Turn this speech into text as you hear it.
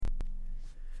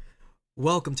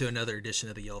Welcome to another edition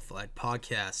of the Yellow Flag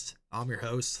Podcast. I'm your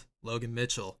host, Logan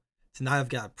Mitchell. Tonight I've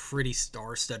got a pretty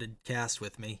star-studded cast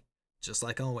with me. Just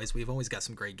like always, we've always got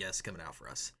some great guests coming out for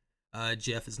us.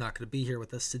 Jeff is not going to be here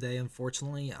with us today,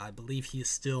 unfortunately. I believe he is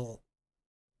still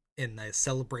in a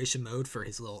celebration mode for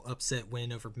his little upset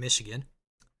win over Michigan.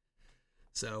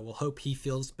 So we'll hope he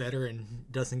feels better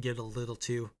and doesn't get a little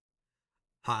too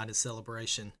high in his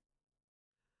celebration.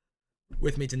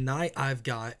 With me tonight, I've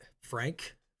got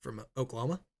Frank from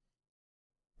Oklahoma.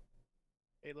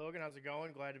 Hey Logan, how's it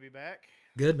going? Glad to be back.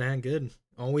 Good, man, good.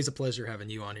 Always a pleasure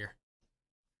having you on here.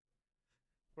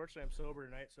 Fortunately, I'm sober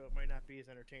tonight, so it might not be as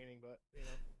entertaining, but, it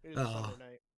is a Sunday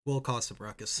night. We'll cause some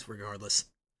ruckus regardless.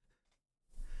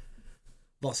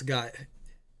 We've also got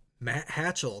Matt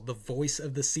Hatchell, the voice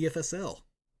of the CFSL.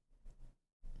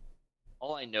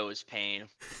 All I know is pain.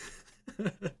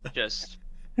 Just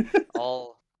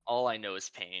all I know is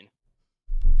pain.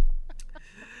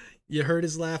 You heard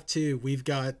his laugh too. We've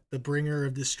got the bringer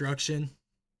of destruction,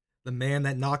 the man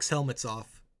that knocks helmets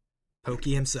off,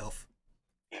 Pokey himself.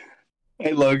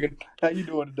 Hey Logan, how you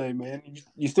doing today, man?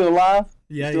 You still alive?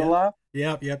 Alive?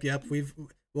 Yep.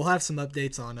 We'll have some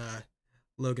updates on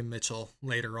Logan Mitchell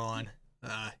later on.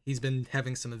 He's been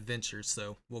having some adventures,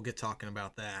 so we'll get talking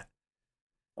about that.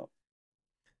 Oh,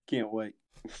 can't wait.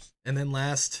 And then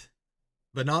last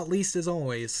but not least, as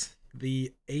always,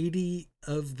 the 80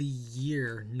 of the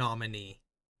Year nominee,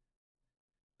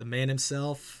 the man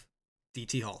himself,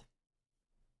 DTHall.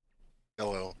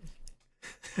 Hello.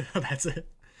 That's it.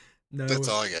 No, that's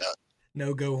all I got.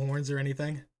 No go horns or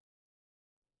anything.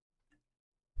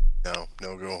 No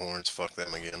go horns. Fuck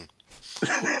them again.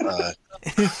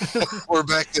 We're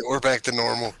back to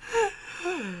normal.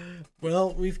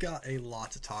 Well, we've got a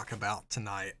lot to talk about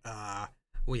tonight.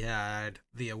 We had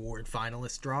the award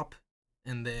finalist drop,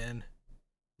 and then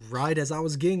right as I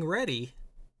was getting ready,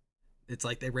 it's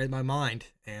like they read my mind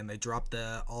and they dropped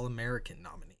the All-American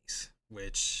nominees,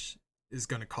 which is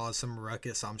going to cause some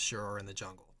ruckus, I'm sure, in the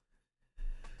jungle.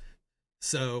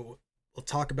 So we'll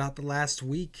talk about the last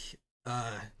week.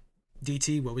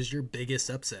 DT, what was your biggest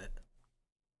upset?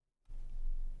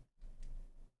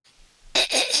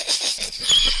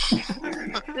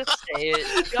 Just say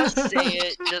it. Just say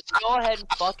it. Just go ahead and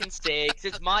fucking say it, 'cause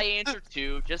it's my answer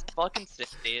too. Just fucking say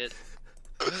it.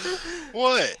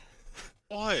 What?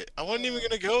 I wasn't even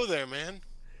gonna go there, man.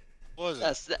 Was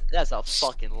it? That's a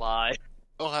fucking lie.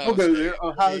 I'll go there.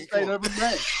 Ohio State over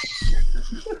Maine.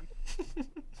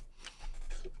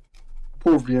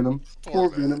 Poor Venom. Poor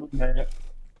Venom, man.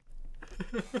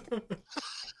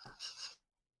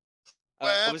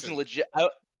 I was in legit.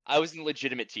 I was in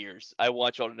legitimate tears. I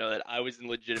want y'all to know that I was in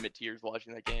legitimate tears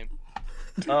watching that game.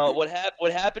 What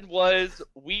happened was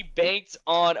we banked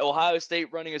on Ohio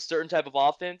State running a certain type of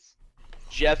offense.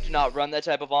 Jeff did not run that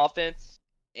type of offense,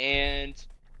 and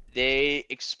they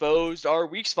exposed our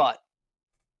weak spot.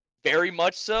 Very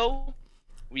much so.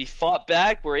 We fought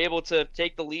back. Were able to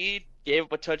take the lead. Gave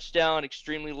up a touchdown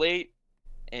extremely late,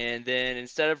 and then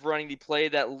instead of running the play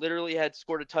that literally had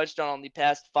scored a touchdown on the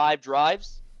past 5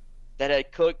 drives, that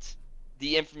had cooked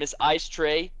the infamous ice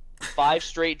tray 5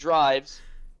 straight drives,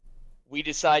 we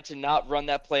decided to not run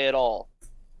that play at all,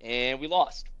 and we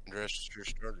lost. You rested your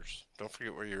starters. Don't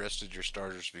forget where you rested your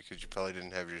starters, because you probably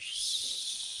didn't have your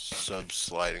sub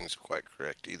slidings quite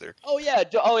correct either. Oh yeah,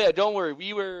 don't worry. We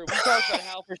talked about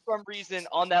how for some reason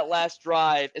on that last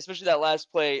drive, especially that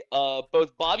last play,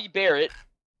 both Bobby Barrett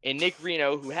and Nick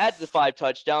Reno, who had the 5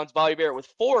 touchdowns, Bobby Barrett with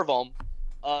 4 of them,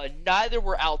 neither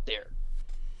were out there.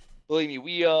 Believe me,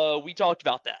 we talked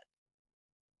about that.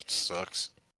 It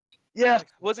sucks. Yeah,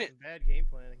 wasn't bad game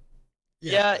planning.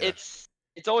 Yeah, it's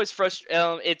always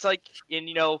frustrating. It's like, and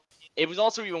it was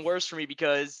also even worse for me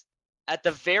because at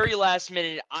the very last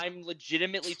minute, I'm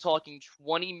legitimately talking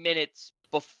 20 minutes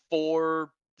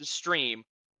before the stream.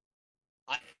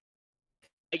 I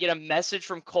get a message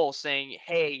from Cole saying,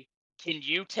 "Hey, can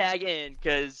you tag in?"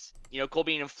 Because Cole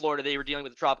being in Florida, they were dealing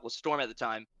with a tropical storm at the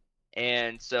time.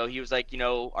 And so he was like,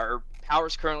 our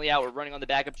power's currently out. We're running on the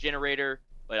backup generator,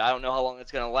 but I don't know how long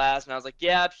it's going to last. And I was like,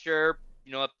 yeah, sure.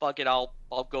 You know what? Fuck it. I'll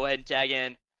go ahead and tag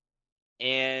in.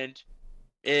 And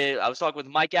I was talking with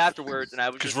Mike afterwards, and I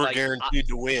was just like, because we're guaranteed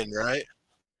to win, right?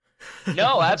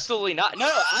 No, absolutely not. No,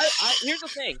 here's the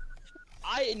thing.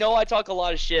 I know I talk a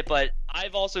lot of shit, but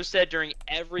I've also said during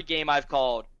every game I've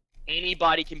called,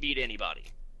 anybody can beat anybody.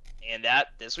 And that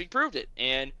this week proved it.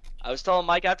 And I was telling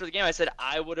Mike after the game, I said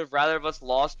I would have rather of us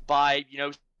lost by,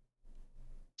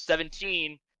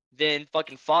 17 than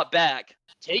fucking fought back,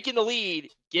 taken the lead,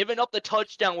 given up the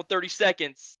touchdown with 30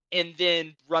 seconds, and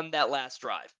then run that last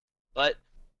drive. But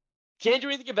can't do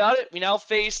anything about it. We now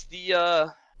face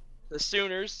the the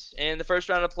Sooners in the first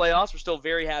round of the playoffs. We're still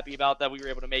very happy about that. We were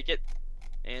able to make it,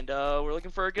 and we're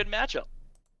looking for a good matchup.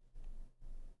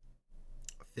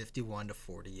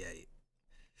 51-48.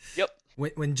 Yep.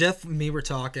 When Jeff and me were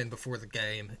talking before the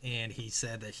game, and he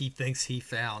said that he thinks he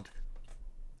found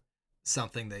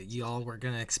something that y'all were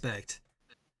gonna expect,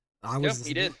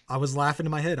 He did. I was laughing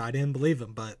in my head. I didn't believe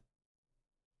him, but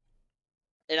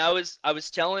And I was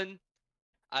telling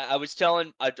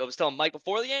Mike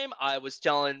before the game. I was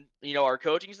telling our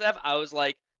coaching staff. I was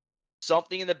like,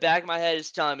 something in the back of my head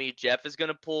is telling me Jeff is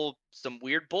gonna pull some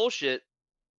weird bullshit,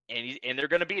 and they're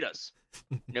gonna beat us.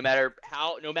 No matter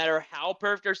how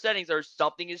perfect our settings are,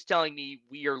 something is telling me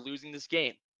we are losing this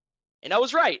game. And I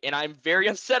was right, and I'm very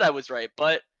upset I was right.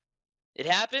 But it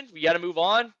happened. We got to move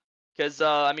on because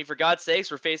for God's sakes,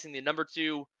 we're facing the number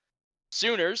 2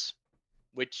 Sooners,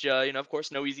 which of course,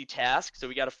 no easy task. So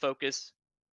we got to focus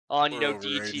on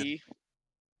DT.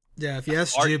 Yeah, if you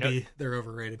ask Juby, they're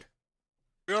overrated.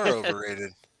 We are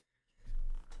overrated.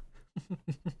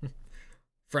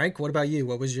 Frank, what about you?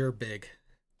 What was your big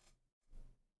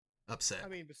upset? I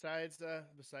mean, besides the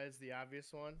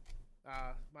obvious one,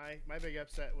 my big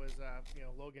upset was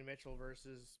Logan Mitchell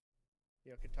versus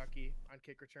Kentucky on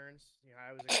kick returns.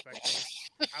 I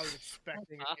was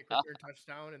expecting a kick return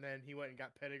touchdown, and then he went and got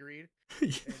pedigreed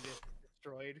and just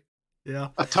destroyed. Yeah,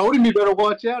 I told him he better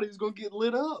watch out. He was gonna get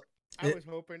lit up. I was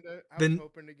hoping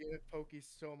to give Pokey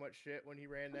so much shit when he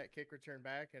ran that kick return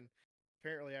back, and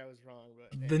apparently I was wrong.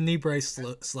 But the knee brace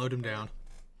slowed him down.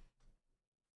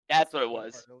 That's what it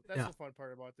was. That's the fun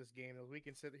part about this game is we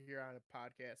can sit here on a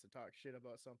podcast and talk shit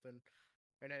about something,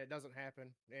 and then it doesn't happen,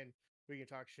 and we can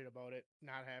talk shit about it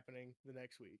not happening the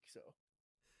next week. So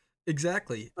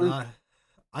exactly. I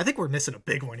think we're missing a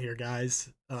big one here, guys.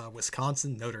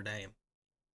 Wisconsin, Notre Dame.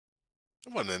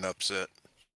 It wasn't an upset.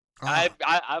 I'm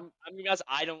gonna be honest,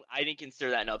 I didn't consider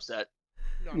that an upset.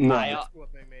 No.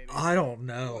 I don't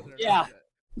know. Yeah.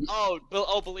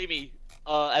 Believe me.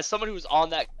 As someone who was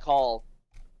on that call,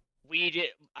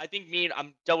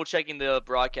 I'm double checking the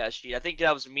broadcast sheet. I think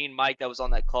that was me and Mike that was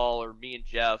on that call, or me and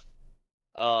Jeff.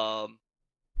 Let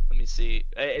me see.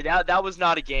 That was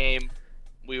not a game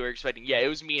we were expecting. Yeah, it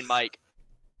was me and Mike.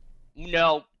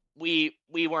 No, we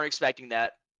weren't expecting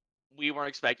that. We weren't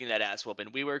expecting that ass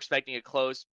whooping. We were expecting a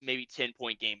close, maybe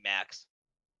 10-point game max.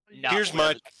 Here's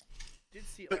my. Did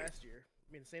see it last year.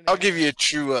 I mean, same I'll give you a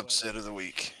true upset of the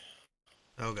week.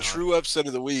 Oh god. True upset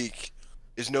of the week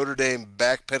is Notre Dame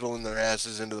backpedaling their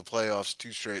asses into the playoffs,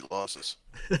 2 straight losses.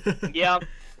 Yeah,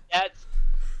 that's.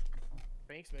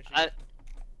 Thanks, Michigan.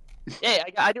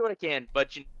 I do what I can,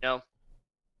 but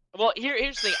Well,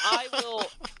 here's the thing.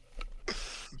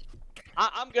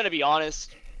 I'm gonna be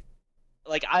honest.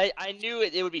 Like I knew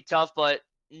it would be tough, but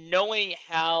knowing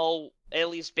how, at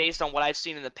least based on what I've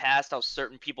seen in the past, how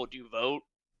certain people do vote,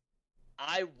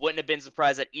 I wouldn't have been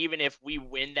surprised that even if we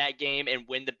win that game and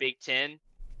win the Big Ten,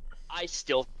 I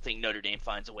still think Notre Dame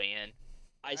finds a way in.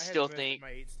 I still think my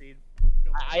 8 seed.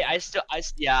 I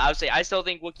would say I still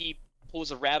think Wookie pulls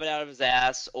a rabbit out of his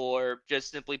ass, or just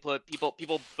simply put,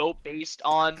 people vote based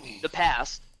on the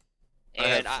past.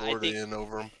 And I had Florida think, in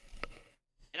over them.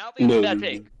 And I don't think it's a bad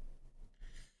take.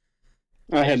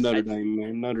 I had Notre Dame,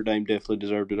 man. Notre Dame definitely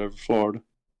deserved it over Florida.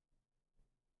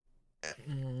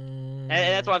 And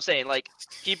that's what I'm saying. Like,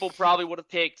 people probably would have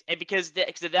picked, and because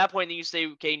at that point, then you say,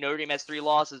 okay, Notre Dame has 3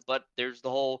 losses, but there's the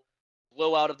whole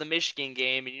blowout of the Michigan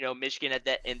game, and Michigan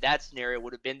in that scenario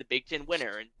would have been the Big Ten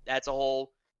winner, and that's a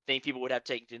whole thing people would have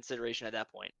taken into consideration at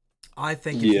that point. I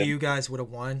think if you guys would have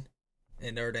won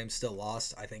and Notre Dame still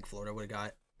lost, I think Florida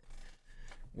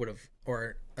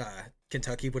or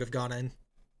Kentucky would have gone in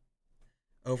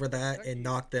over that and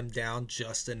knocked them down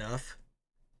just enough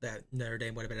that Notre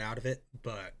Dame would have been out of it.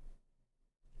 But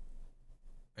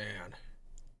man,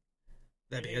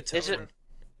 that'd be a tough one.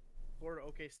 Florida,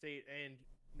 OK State, and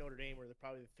Notre Dame were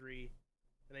probably the 3,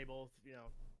 and they both,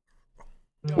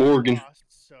 Oregon. Lost,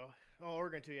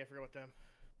 Oregon too. Yeah, I forgot about them.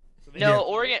 So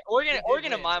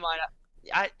Oregon in my mind.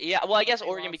 I guess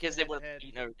Oregon because they would have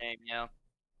beaten Notre Dame. Yeah.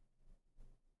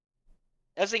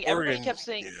 I was thinking Oregon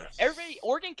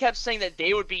kept saying that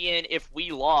they would be in if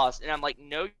we lost, and I'm like,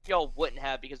 no, y'all wouldn't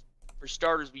have, because for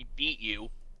starters, we beat you,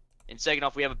 and second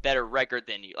off, we have a better record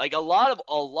than you. Like a lot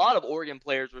of Oregon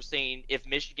players were saying if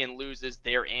Michigan loses,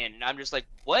 they're in, and I'm just like,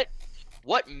 what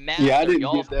math? Yeah, I didn't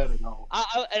y'all get that at all.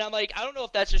 And I'm like, I don't know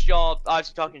if that's just y'all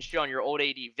obviously talking shit on your old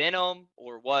AD Venom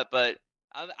or what, but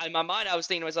in my mind, I was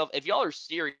thinking to myself, if y'all are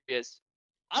serious,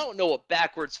 I don't know what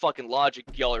backwards fucking logic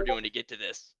y'all are doing to get to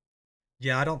this.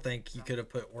 Yeah, I don't think you could have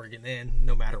put Oregon in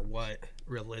no matter what,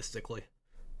 realistically.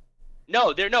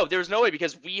 No, there's no way,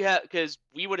 because we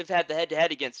would have had the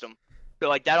head-to-head against them. So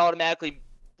like that automatically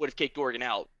would have kicked Oregon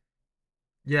out.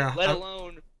 Yeah. Let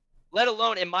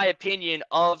alone, in my opinion,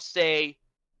 of say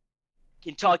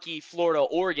Kentucky, Florida,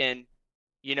 Oregon.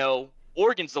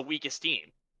 Oregon's the weakest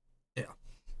team.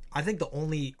 I think the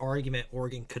only argument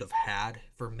Oregon could have had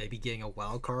for maybe getting a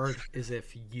wild card is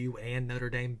if you and Notre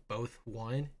Dame both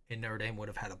won, and Notre Dame would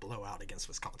have had a blowout against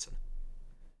Wisconsin.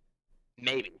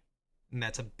 Maybe. And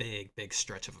that's a big, big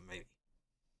stretch of a maybe.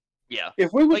 Yeah.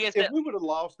 If we would have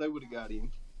lost, they would have got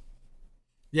him.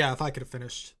 Yeah, if I could have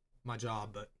finished my job,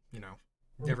 but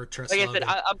never trust. Like I said,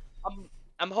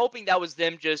 I'm hoping that was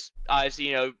them just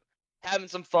having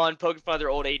some fun, poking fun of their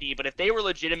old AD. But if they were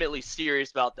legitimately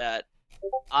serious about that,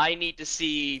 I need to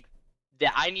see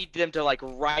that. I need them to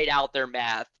write out their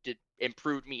math to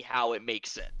improve me how it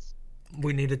makes sense.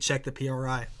 We need to check the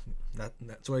PRI.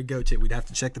 That's where I go to. We'd have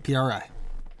to check the PRI.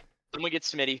 Then we get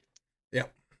Smitty.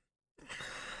 Yep.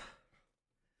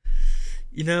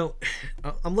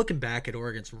 I'm looking back at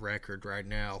Oregon's record right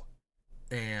now,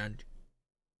 and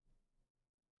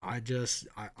I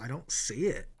don't see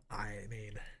it. I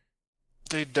mean,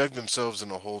 they dug themselves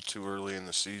in a hole too early in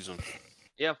the season.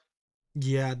 Yeah.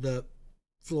 Yeah, the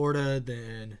Florida,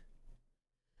 then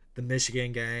the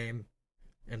Michigan game,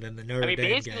 and then the Notre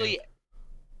Dame game.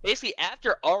 Basically,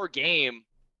 after our game,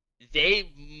 they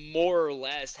more or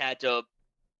less had to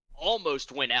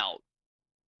almost win out.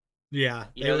 Yeah,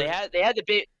 they had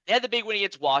the big win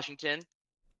against Washington,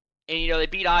 and they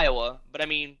beat Iowa. But I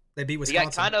mean, they beat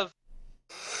Wisconsin.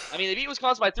 They beat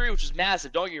Wisconsin by 3, which was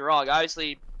massive. Don't get me wrong.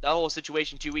 Obviously, that whole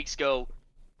situation 2 weeks ago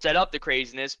set up the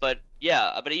craziness. But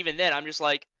yeah, but even then, I'm just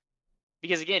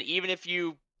because again, even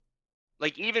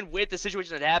with the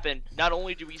situation that happened, not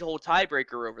only do we hold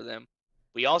tiebreaker over them,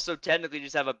 we also technically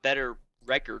just have a better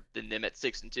record than them at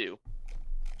 6-2.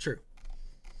 True.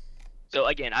 So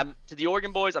again, to the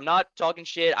Oregon boys, I'm not talking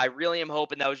shit. I really am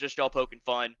hoping that was just y'all poking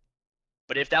fun.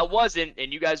 But if that wasn't,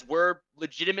 and you guys were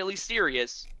legitimately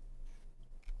serious,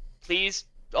 please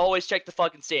always check the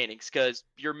fucking standings, because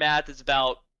your math is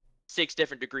about 6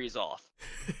 different degrees off.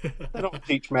 They don't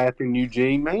teach math in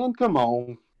Eugene, man. Come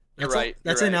on. You're right.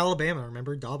 That's in Alabama.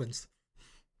 Remember Dobbins?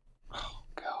 Oh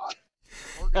God.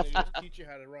 Oregon, they just teach you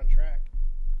how to run track.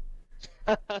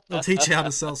 They'll teach you how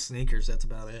to sell sneakers. That's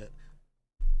about it.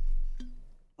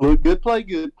 Look good, play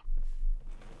good.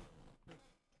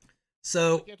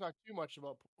 So I can't talk too much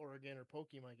about Oregon, or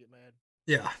Pokey might get mad.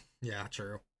 Yeah,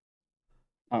 true.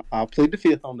 I'll plead the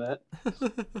fifth on that.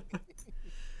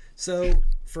 So,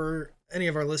 for any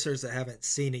of our listeners that haven't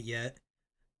seen it yet,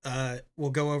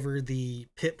 we'll go over the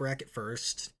pit bracket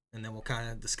first, and then we'll kind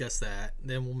of discuss that.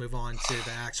 Then we'll move on to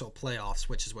the actual playoffs,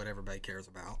 which is what everybody cares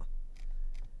about.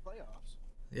 Playoffs?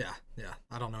 Yeah.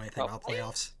 I don't know anything about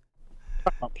playoffs.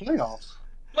 Playoffs?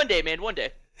 One day, man, one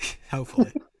day.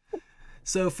 Hopefully.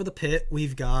 So, for the pit,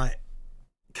 we've got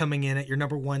coming in at your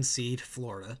number 1 seed,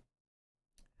 Florida.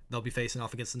 They'll be facing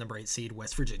off against the number 8 seed,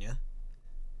 West Virginia.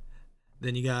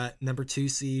 Then you got number 2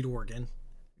 seed, Oregon,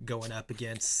 going up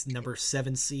against number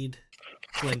 7 seed,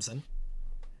 Clemson.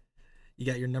 You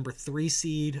got your number 3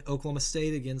 seed, Oklahoma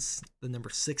State, against the number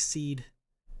 6 seed,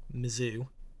 Mizzou.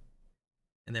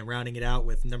 And then rounding it out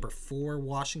with number 4,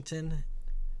 Washington,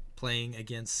 playing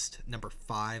against number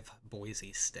 5,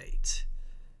 Boise State.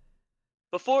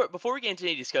 Before we get into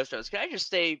any discussions, can I just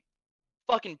say,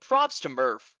 fucking props to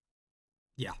Murph.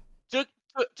 Yeah. Took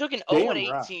an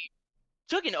 0-8 team.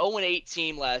 Took an 0-8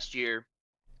 team last year.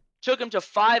 Took them to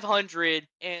 500,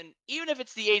 and even if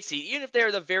it's the 8 seed, even if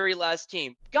they're the very last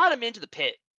team, got him into the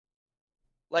pit.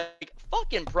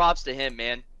 Fucking props to him,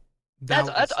 man. That's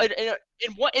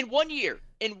in 1 year.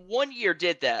 In 1 year,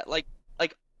 did that.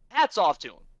 Hats off to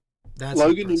him. That's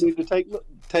Logan, impressive. you need to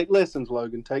take lessons,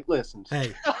 Logan. Take lessons.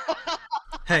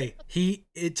 Hey,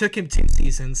 it took him 2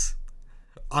 seasons.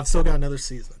 I've still got another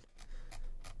season.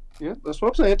 Yeah, that's what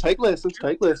I'm saying. Take lessons.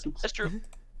 Take lessons. That's true.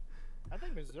 I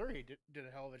think Missouri did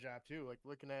a hell of a job too.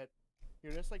 Looking at,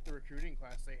 just the recruiting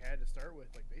class they had to start with.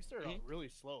 They started out really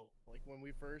slow. When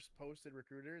we first posted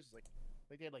recruiters,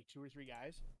 they had 2 or 3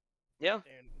 guys. Yeah.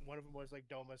 And one of them was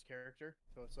Doma's character.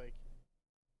 So it's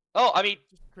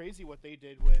just crazy what they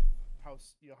did with how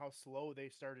slow they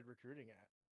started recruiting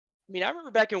at. I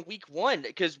remember back in week 1,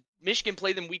 because Michigan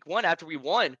played them week 1 after we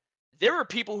won. There were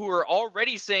people who were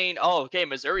already saying, "Oh, okay,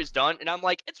 Missouri's done," and I'm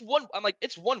like, "It's 1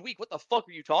 week. What the fuck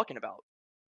are you talking about?"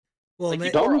 Well,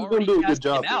 Doma's going to do a good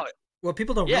job. What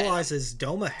people don't realize is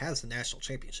Doma has a national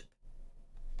championship.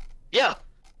 Yeah,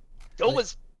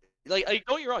 Doma's don't get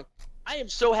me wrong. I am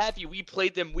so happy we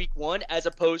played them week 1 as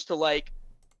opposed to I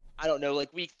don't know,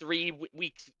 week 3,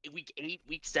 week 8,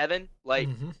 week 7.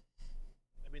 Mm-hmm.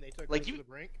 They took us to the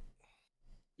brink.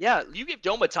 Yeah, you give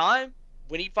Doma time.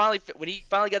 when he finally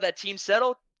got that team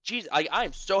settled, geez, I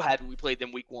am so happy we played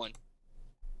them week 1.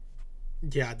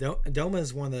 Yeah, Doma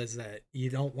is one of those that you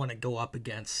don't want to go up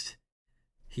against.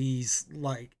 He's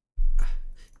like,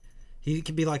 he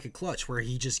can be like a Clutch where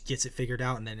he just gets it figured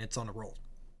out and then it's on a roll.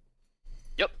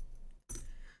 Yep.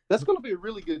 That's going to be a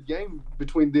really good game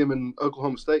between them and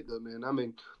Oklahoma State, though, man. I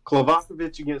mean,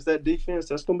 Klovakovic against that defense,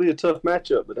 that's going to be a tough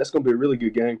matchup, but that's going to be a really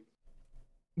good game.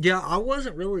 Yeah, I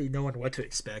wasn't really knowing what to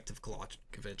expect of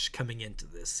Klovakovic coming into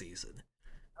this season.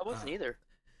 I wasn't either.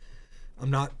 I'm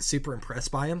not super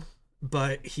impressed by him,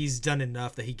 but he's done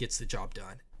enough that he gets the job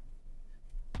done.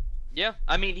 Yeah,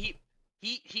 I mean,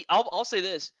 I'll say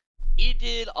this. He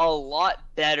did a lot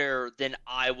better than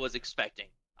I was expecting.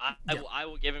 I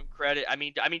will give him credit. I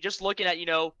mean, just looking at,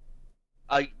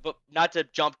 but not to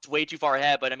jump way too far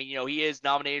ahead, but I mean, he is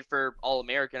nominated for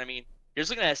All-American. I mean, you're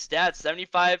just looking at his stats: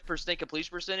 75%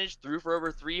 completion percentage, threw for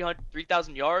over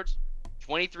 3,000 yards,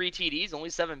 23 TDs, only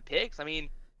 7 picks. I mean,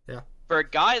 yeah, for a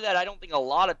guy that I don't think a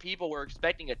lot of people were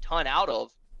expecting a ton out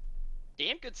of,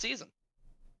 damn good season.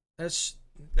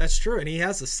 That's true, and he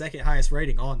has the second highest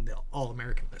rating on the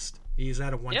All-American list. He's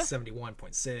at a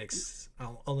 171.6,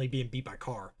 only being beat by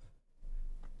Carr.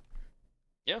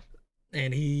 Yeah.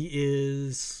 And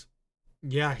he's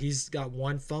got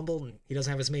 1 fumble, and he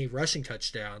doesn't have as many rushing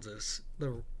touchdowns as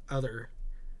the other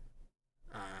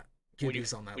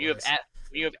QBs on that list.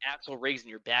 When you have Axel Riggs in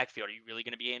your backfield, are you really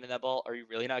going to be handing that ball? Are you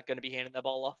really not going to be handing that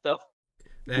ball off, though?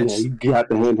 You got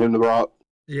to hand him the rock.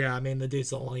 Yeah, I mean, the dude's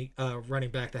the only running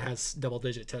back that has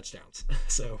double-digit touchdowns.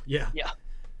 So, yeah. Yeah.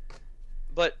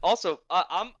 But also,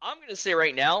 I'm going to say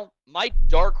right now, my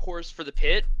dark horse for the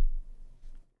pit,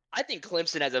 I think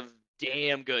Clemson has a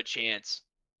damn good chance.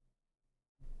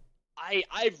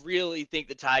 I really think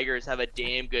the Tigers have a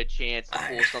damn good chance to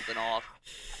pull something off.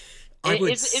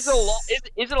 Is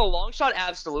it a long shot?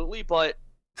 Absolutely. But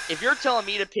if you're telling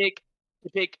me to pick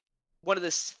one of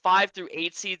the 5 through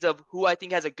 8 seeds of who I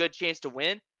think has a good chance to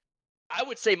win, I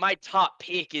would say my top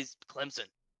pick is Clemson.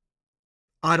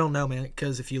 I don't know, man,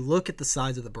 because if you look at the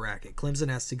size of the bracket, Clemson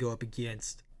has to go up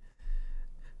against,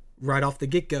 right off the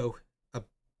get-go, a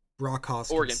Brock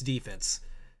Hoskins Oregon defense.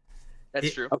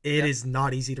 That's true. It is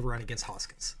not easy to run against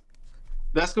Hoskins.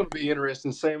 That's going to be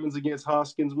interesting. Salmons against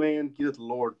Hoskins, man. Good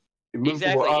Lord.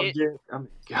 Exactly. Object. I mean,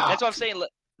 God. That's what I'm saying.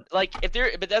 Like,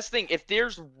 but that's the thing. If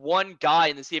there's one guy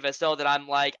in the CFSL that I'm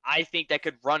like, I think that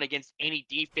could run against any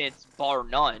defense bar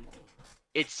none,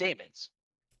 it's Salmons.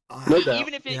 No doubt.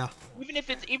 Even if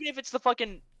it's the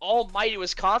fucking almighty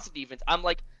Wisconsin defense, I'm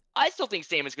like, I still think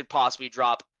Salmons could possibly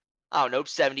drop, I don't know,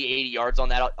 70, 80 yards on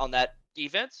that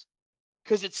defense,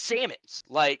 because it's Salmons.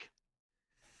 Like,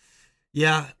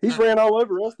 yeah, he's ran all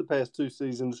over us the past 2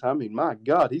 seasons. I mean, my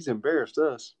God, he's embarrassed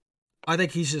us. I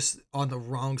think he's just on the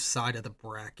wrong side of the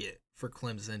bracket for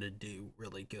Clemson to do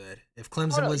really good. If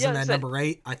Clemson was in that number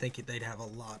 8, I think they'd have a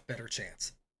lot better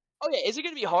chance. Oh yeah, is it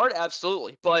going to be hard?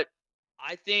 Absolutely, but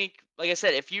I think, like I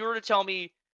said, if you were to tell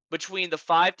me between the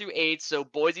 5 through 8, so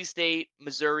Boise State,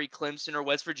 Missouri, Clemson, or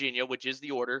West Virginia, which is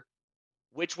the order,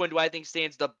 which one do I think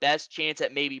stands the best chance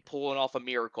at maybe pulling off a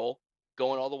miracle,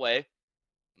 going all the way?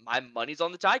 My money's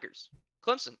on the Tigers.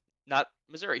 Clemson, not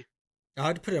Missouri.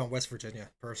 I'd put it on West Virginia,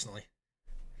 personally.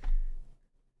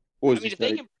 Boise I mean, if State.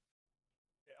 they can...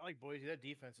 I like Boise. That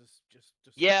defense is just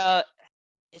Yeah,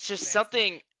 it's just nasty.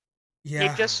 something... Yeah.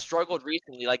 They've just struggled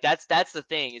recently. Like, that's the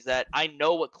thing, is that I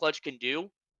know what Clutch can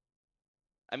do.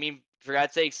 I mean, for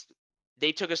God's sakes,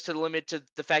 they took us to the limit to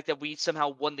the fact that we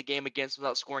somehow won the game against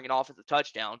without scoring an offensive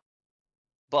touchdown.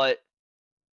 But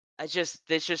it's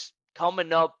just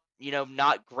coming up,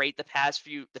 not great the past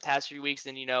few weeks,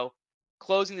 and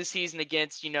closing the season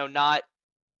against, not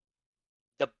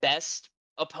the best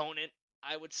opponent,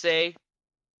 I would say.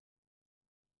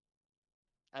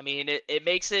 I mean, it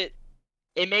makes it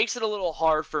a little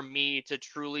hard for me to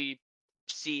truly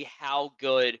see how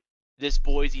good this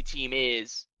Boise team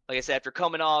is. Like I said, after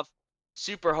coming off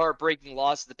super heartbreaking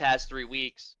losses the past 3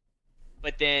 weeks,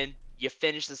 but then you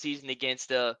finish the season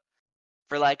against a,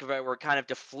 for lack of a better word, kind of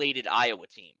deflated Iowa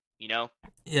team,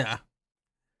 Yeah.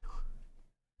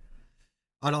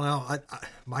 I don't know.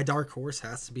 My dark horse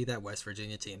has to be that West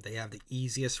Virginia team. They have the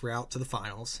easiest route to the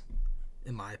finals,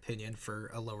 in my opinion, for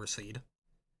a lower seed.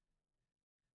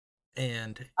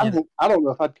 And I don't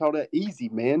know if I'd call that easy,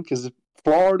 man, because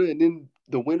Florida and then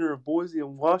the winner of Boise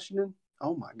and Washington,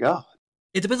 oh my God.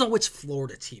 It depends on which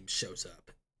Florida team shows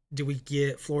up. Do we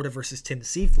get Florida versus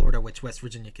Tennessee, Florida, which West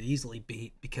Virginia could easily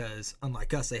beat because,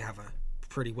 unlike us, they have a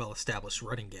pretty well-established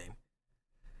running game.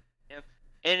 Yeah.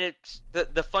 And it's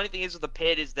the funny thing is with the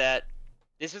Pit is that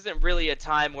this isn't really a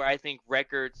time where I think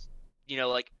records,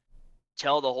 like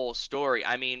tell the whole story.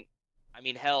 I mean,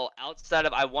 hell, outside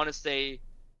of I want to say,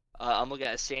 I'm looking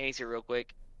at standings here real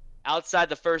quick. Outside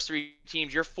the first 3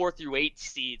 teams, your 4 through 8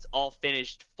 seeds all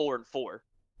finished 4-4.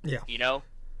 Yeah. You know,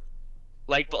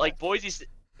 but Boise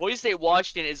State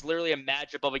Washington is literally a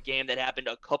matchup of a game that happened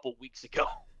a couple weeks ago.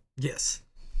 Yes.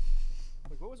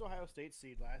 Like, what was Ohio State's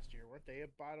seed last year? Weren't they a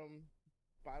bottom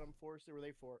 4 seed? Were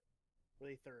they 4? Were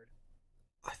they 3rd?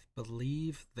 I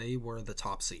believe they were the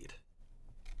top seed.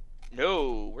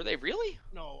 No, were they really?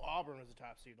 No, Auburn was the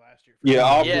top seed last year. Yeah,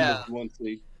 Auburn Yeah. was 1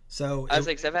 seed. So I was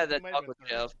like, 'cause I've had that They might talk have with been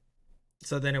third. Jeff.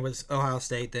 so then it was Ohio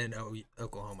State, then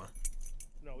Oklahoma.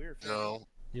 No, we were 5th. No,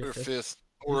 we You're were fifth? 5th.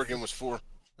 Oregon was 4.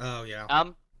 Oh yeah.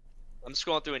 I'm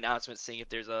scrolling through announcements, seeing if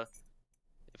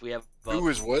we have. Who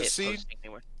was what it seed? posting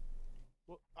anywhere.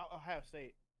 Well, Ohio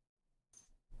State.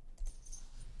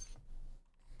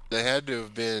 They had to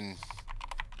have been,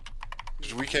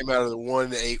 because we came out of the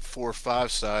 1, 8, 4,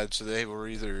 5 side, so they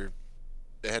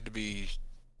had to be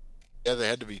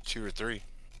 2 or 3.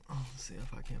 Oh, let's see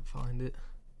if I can find it.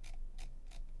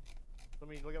 I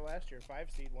mean, look at last year. 5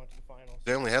 seed went to the finals.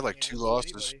 They only had like You 2 know,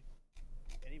 losses.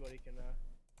 Anybody can. Yeah,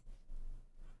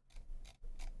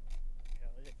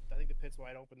 I think the pit's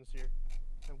wide open this year.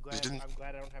 I'm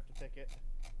glad I don't have to pick it.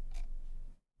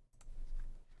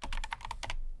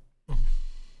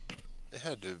 They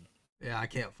had to. Yeah, I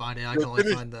can't find it. I can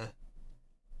only find the.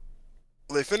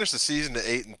 They finished the season at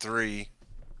 8-3.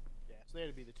 Yeah, so they had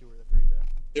to be the 2 or the 3 then.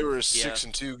 They were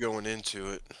 6-2 going into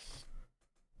it.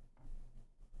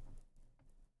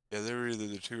 Yeah, they were either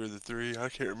the 2 or the 3. I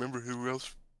can't remember who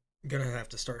else I'm gonna have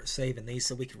to start saving these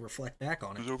so we can reflect back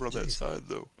on it. was over on that Jeez. side,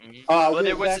 though. Well,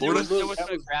 there was that no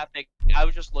was- graphic. I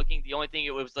was just looking. The only thing,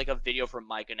 it was like a video from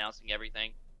Mike announcing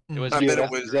everything. It was. I Yeah, bet it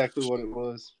that's was- exactly what it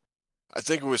was. I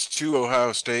think it was 2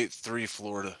 Ohio State, 3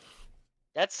 Florida.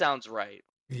 That sounds right.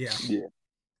 Yeah.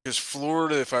 Because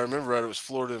Florida, if I remember right, it was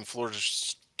Florida and Florida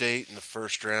State in the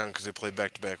first round because they played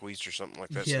back-to-back weeks or something like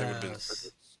that. So they would have been. Yes.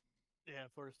 Yeah,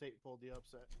 Florida State pulled the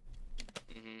upset.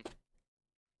 hmm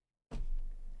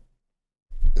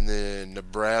And then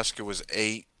Nebraska was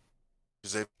 8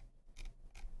 because they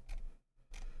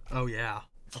Oh yeah.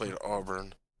 played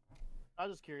Auburn. I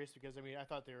was just curious because I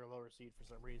thought they were a lower seed for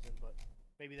some reason, but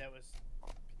maybe that was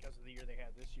because of the year they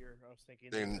had this year. I was thinking.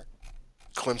 Then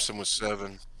Clemson was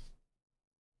 7.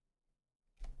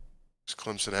 'Cause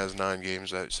Clemson has 9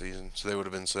 games that season, so they would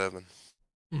have been 7.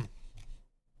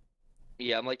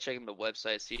 Yeah, I'm like checking the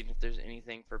website, seeing if there's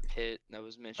anything for Pitt that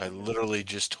was I mentioned. literally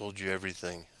just told you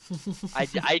everything.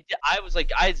 I was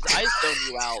like, I zone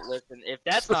you out. Listen, if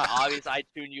that's not obvious, I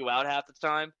tune you out half the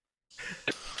time,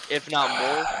 if not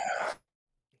more.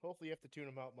 Hopefully, you have to tune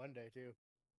them out Monday too.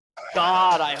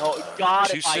 God, I hope. God,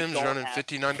 Two if I Sims don't running have-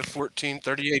 59-14,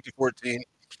 38-14.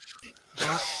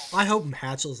 I hope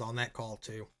Hatchell's on that call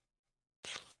too.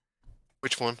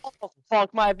 Which one? Oh,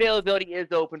 fuck, my availability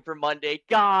is open for Monday.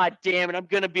 God damn it, I'm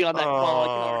gonna be on that call. I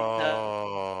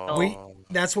can already tell.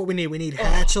 That's what we need. We need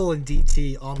Hatchell and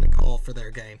DT on the call for their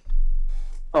game.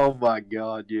 Oh my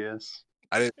God, yes.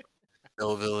 I didn't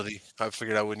availability. I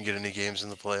figured I wouldn't get any games in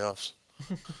the playoffs.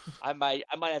 I might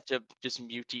have to just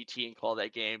mute DT and call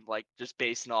that game, like just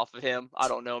basing off of him. I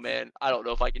don't know, man. I don't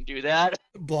know if I can do that.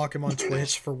 Block him on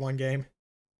Twitch for one game.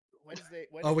 Wednesday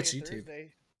Oh, it's and YouTube.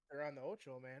 Thursday, they're on the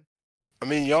Ocho, man. I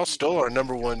mean, y'all stole our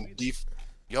number one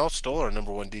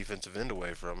defensive end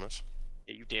away from us.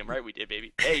 Yeah, you damn right we did,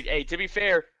 baby. Hey, to be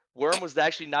fair, Worm was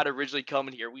actually not originally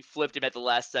coming here. We flipped him at the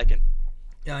last second.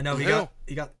 Yeah, I know he Who?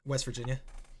 got West Virginia.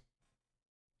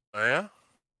 Oh yeah?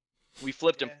 We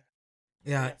flipped him.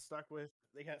 Yeah,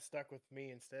 They got stuck with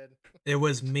me instead. it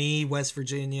was me, West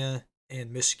Virginia,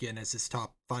 and Michigan as his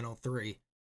top final 3.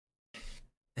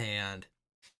 And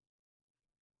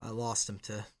I lost him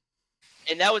to.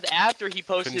 And that was after he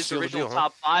posted Couldn't his seal the original deal, huh?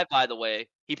 top 5, by the way.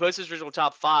 He posted his original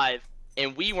top 5,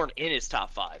 and we weren't in his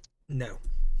top 5. No.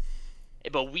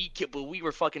 But we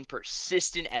were fucking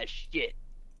persistent as shit,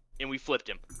 and we flipped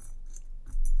him.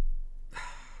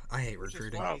 I hate Which is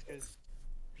recruiting.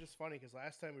 funny because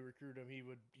last time we recruited him, he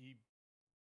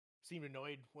seemed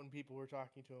annoyed when people were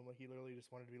talking to him. Like he literally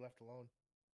just wanted to be left alone.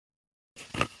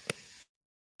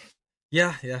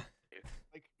 Yeah.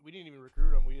 Like we didn't even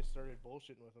recruit him. We just started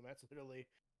bullshitting with him. That's literally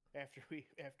after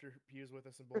he was with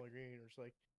us in Bowling Green. We're just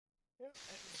like, yeah,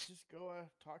 let's just go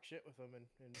talk shit with him and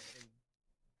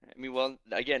I mean, well,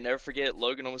 again, never forget,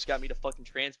 Logan almost got me to fucking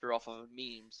transfer off of a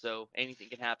meme, so anything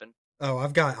can happen. Oh,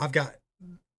 I've got.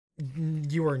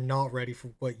 You are not ready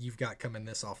for what you've got coming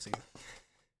this offseason.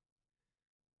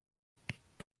 I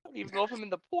don't even know if I'm in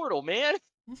the portal, man.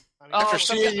 After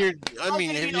seeing your, have you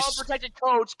unprotected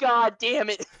coach? God damn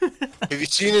it! Have you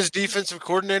seen his defensive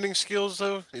coordinating skills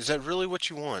though? Is that really what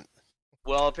you want?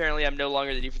 Well, apparently I'm no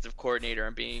longer the defensive coordinator.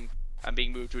 I'm being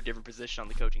moved to a different position on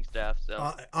the coaching staff.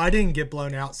 So I didn't get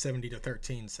blown out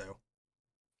 70-13. So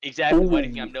exactly. Why do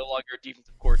you think I'm no longer a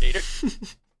defensive coordinator?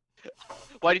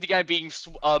 Why do you think I'm being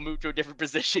moved to a different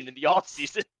position in the off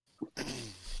season?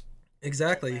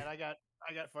 Exactly. Man, I got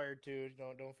fired too.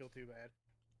 Don't feel too bad.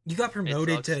 You got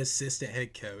promoted to assistant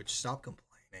head coach. Stop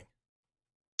complaining.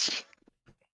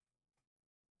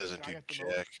 Doesn't do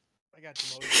jack. I got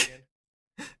demoted again.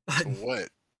 To what?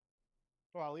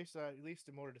 Well, at least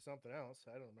demoted to something else.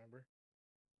 I don't remember.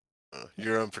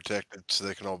 You're unprotected, so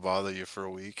they can all bother you for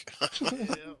a week.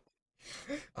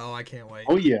 Oh, I can't wait.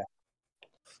 Oh yeah.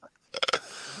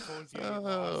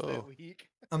 That week.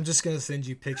 I'm just gonna send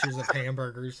you pictures of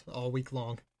hamburgers all week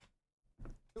long.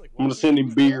 Like, I'm gonna send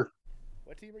him beer.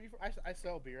 What team are you from? I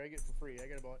sell beer. I get it for free. I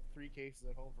get about 3 cases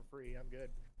at home for free. I'm good.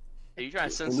 Are you trying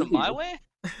to send some my way?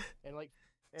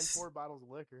 And 4 bottles of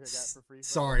liquor I got for free.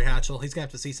 Sorry, Hatchell. He's gonna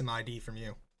have to see some ID from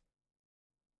you.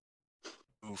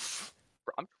 Oof.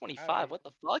 Bro, I'm 25. What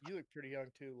the fuck? You look pretty young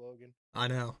too, Logan. I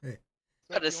know. Hey,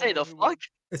 I gotta say the fuck.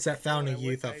 it's that fountain of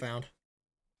youth I found.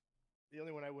 The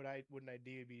only one wouldn't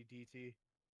ID would be DT.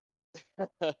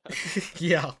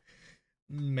 Yeah.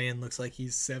 Man looks like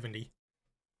he's 70.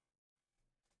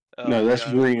 No, that's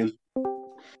Green.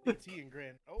 DT and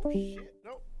Grin. Oh shit!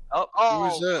 No. Oh,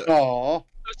 Who's that? Aw.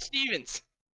 Stevens.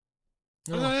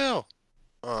 What the hell?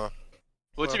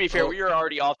 Well, to be fair, we were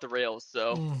already off the rails,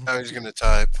 so. Now he's gonna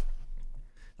type.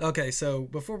 Okay, so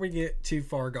before we get too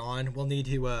far gone, we'll need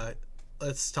to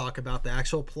let's talk about the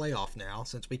actual playoff now,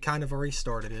 since we kind of already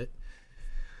started it.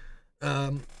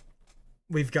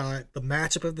 We've got the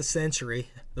matchup of the century,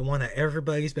 the one that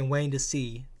everybody's been waiting to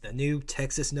see, the new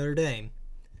Texas Notre Dame.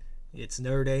 It's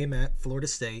Notre Dame at Florida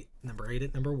State, number 8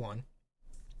 at number 1.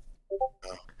 Oh.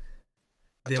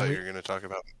 I thought you were going to talk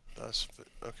about us, but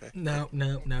okay. Nope.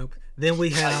 Then we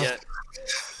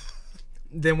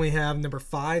have number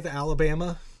 5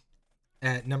 Alabama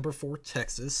at number 4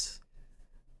 Texas.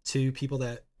 2 people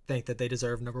that think that they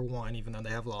deserve number 1, even though they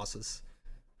have losses.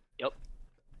 Yep.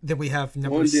 Then we have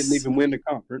number One didn't even win the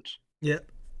conference.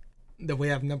 Yep. Then we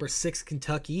have number 6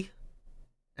 Kentucky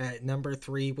at number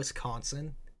 3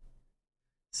 Wisconsin.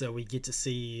 So we get to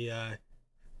see,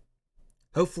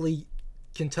 hopefully,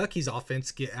 Kentucky's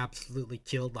offense get absolutely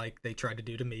killed like they tried to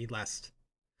do to me last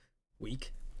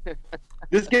week.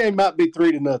 This game might be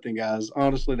 3-0, guys.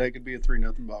 Honestly, that could be a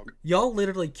 3-0 ball game. Y'all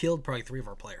literally killed probably 3 of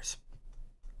our players.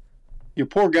 Your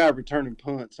poor guy returning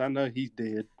punts. I know he's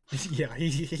dead. Yeah,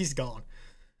 he's gone.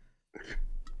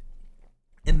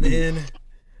 And then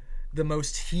the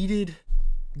most heated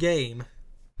game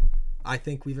I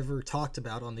think we've ever talked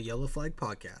about on the Yellow Flag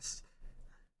podcast.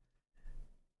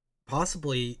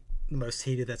 Possibly the most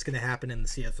heated that's going to happen in the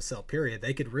CFSL period.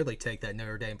 They could really take that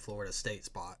Notre Dame Florida State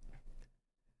spot.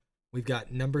 We've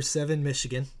got number 7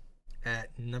 Michigan at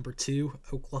number 2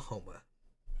 Oklahoma.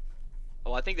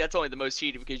 Oh, I think that's only the most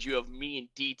heated because you have me and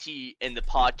DT in the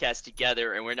podcast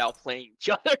together, and we're now playing each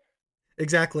other.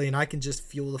 Exactly, and I can just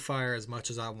fuel the fire as much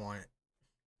as I want.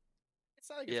 It's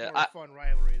not like it's more a fun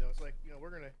rivalry, though. It's like, we're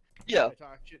going to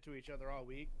talk shit to each other all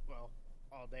week, well,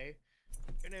 all day,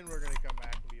 and then we're going to come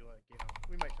back and be like,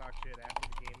 we might talk shit after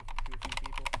the game to a few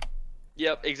people.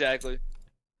 Yep, exactly.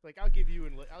 Like, I'll give you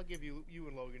and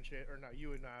Logan shit, or not,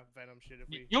 you and Venom shit if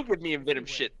we. You'll give me and Venom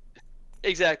shit.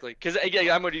 Exactly, because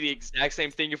again, I'm gonna do the exact same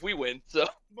thing if we win. So.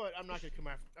 But I'm not gonna come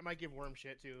after. I might give Worm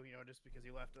shit too, just because he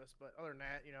left us. But other than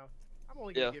that, I'm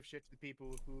only gonna give shit to the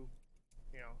people who,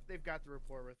 they've got the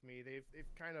rapport with me. They've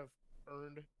kind of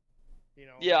earned,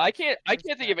 Yeah, I can't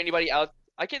think of anybody out.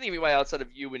 I can't think of anybody outside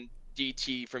of you and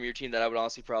DT from your team that I would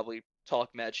honestly probably talk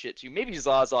mad shit to. Maybe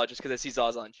Zaza, just because I see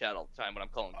Zaza in chat all the time when I'm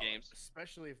calling games.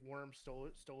 Especially if Worm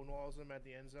stonewalls him at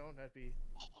the end zone, that'd be.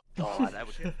 Oh God, that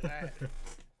would. Shit for that.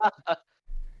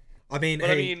 I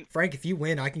mean, Frank, if you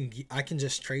win, I can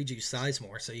just trade you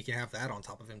Sizemore so you can have that on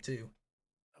top of him too.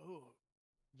 Oh,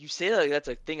 you say that like that's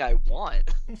a thing I want.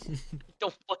 I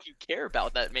don't fucking care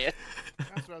about that, man.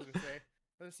 That's what I was gonna say.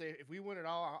 I was gonna say if we win it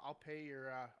all, I'll pay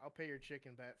your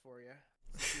chicken bet for you.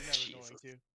 You're never going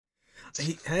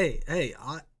to. Hey,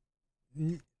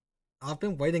 I've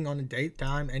been waiting on a date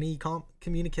time, any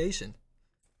communication.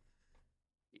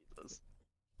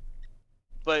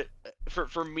 But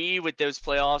for me with those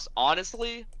playoffs,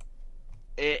 honestly,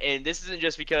 and this isn't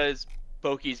just because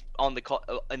Pokey's on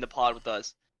in the pod with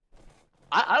us.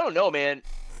 I don't know, man.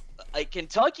 Like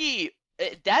Kentucky,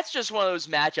 that's just one of those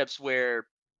matchups where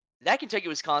that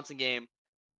Kentucky-Wisconsin game,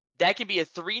 that can be a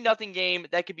 3-0 game.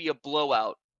 That could be a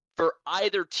blowout for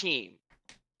either team.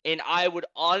 And I would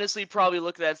honestly probably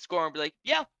look at that score and be like,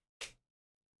 yeah,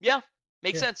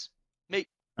 makes sense.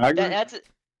 I agree.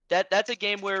 That's a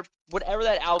game where whatever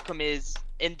that outcome is,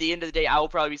 in the end of the day, I will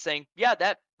probably be saying, yeah,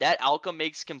 that outcome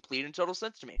makes complete and total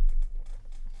sense to me.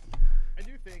 I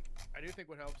do think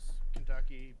what helps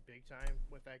Kentucky big time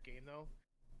with that game though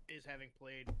is having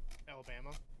played Alabama,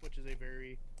 which is a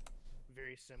very,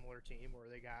 very similar team where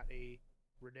they got a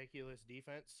ridiculous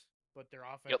defense, but their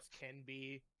offense can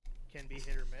be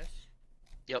hit or miss.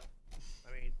 Yep.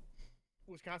 I mean,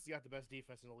 Wisconsin got the best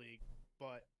defense in the league,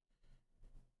 but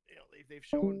they've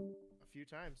shown a few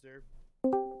times their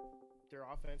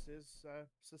offense is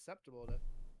susceptible to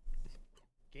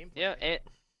game plan. Yeah,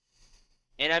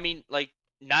 and I mean, like,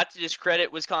 not to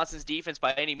discredit Wisconsin's defense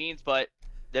by any means, but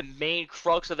the main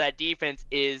crux of that defense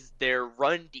is their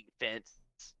run defense.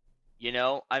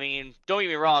 I mean, don't get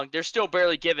me wrong, they're still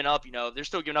barely giving up, they're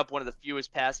still giving up one of the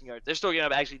fewest passing yards. They're still giving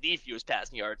up actually the fewest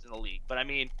passing yards in the league. But I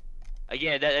mean,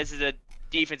 again, this is a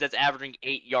defense that's averaging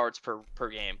 8 yards per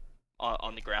game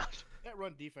on the ground. That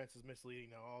run defense is misleading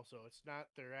though also. It's not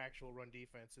their actual run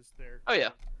defense, it's their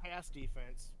pass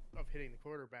defense of hitting the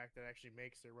quarterback that actually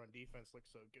makes their run defense look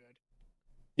so good.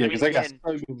 Yeah, because they got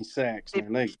so many sacks,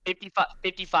 man.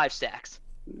 55 sacks.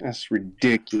 That's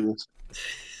ridiculous.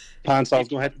 Pine Saw's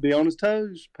going to have to be on his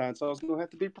toes. Pine Saw's going to have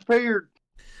to be prepared.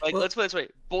 Like, let's put it this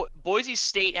way. Boise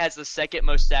State has the second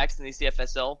most sacks in the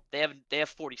CFSL. They have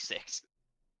 46.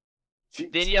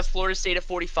 Jeez. Then you have Florida State at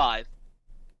 45.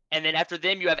 And then after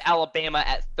them, you have Alabama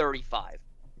at 35.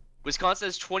 Wisconsin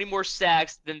has 20 more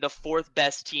sacks than the fourth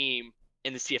best team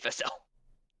in the CFSL.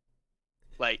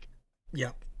 Like,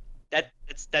 yeah,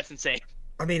 that's insane.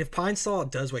 I mean, if Pine Saw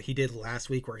does what he did last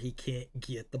week, where he can't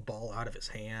get the ball out of his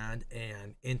hand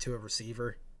and into a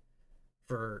receiver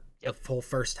for the full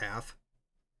first half,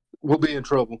 we'll be in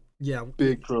trouble. Yeah,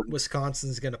 big trouble.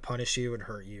 Wisconsin's going to punish you and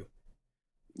hurt you.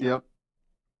 Yep.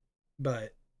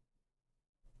 But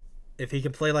if he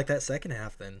can play like that second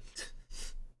half, then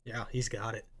yeah, he's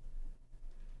got it.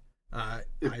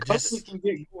 If Copley can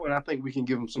get going, I think we can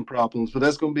give him some problems. But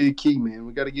that's going to be the key, man.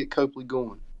 We got to get Copley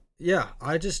going. Yeah,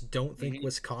 I just don't think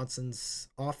Wisconsin's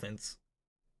offense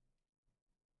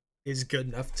is good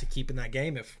enough to keep in that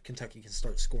game if Kentucky can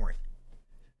start scoring.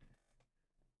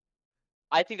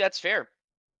 I think that's fair.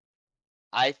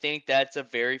 I think that's a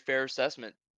very fair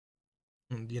assessment.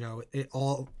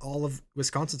 All of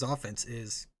Wisconsin's offense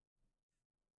is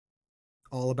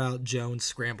all about Jones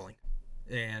scrambling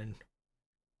and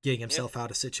getting himself out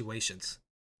of situations.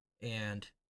 And,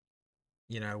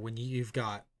 when you've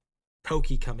got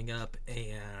Pokey coming up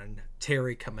and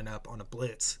Terry coming up on a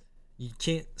blitz, you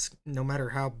can't, no matter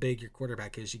how big your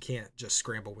quarterback is, you can't just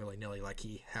scramble willy-nilly like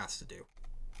he has to do.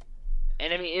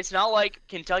 And I mean, it's not like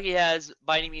Kentucky has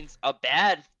by any means a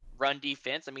bad run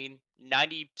defense. I mean,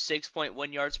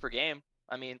 96.1 yards per game.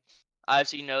 I mean,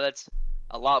 obviously, that's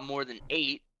a lot more than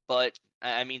 8, but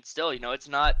I mean, still, it's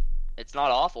not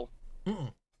awful.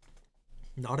 Not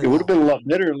at all. It would have been a lot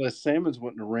better unless Salmons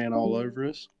wouldn't have ran all over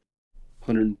us.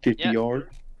 150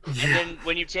 yards. And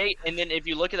then if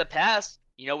you look at the pass,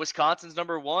 Wisconsin's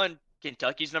number 1,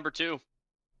 Kentucky's number 2.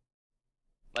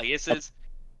 Like,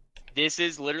 this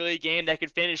is literally a game that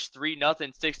could finish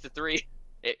 3-0, 6-3.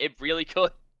 It really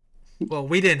could. Well,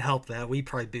 we didn't help that. We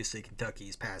probably boosted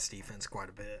Kentucky's pass defense quite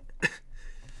a bit.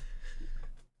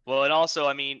 Well, and also,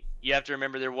 I mean, you have to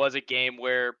remember there was a game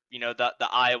where, the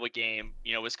Iowa game,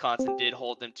 Wisconsin did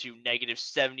hold them to negative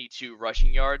 72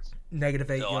 rushing yards. Negative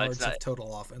 8 yards of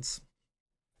total offense.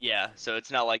 Yeah, so it's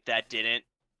not like that didn't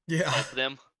help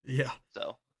them. Yeah.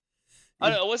 So, I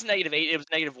don't know, it wasn't negative 8, it was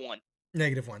negative 1.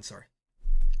 Negative 1, sorry.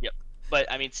 Yep.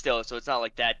 But, I mean, still, so it's not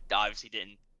like that obviously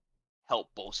didn't help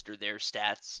bolster their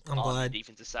stats on the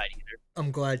defensive side either.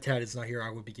 I'm glad Cat is not here. I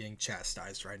would be getting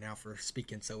chastised right now for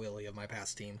speaking so illy of my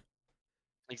past team.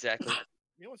 Exactly.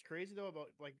 You know what's crazy though about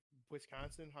like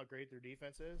Wisconsin, how great their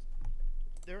defense is?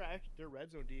 Their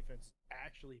red zone defense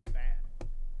actually bad.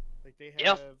 Like they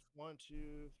have 1, 2.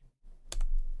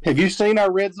 Have you seen our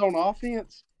red zone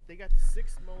offense? They got the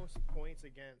 6th most points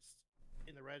against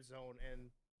in the red zone, and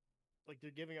like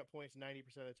they're giving up points 90%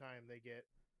 of the time they get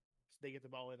the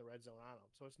ball in the red zone on them.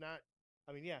 So it's not.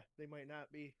 I mean, yeah, they might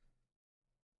not be.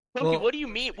 Well, what do you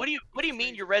mean? What do you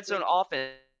mean your red zone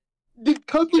offense? Dude,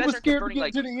 Cookie was scared to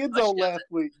get to the end zone last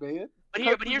week, man. But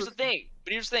here's the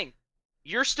thing.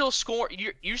 You're still scoring.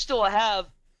 You still have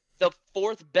the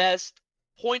 4th best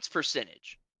points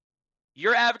percentage.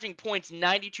 You're averaging points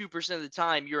 92% of the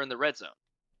time you're in the red zone.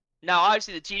 Now,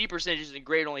 obviously, the TD percentage isn't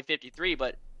great, only 53,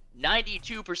 but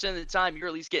 92% of the time you're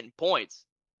at least getting points.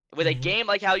 with a game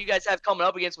like how you guys have coming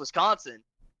up against Wisconsin,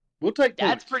 We'll take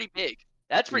that's points. pretty big.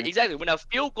 That's pretty exactly when a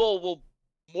field goal will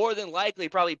more than likely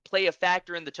probably play a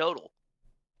factor in the total,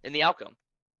 in the outcome.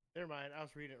 Never mind. I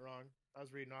was reading it wrong. I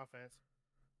was reading offense.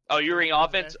 Oh, you're reading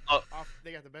offense? Oh.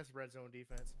 They got the best red zone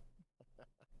defense.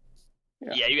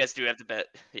 Yeah, you guys do have to bet.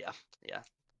 Yeah. Yeah,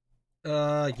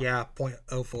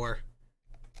 0.04.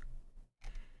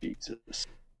 Jesus.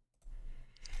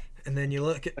 And then you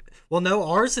look at, well, no,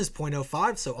 ours is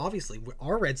 0.05, so obviously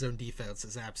our red zone defense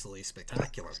is absolutely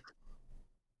spectacular.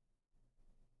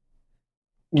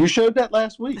 You showed that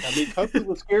last week. I mean, Kofi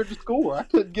was scared to score. I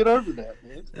couldn't get over that,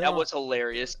 man. That was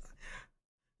hilarious.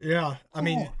 Yeah, I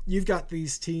mean, you've got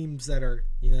these teams that are,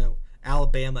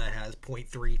 Alabama has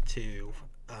 0.32.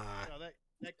 No,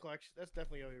 that collection, that's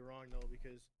definitely going to be wrong, though,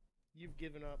 because you've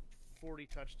given up 40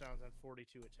 touchdowns on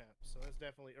 42 attempts. So that's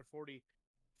definitely, or 40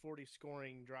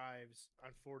 scoring drives on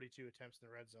 42 attempts in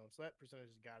the red zone. So that percentage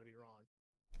has got to be wrong.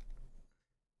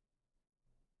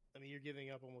 I mean, you're giving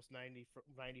up almost 95%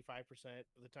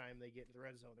 of the time they get to the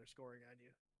red zone, they're scoring on you.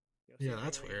 Yeah,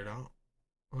 that's weird. I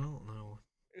don't know.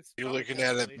 You're looking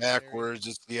at it backwards.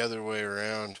 It's the other way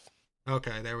around.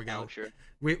 Okay, there we go. Oh, sure.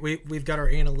 We've got our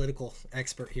analytical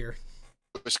expert here.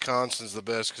 Wisconsin's the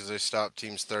best because they stop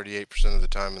teams 38% of the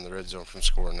time in the red zone from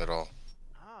scoring at all.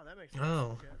 Oh, that makes sense.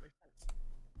 Oh. Okay, that makes sense.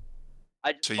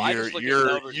 So I just look at the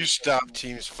numbers you and- stop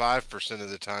teams 5% of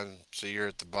the time, so you're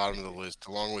at the bottom of the list,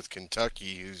 along with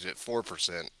Kentucky, who's at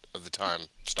 4% of the time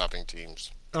stopping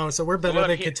teams. Oh, so we're better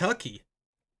than Kentucky.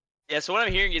 Yeah, so what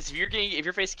I'm hearing is if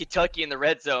you're facing Kentucky in the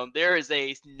red zone, there is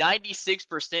a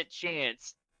 96%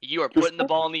 chance you are putting the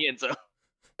ball in the end zone.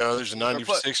 No, there's a 96%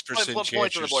 Put chance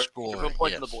points on you're the board. scoring. Put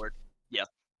points on yes. the board. Yeah.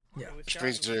 And Which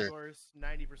means Wisconsin scores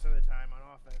 90% of the time on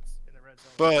offense in the red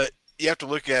zone. But you have to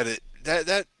look at it.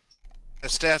 That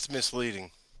stat's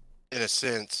misleading in a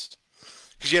sense,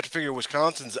 because you have to figure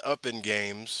Wisconsin's up in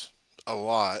games a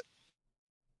lot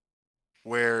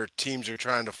where teams are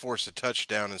trying to force a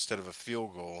touchdown instead of a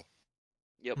field goal.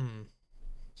 Yep.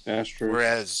 That's true.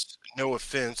 Whereas, no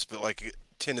offense, but like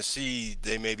Tennessee,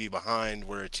 they may be behind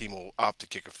where a team will opt to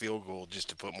kick a field goal just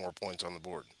to put more points on the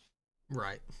board.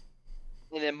 Right.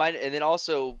 And then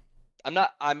also,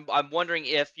 I'm wondering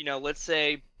if, let's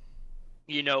say,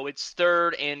 it's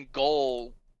 3rd and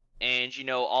goal, and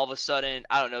all of a sudden,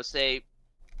 I don't know, say,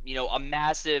 a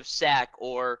massive sack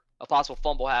or a possible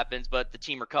fumble happens, but the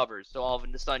team recovers. So all of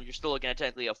a sudden, you're still looking at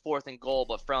technically a 4th and goal,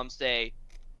 but from say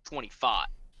 25.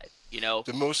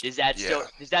 Does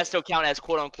that still count as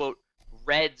quote unquote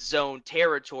red zone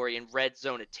territory and red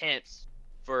zone attempts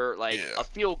for a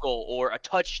field goal or a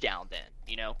touchdown? Then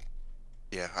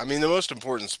Yeah, I mean the most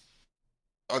important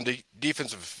on the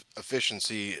defensive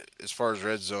efficiency as far as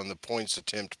red zone, the points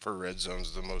attempt per red zone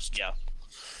is the most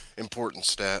important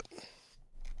stat.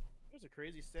 There's a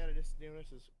crazy stat I just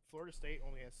noticed is Florida State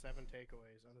only has 7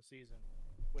 takeaways on the season.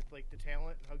 With the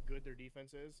talent and how good their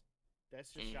defense is,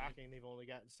 that's just shocking. They've only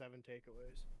gotten 7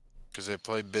 takeaways. Because they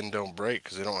play bend don't break,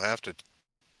 because they don't have to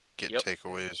get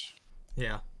takeaways.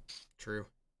 Yeah, true.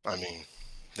 I mean,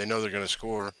 they know they're going to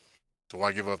score, so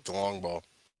why give up the long ball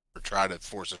or try to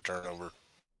force a turnover?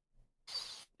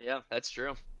 Yeah, that's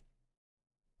true.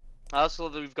 I also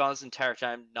love that we've gone this entire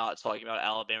time not talking about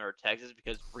Alabama or Texas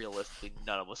because realistically,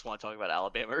 none of us want to talk about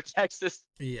Alabama or Texas.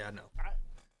 Yeah, no.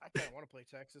 I kind of want to play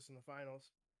Texas in the finals.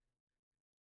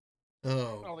 I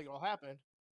Oh. don't think it'll happen.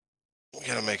 We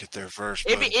got to make it there first.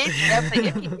 It'd be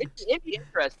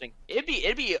interesting.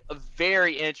 It'd be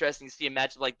very interesting to see a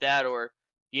matchup like that, or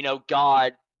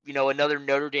another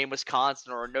Notre Dame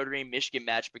Wisconsin or a Notre Dame Michigan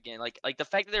matchup again. Like the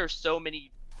fact that there's so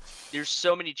many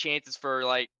chances for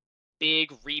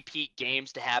big repeat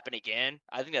games to happen again.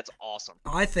 I think that's awesome.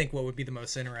 I think what would be the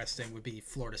most interesting would be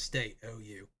Florida State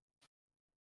OU.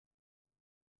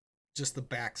 Just the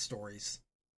backstories.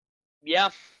 Yeah,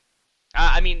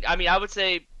 I mean, I would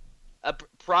say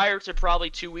prior to probably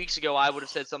 2 weeks ago, I would have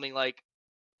said something like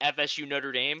FSU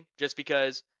Notre Dame, just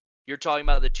because you're talking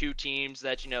about the two teams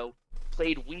that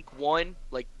played week 1,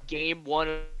 like game 1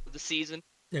 of the season.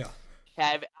 Yeah.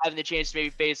 Having the chance to maybe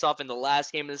face off in the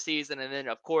last game of the season, and then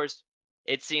of course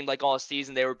it seemed like all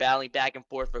season they were battling back and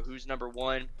forth for who's number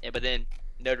 1, but then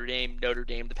Notre Dame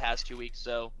the past 2 weeks,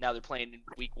 so now they're playing in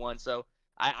week 1. So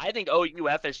I think OU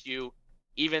FSU,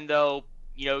 even though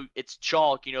it's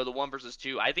chalk, the 1 versus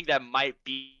 2, I think that might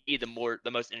be the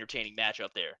most entertaining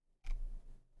matchup there.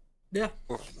 Yeah.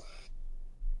 At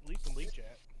least in league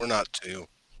chat. We're not 2.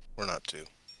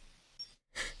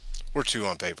 We're 2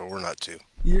 on paper. We're not 2.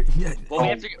 Well,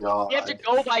 we have to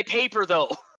go by paper though.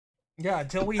 Yeah,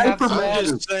 until we have I'm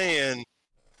just saying,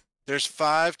 There's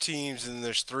 5 teams and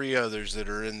there's 3 others that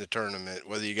are in the tournament,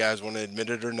 whether you guys want to admit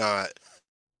it or not.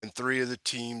 And 3 of the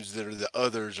teams that are the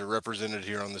others are represented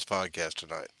here on this podcast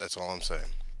tonight. That's all I'm saying.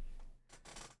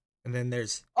 And then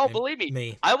there's believe me,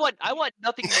 me. I want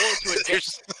nothing more to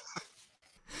advance.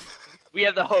 We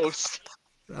have the host.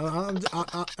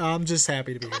 I'm just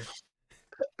happy to be here.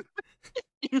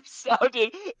 You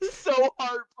sounded so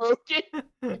heartbroken.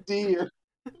 Dear.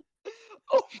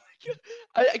 Oh my god!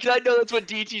 Because I know that's what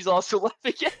DT's also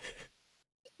laughing at.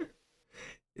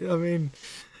 I mean,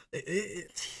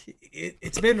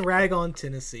 it's been rag on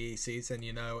Tennessee season.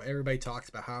 Everybody talks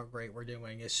about how great we're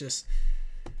doing. It's just,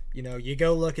 you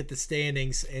go look at the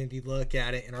standings and you look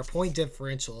at it, and our point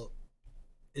differential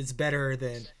is better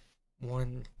than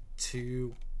 1,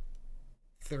 2,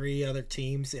 3 other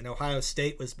teams, and Ohio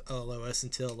State was below us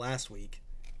until last week.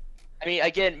 I mean,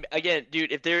 again,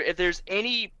 dude, if there's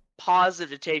any positive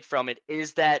to take from it,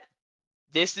 is that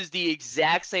this is the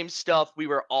exact same stuff we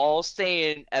were all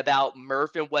saying about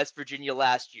Murph and West Virginia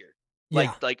last year.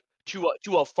 Like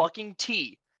to a fucking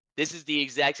T. This is the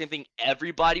exact same thing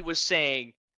everybody was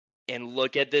saying, and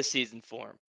look at this season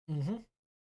form. Mm-hmm.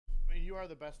 I mean, you are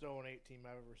the best 0-8 team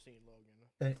I've ever seen, Logan.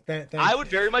 I would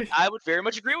very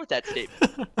much agree with that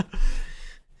statement.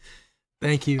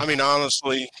 Thank you. I mean,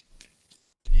 honestly,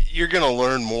 you're going to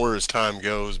learn more as time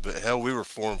goes, but hell, we were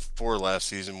 4-4 last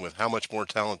season with how much more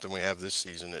talent than we have this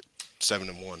season at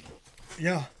 7-1.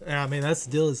 Yeah, I mean, that's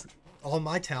the deal, is all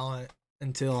my talent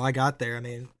until I got there. I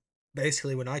mean,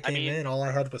 basically when I came in, all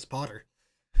I had was Potter.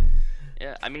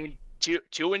 Yeah, I mean,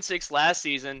 2-6 last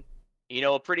season,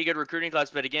 a pretty good recruiting class,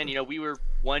 but again, we were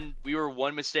one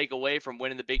mistake away from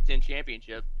winning the Big Ten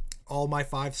championship. All my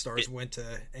 5 stars went to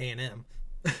A&M.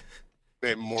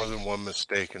 Made more than one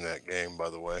mistake in that game, by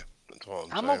the way. That's all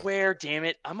I'm saying. I'm aware, damn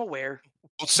it. I'm aware.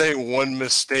 Don't say one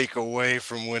mistake away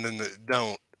from winning the.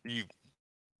 Don't. We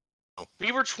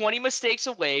were 20 mistakes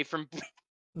away from.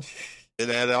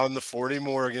 And add on the 40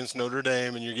 more against Notre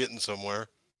Dame, and you're getting somewhere.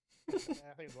 Yeah,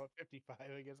 I think about 55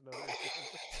 against Notre Dame.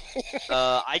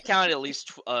 I counted at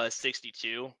least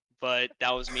 62, but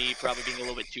that was me probably being a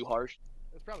little bit too harsh.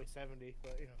 It's probably 70,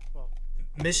 but well.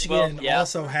 Michigan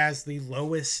also has the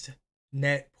lowest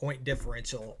net point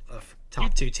differential of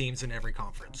top 2 teams in every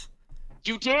conference.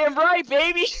 You damn right,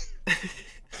 baby.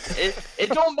 it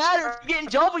don't matter if you're getting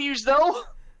W's though.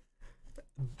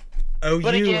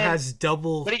 OU has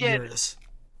double yours.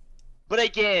 But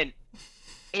again,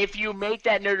 if you make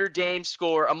that Notre Dame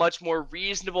score a much more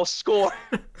reasonable score,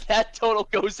 that total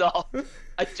goes off.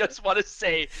 I just want to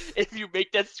say, if you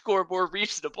make that score more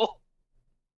reasonable.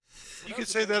 You could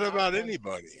say that about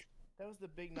anybody. That was the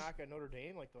big knock on Notre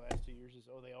Dame like the last 2 years is,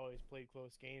 they always played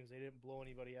close games. They didn't blow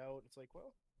anybody out. It's like,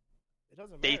 well, it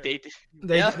doesn't matter.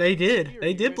 They did.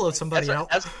 They did blow somebody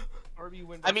out. Or you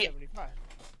win by 75.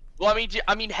 Well,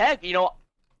 I mean, heck,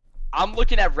 I'm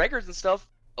looking at records and stuff.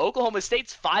 Oklahoma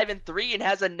State's 5-3 and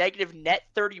has a negative net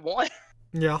 31.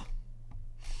 Yeah.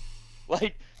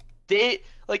 Mizzou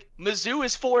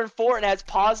is 4-4 and has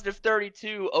positive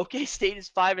 32. OK State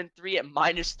is 5-3 at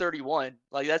minus 31.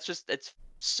 It's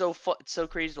so it's so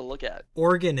crazy to look at.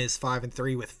 Oregon is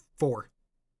 5-3 with 4.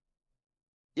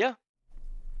 Yeah.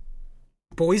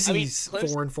 Boise's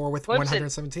 4-4 with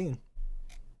 117.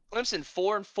 Clemson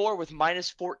 4-4 with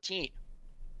minus 14.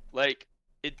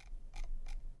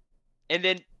 And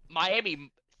then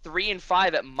Miami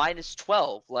 3-5 at minus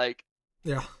 12.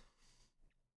 Yeah.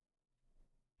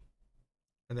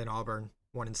 And then Auburn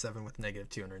 1-7 with negative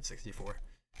 264.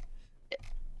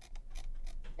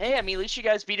 Hey, I mean, at least you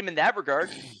guys beat him in that regard.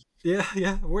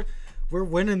 Yeah, we're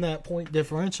winning that point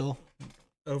differential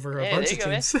over a bunch of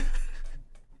teams.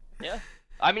 Yeah,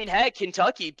 I mean, heck,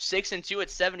 Kentucky 6-2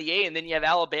 at 78, and then you have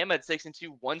Alabama at 6-2,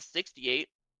 168.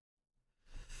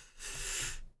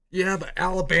 Yeah, but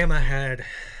Alabama had,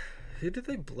 who did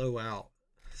they blow out?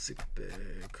 Super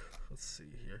big. Let's see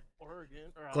here.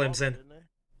 Oregon or Clemson. Auburn,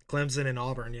 Clemson and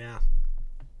Auburn, yeah.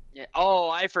 Yeah. Oh,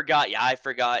 I forgot. Yeah, I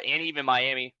forgot. And even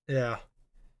Miami. Yeah.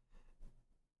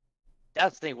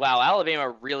 That's the thing. Wow,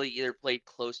 Alabama really either played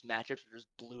close matchups or just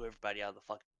blew everybody out of the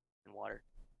fucking water.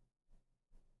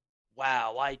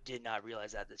 Wow, I did not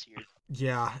realize that this year.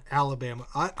 Yeah, Alabama.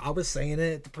 I was saying it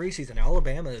at the preseason.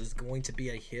 Alabama is going to be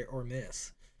a hit or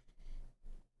miss.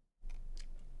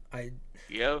 I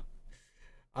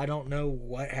don't know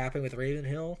what happened with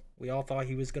Ravenhill. We all thought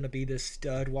he was going to be this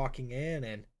stud walking in,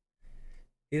 and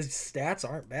his stats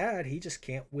aren't bad. He just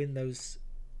can't win those.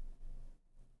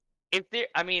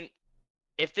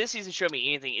 If this season showed me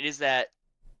anything, it is that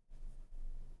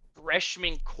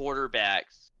freshman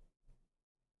quarterbacks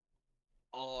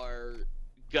are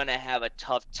gonna have a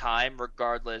tough time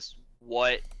regardless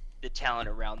what the talent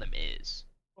around them is.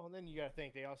 Well, and then you got to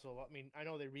think they also. I mean, I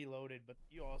know they reloaded, but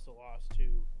you also lost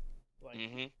to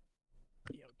like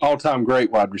all-time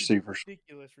great wide receivers.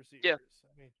 ridiculous receivers. Yeah.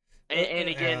 I mean, And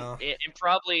again, and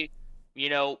probably,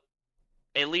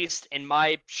 at least in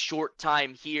my short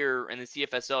time here in the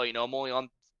CFSL, I'm only on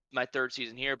my third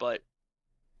season here, but,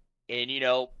 and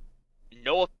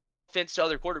no offense to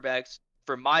other quarterbacks,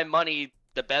 for my money,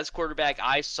 the best quarterback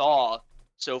I saw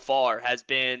so far has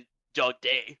been Doug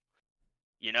Day.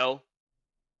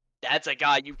 That's a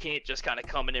guy you can't just kind of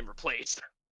come in and replace.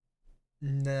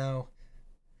 No.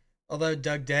 Although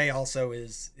Doug Day also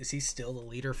is he still the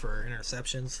leader for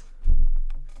interceptions?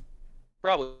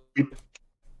 Probably.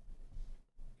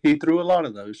 He threw a lot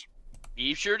of those.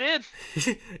 He sure did.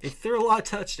 He threw a lot of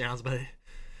touchdowns, but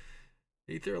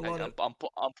he threw a lot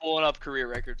I'm pulling up career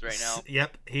records right now.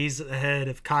 Yep, he's ahead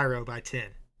of Cairo by 10.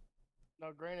 Now,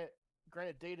 granted,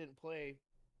 Day didn't play.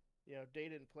 Day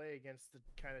didn't play against the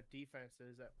kind of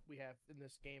defenses that we have in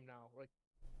this game now. Like,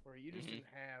 where you just didn't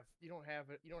have. You don't have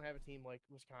a team like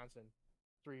Wisconsin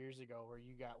 3 years ago where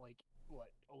you got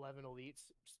 11 elites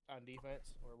on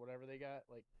defense or whatever they got.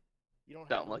 Like, you don't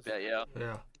have something like that. Yeah.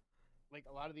 Yeah. Like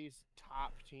a lot of these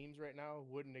top teams right now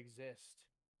wouldn't exist.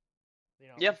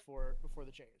 Before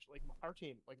the change. Like our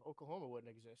team, like Oklahoma, wouldn't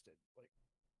have existed. Like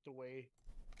the way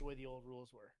the old rules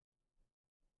were.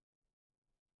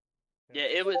 Yeah,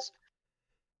 it was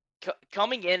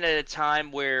coming in at a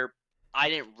time where I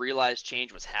didn't realize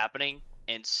change was happening,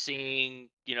 and seeing,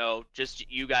 just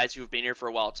you guys who've been here for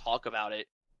a while talk about it.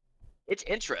 It's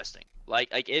interesting. Like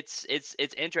it's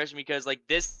interesting because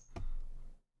this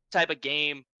type of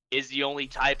game is the only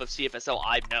type of CFSL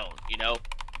I've known.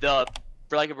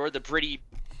 For lack of a word, the pretty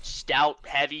stout,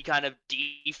 heavy kind of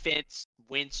defense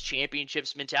wins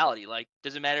championships mentality. Like,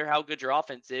 doesn't matter how good your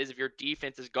offense is, if your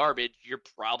defense is garbage, you're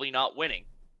probably not winning.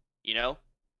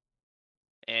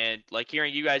 And like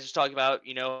hearing you guys just talk about,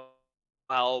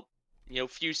 how a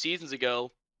few seasons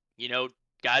ago,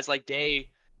 guys like Day,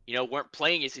 weren't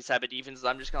playing against these type of defenses.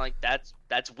 I'm just kind of like,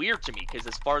 that's weird to me, because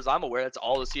as far as I'm aware, that's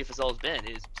all the CFSL has been,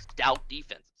 is stout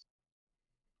defenses.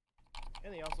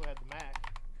 And they also had the MAC.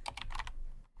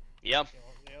 Yeah.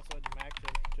 They also had the MAC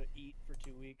to eat for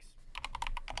 2 weeks.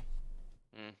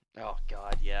 Oh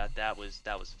God, yeah, that was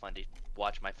fun to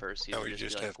watch my first season. Now we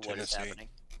just be have like, what is Tennessee. happening?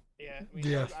 Yeah, I mean,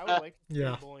 Yeah. I would like to see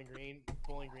Yeah. Bowling Green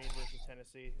versus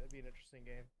Tennessee. That'd be an interesting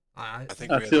game. I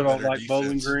think I still don't like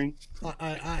Bowling Green.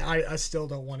 I still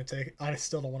don't want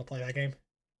to play that game.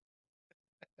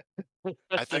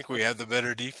 I think we have the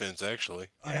better defense, actually.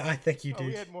 I think you Oh,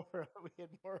 we did. had more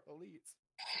elites.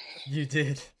 You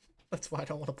did. That's why I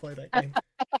don't want to play that game.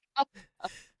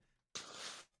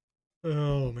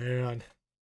 Oh man.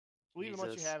 Leave him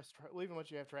what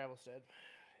you have, Travelstead.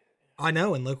 I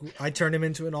know, and look, I turned him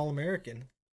into an All-American.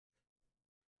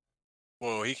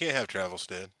 Well, he can't have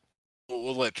Travelstead.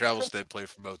 We'll let Travelstead play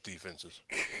for both defenses.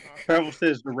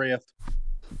 Travelstead's the ref.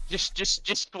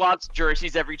 Just swaps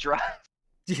jerseys every drive.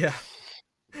 Yeah.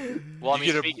 Well, I You mean,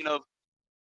 get a- speaking of,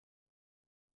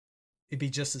 He'd be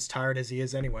just as tired as he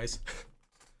is anyways.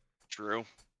 true.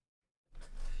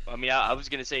 I mean, I was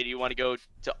gonna say, do you want to go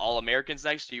to All Americans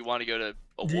next, or do you want to go to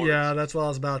awards? Yeah, that's what I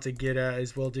was about to get at.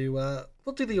 Is we'll do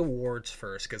the awards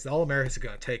first, because the All Americans are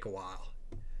gonna take a while.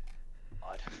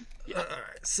 God. All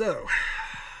right, so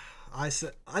I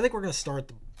think we're gonna start at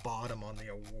the bottom on the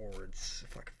awards,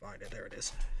 if I can find it. There it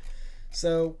is.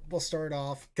 So we'll start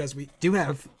off, because we do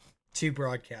have two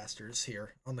broadcasters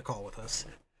here on the call with us.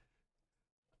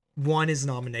 One is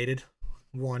nominated,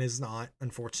 one is not,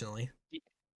 unfortunately.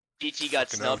 DT got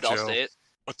Fucking snubbed. hell, I'll Joe. say it.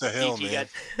 What the hell, DT man?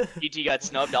 DT got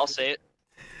snubbed. I'll say it.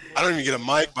 I don't even get a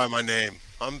mic by my name.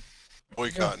 I'm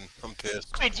boycotting. I'm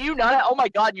pissed. Wait, do you not? Oh my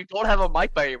God, you don't have a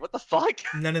mic by you. What the fuck?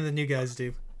 None of the new guys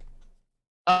do.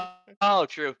 Oh,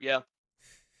 true. Yeah.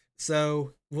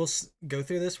 So we'll go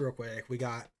through this real quick. We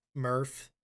got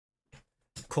Murph,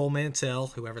 Cole Mantell,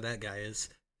 whoever that guy is,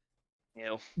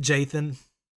 Jathan,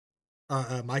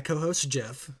 my co-host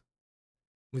Jeff.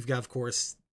 We've got, of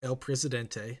course, El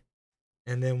Presidente,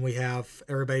 and then we have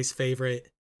everybody's favorite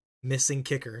missing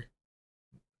kicker,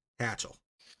 Hatchell.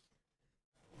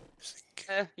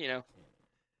 I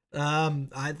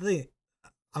think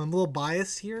I'm a little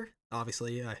biased here.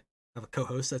 Obviously, I have a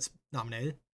co-host that's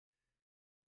nominated.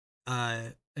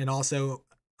 And also,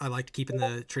 I like to keep in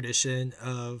the tradition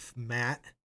of Matt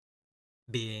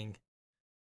being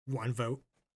one vote.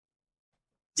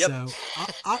 Yep. So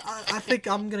I think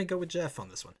I'm gonna go with Jeff on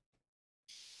this one.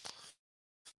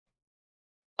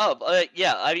 Oh,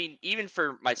 yeah. I mean, even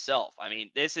for myself, I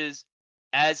mean, this is,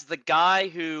 as the guy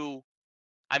who,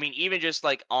 I mean, even just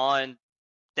like on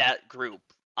that group,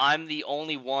 I'm the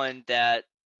only one that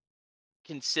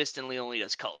consistently only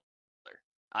does color.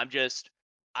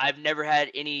 I've never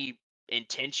had any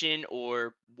intention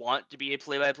or want to be a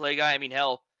play-by-play guy. I mean,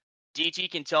 hell, DT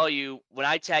can tell you when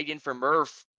I tagged in for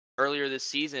Murph earlier this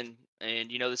season, and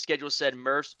the schedule said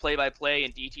Murph's play-by-play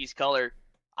and DT's color.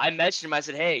 I messaged him. I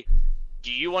said, "Hey,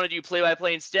 do you want to do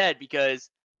play-by-play instead? Because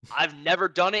I've never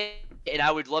done it, and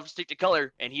I would love to stick to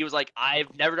color." And he was like,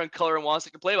 "I've never done color and want to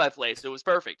stick to play-by-play," so it was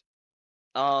perfect.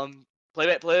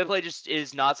 Play-by-play just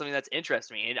is not something that's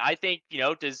interesting me, and I think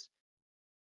does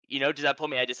that put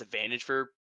me at a disadvantage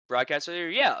for broadcast earlier?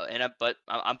 Yeah, but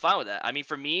I'm fine with that. I mean,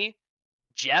 for me,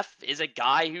 Jeff is a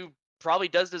guy who probably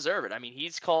does deserve it. I mean,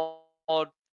 he's called.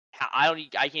 I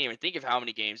can't even think of how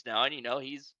many games now, and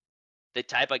he's the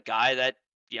type of guy that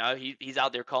he's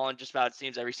out there calling just about, it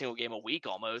seems, every single game a week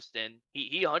almost, and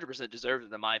he 100% deserves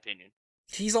it in my opinion.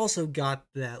 He's also got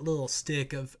that little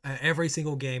stick of every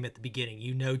single game at the beginning.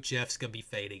 Jeff's gonna be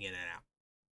fading in and out.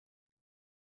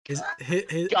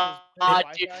 God,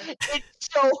 dude,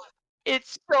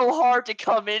 it's so hard to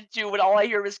come into when all I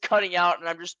hear is cutting out, and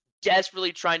I'm just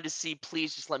desperately trying to see.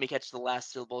 Please just let me catch the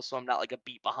last syllable, so I'm not like a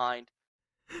beat behind.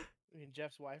 I mean,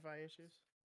 Jeff's Wi-Fi issues.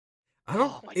 I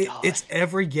don't. Oh my God. It's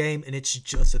every game, and it's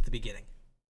just at the beginning.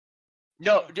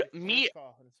 No,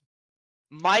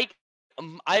 Mike.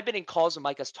 I've been in calls when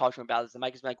Mike has talked to him about this, and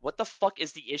Mike has been like, "What the fuck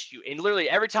is the issue?" And literally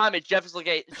every time Jeff is like,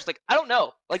 "It's just like, I don't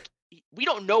know. Like, we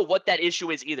don't know what that issue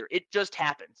is either. It just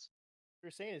happens." What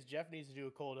you're saying is Jeff needs to do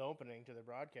a cold opening to the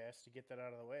broadcast to get that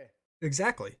out of the way.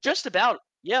 Exactly. Just about,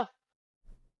 yeah.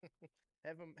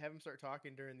 Have him start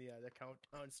talking during the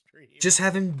countdown stream. Just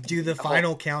have him do the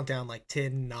final countdown, like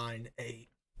 10, 9, 8.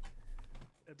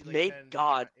 Like Thank 10,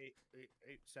 God. 8,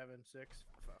 7, 6,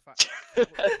 5.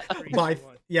 3,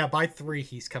 2, by 3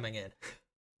 he's coming in.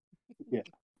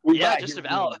 Yeah, just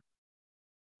about.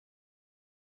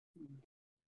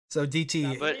 So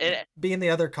DT, being the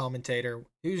other commentator,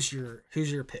 who's your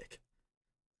pick?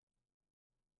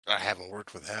 I haven't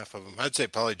worked with half of them. I'd say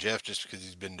probably Jeff, just because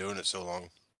he's been doing it so long,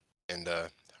 and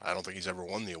I don't think he's ever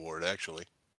won the award actually.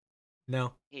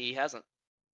 No, he hasn't.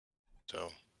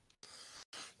 So,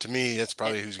 to me, that's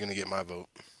probably who's going to get my vote.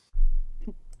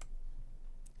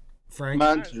 Frank?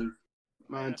 Mine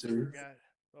too.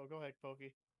 Oh, go ahead,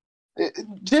 Pokey.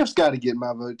 Jeff's got to get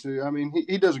my vote too. I mean,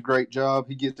 he does a great job.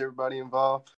 He gets everybody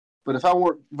involved. But if I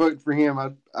weren't voting for him,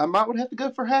 I might would have to go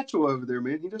for Hatchell over there,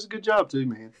 man. He does a good job too,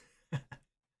 man.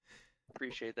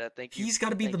 Appreciate that. Thank you. He's got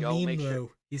to be the meme, though. Sure.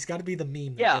 He's got to be the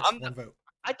meme. Yeah, that gets one vote.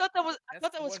 I thought that was.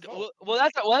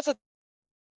 That's a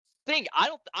thing.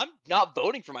 I'm not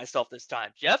voting for myself this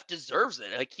time. Jeff deserves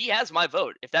it. Like, he has my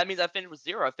vote. If that means I finish with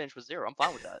 0, I finish with 0. I'm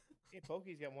fine with that. Hey,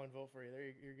 Pokey's got one vote for you. There,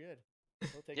 you're good.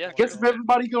 I guess if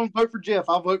everybody gonna vote for Jeff,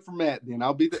 I'll vote for Matt. Then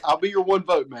I'll be your one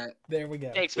vote, Matt. There we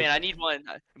go. Thanks, man. I need one.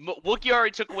 Wookie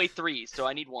already took away 3, so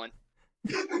I need 1.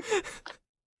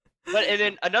 And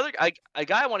then a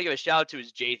guy I want to give a shout out to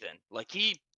is Jathan. Like,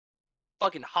 he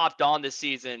fucking hopped on this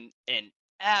season and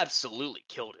absolutely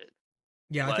killed it.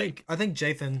 Yeah, I think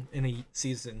Jathan in a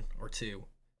season or 2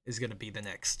 is gonna be the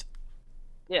next.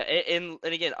 Yeah, and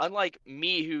again, unlike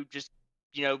me, who just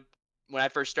when I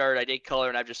first started, I did color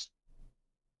and I've just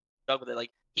stuck with it.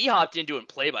 Like, he hopped in doing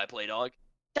play-by-play, dog.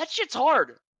 That shit's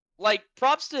hard. Like,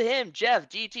 props to him, Jeff,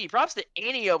 DT. Props to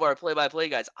any of our play-by-play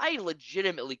guys. I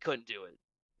legitimately couldn't do it.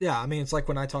 Yeah, I mean, it's like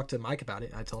when I talked to Mike about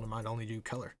it, I told him I'd only do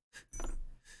color.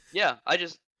 Yeah, I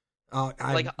just... I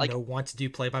want to do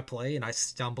play-by-play, and I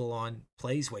stumble on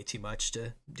plays way too much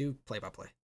to do play-by-play.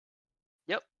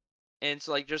 Yep. And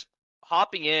so, like, just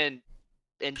hopping in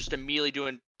and just immediately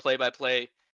doing play-by-play.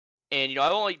 And, I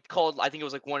only called, I think it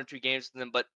was like 1 or 2 games to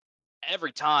them, but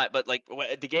every time, but like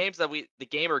the games that we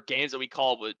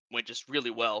called went just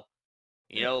really well.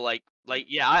 Yeah,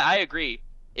 I agree.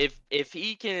 If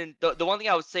he can, the one thing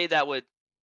I would say that would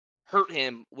hurt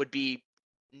him would be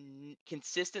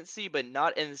consistency, but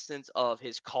not in the sense of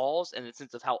his calls, and in the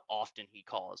sense of how often he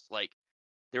calls. Like,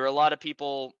 there were a lot of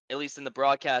people, at least in the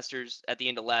broadcasters at the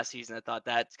end of last season, that thought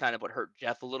that's kind of what hurt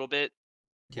Jeff a little bit.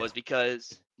 Yeah. Was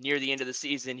because near the end of the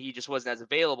season he just wasn't as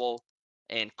available,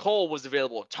 and Cole was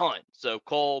available a ton. So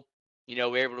Cole,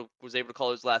 was able to call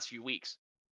those last few weeks.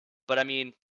 But I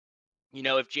mean,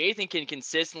 if Jathan can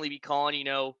consistently be calling,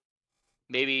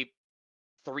 maybe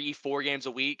 3-4 games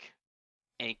a week,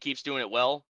 and keeps doing it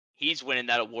well, he's winning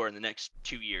that award in the next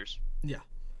 2 years. Yeah,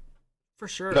 for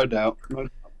sure. No doubt.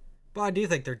 But I do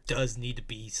think there does need to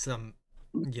be some,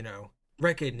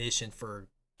 recognition for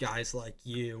guys like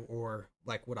you, or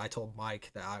like what I told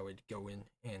Mike that I would go in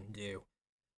and do.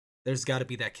 There's got to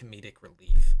be that comedic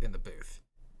relief in the booth.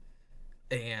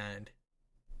 And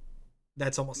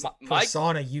That's almost a My-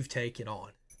 persona you've taken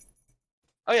on.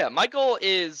 Oh yeah, my goal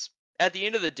is at the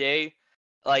end of the day,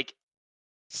 like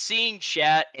seeing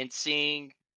chat and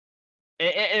seeing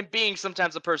and being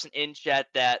sometimes a person in chat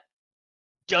that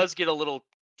does get a little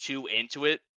too into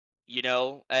it. You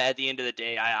know, at the end of the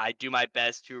day, I do my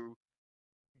best to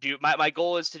do my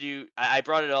goal is to do. I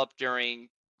brought it up during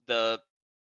the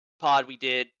pod we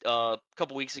did a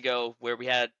couple weeks ago where we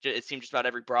had it seemed just about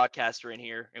every broadcaster in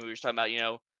here, and we were just talking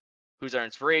about who's our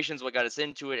inspirations, what got us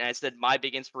into it, and I said my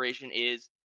big inspiration is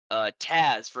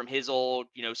Taz from his old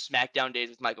SmackDown days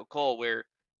with Michael Cole, where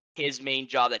his main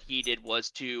job that he did was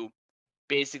to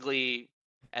basically,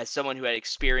 as someone who had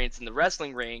experience in the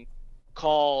wrestling ring,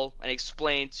 call and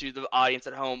explain to the audience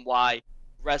at home why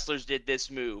wrestlers did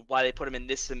this move, why they put them in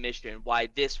this submission, why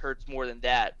this hurts more than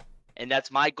that. And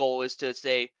that's my goal, is to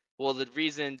say, well, the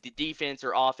reason the defense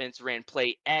or offense ran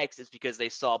play X is because they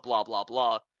saw blah, blah,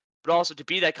 blah. But also to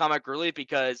be that comic relief,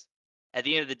 because at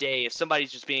the end of the day, if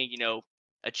somebody's just being,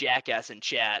 a jackass in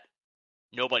chat,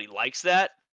 nobody likes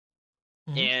that.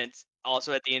 Mhm. And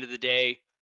also at the end of the day,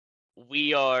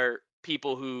 we are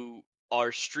people who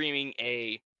are streaming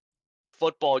a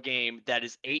football game that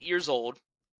is 8 years old,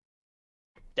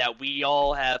 that we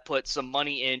all have put some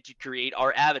money in to create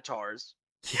our avatars,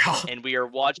 Yeah. and we are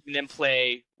watching them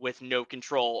play with no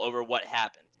control over what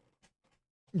happens.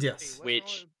 Hey, Yes.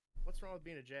 what's wrong with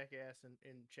being a jackass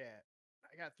in chat?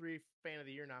 I got 3 Fan of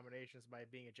the Year nominations by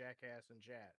being a jackass in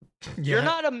chat. Yeah. You're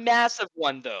not a massive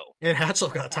one, though. And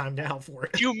Hatchell got timed out for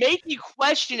it. You make me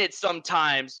question it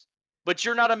sometimes, but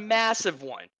you're not a massive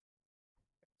one.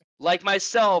 Like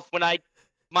myself, when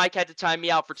Mike had to time me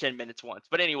out for 10 minutes once.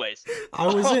 But anyways.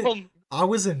 I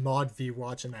was in mod view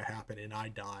watching that happen, and I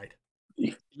died.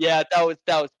 Yeah, that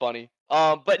was funny.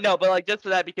 But like just for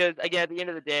that, because again, at the end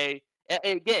of the day,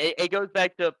 it goes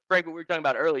back to Frank what we were talking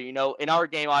about earlier. In our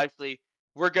game, obviously,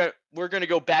 we're gonna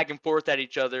go back and forth at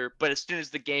each other. But as soon as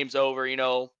the game's over,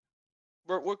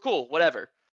 we're cool,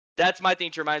 whatever. That's my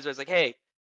thing to remind us. Like, hey,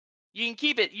 you can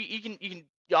keep it. You can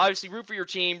obviously root for your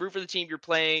team, root for the team you're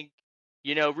playing,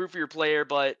 root for your player,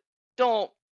 but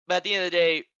don't. But at the end of the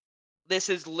day, this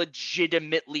is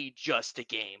legitimately just a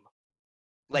game.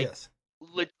 Like, Yes.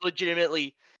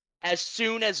 legitimately, as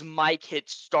soon as Mike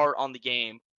hits start on the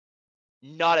game,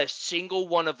 not a single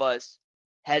one of us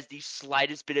has the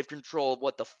slightest bit of control of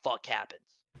what the fuck happens.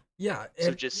 Yeah.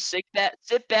 So just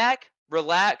sit back,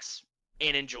 relax,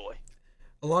 and enjoy.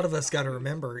 A lot of us got to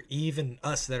remember, even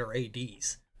us that are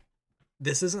ADs,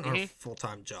 this isn't our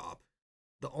full-time job.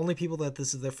 The only people that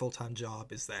this is their full-time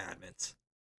job is the admins.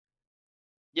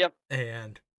 Yep.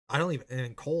 And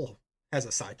and Cole has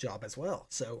a side job as well.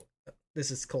 So this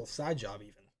is Cole's side job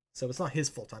even. So it's not his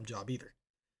full-time job either.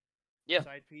 Yeah.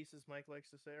 Side piece, as Mike likes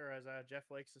to say, or as Jeff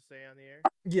likes to say on the air.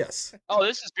 Yes. Oh,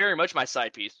 this is very much my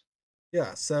side piece.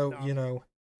 Yeah. So, No.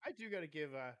 I do got to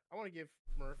give, I want to give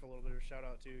Murph a little bit of a shout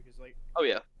out too, because oh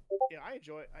yeah, I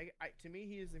enjoy. To me,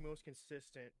 he is the most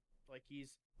consistent. Like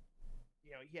he's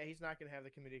he's not gonna have the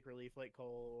comedic relief like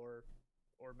Cole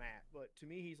or Matt, but to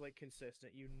me, he's like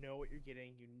consistent. You know what you're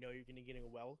getting. You know you're gonna get a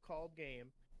well called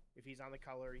game. If he's on the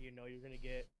color, you know you're gonna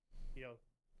get,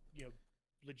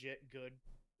 legit good,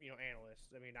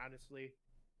 analysts. I mean, honestly,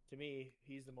 to me,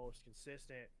 he's the most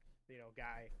consistent,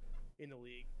 guy in the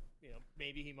league.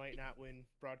 Maybe he might not win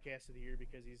Broadcast of the Year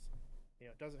because he's,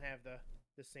 doesn't have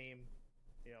the same,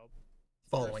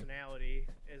 following personality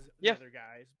as the other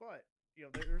guys. But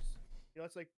there's,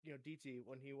 it's like DT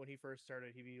when he first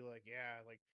started, he'd be like, yeah,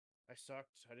 like I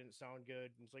sucked, I didn't sound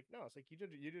good. And it's like, no, it's like you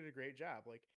did a great job.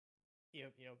 Like, you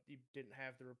didn't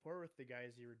have the rapport with the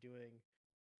guys you were doing,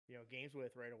 games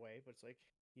with right away, but it's like,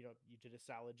 you did a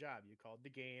solid job. You called the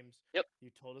games. Yep. You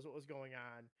told us what was going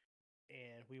on,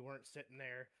 and we weren't sitting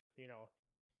there,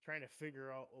 trying to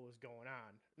figure out what was going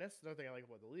on. And that's another thing I like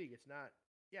about the league. It's not,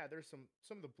 there's some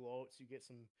of the blowouts. You get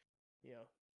some,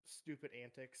 stupid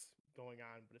antics going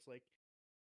on, but it's like,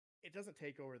 it doesn't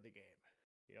take over the game.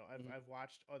 I've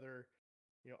watched other,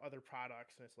 other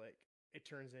products, and it's like, it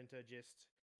turns into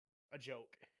just a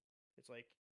joke. It's like,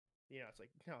 it's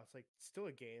like, no, it's like still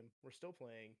a game. We're still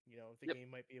playing. The game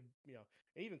might be and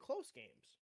even close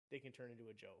games, they can turn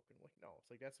into a joke. And like, no, it's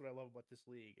like, that's what I love about this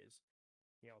league is,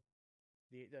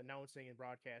 the announcing and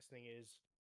broadcasting is,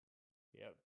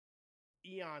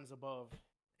 eons above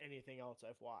anything else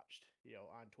I've watched,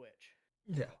 on Twitch.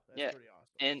 Yeah. That's pretty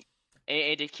awesome.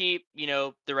 And to keep,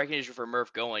 the recognition for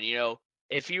Murph going,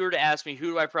 if you were to ask me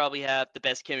who do I probably have the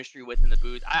best chemistry with in the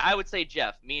booth, I would say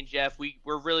Jeff. Me and Jeff,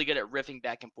 we're really good at riffing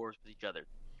back and forth with each other.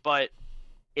 But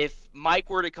if Mike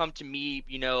were to come to me,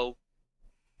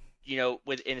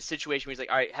 with in a situation where he's like,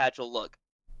 all right, Hatchell, look,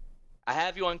 I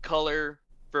have you on color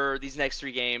for these next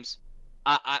 3 games.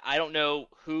 I don't know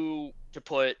who to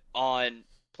put on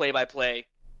play-by-play.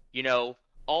 You know,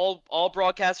 all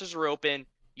broadcasters are open.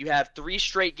 You have 3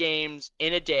 straight games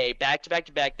in a day, back to back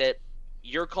to back, that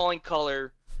you're calling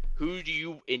color. And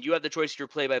you have the choice of your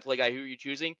play-by-play guy. Who are you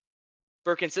choosing?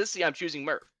 For consistency, I'm choosing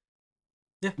Murph.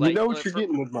 Yeah. You know what you're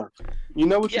getting with Murph. You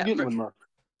know what you're getting with Murph.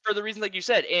 For the reason like you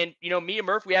said. And, me and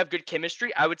Murph, we have good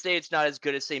chemistry. I would say it's not as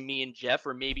good as, say, me and Jeff,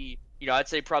 or maybe, I'd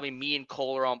say probably me and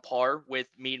Cole are on par with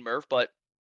me and Murph. But,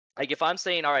 like, if I'm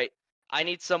saying, all right, I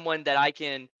need someone that I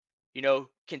can,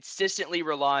 consistently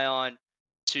rely on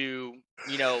to,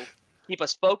 keep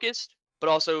us focused, but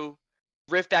also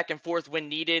riff back and forth when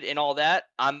needed and all that,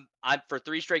 I'm for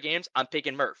 3 straight games, I'm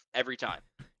picking Murph every time.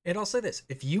 And I'll say this,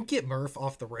 if you get Murph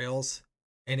off the rails,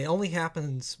 and it only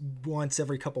happens once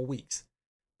every couple weeks,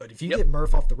 but if you get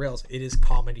Murph off the rails, it is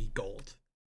comedy gold.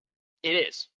 It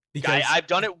is. Because I've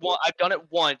done it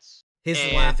once. His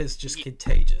laugh is just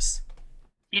contagious.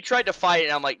 He tried to fight it,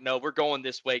 and I'm like, no, we're going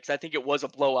this way, because I think it was a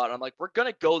blowout. I'm like, we're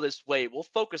going to go this way. We'll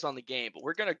focus on the game, but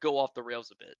we're going to go off the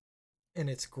rails a bit. And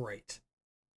it's great.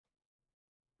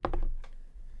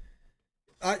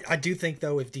 I do think,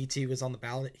 though, if DT was on the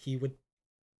ballot, he would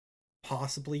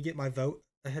possibly get my vote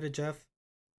ahead of Jeff,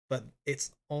 but it's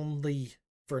only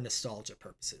for nostalgia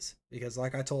purposes, because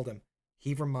like I told him,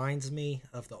 he reminds me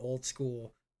of the old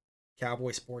school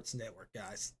Cowboy Sports Network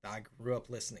guys that I grew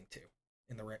up listening to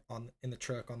in the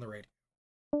truck on the radio.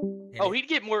 And he'd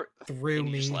get more threw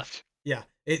me. Just left. Yeah,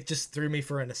 it just threw me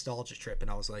for a nostalgia trip,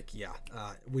 and I was like, yeah,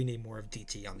 we need more of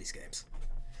DT on these games.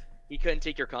 He couldn't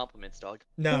take your compliments, dog.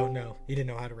 No, he didn't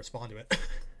know how to respond to it.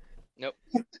 Nope.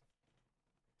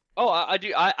 Oh, I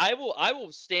do. I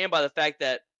will stand by the fact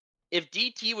that if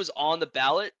DT was on the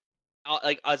ballot,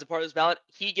 like as a part of this ballot,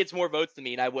 he gets more votes than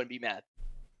me, and I wouldn't be mad.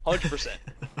 100%.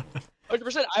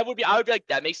 100%. I would be like,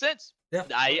 that makes sense. Yeah.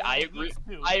 I agree.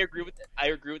 I agree with that. I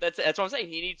agree with that. That's what I'm saying.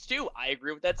 He needs 2. I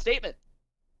agree with that statement.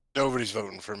 Nobody's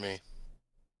voting for me.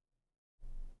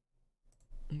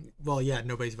 Well, yeah,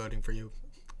 nobody's voting for you.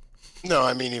 No,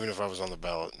 I mean, even if I was on the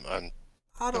ballot,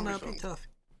 I don't know. It'd be tough.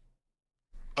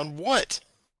 On what?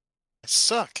 I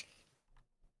suck.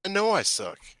 I know I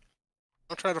suck.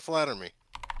 Don't try to flatter me.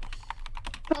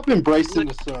 Stop embracing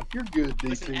the suck. You're good, DT,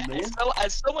 Listen, man.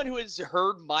 as someone who has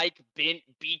heard Mike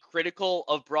be critical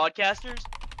of broadcasters,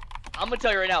 I'm gonna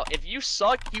tell you right now, if you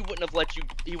suck, he wouldn't have let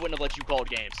you call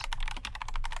games.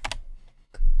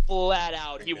 Flat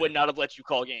out, he would not have let you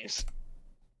call games.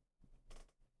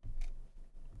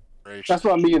 That's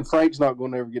why me and Frank's not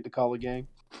going to ever get to call a game.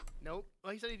 Nope.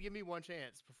 Well, he said he'd give me 1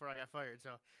 chance before I got fired,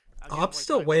 so I'm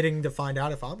still waiting to find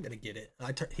out if I'm going to get it.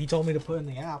 He told me to put in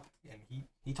the app, and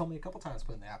he told me a couple times to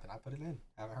put in the app, and I put it in.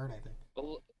 I haven't heard anything.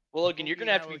 Well, Logan, you're going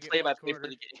to have to be play-by-play for the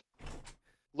game.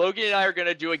 Logan and I are going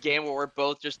to do a game where we're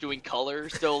both just doing color,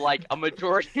 so like a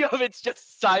majority of it's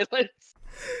just silence.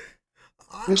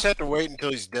 You just have to wait until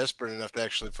he's desperate enough to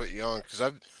actually put you on, because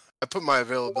I put my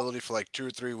availability for like 2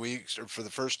 or 3 weeks, or for the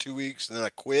first 2 weeks, and then I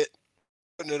quit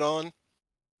putting it on.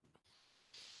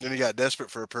 Then he got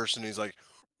desperate for a person. I was like,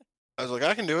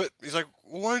 I can do it. He's like,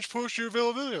 well, why don't you post your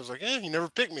availability? I was like, he never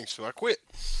picked me, so I quit.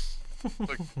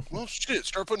 Like, well, shit,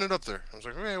 start putting it up there. I was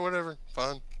like, okay, whatever,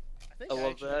 fine. I think I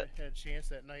love that. Had a chance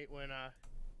that night when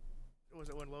was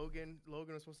it when Logan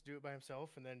was supposed to do it by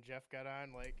himself, and then Jeff got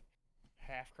on like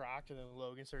half crocked, and then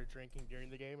Logan started drinking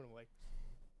during the game, and I'm like,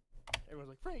 everyone's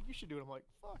like, Frank, you should do it. I'm like,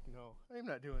 fuck no, I'm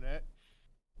not doing that.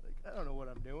 Like, I don't know what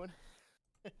I'm doing.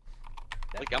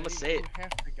 Like, I'm gonna say it.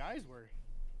 Half the guys were.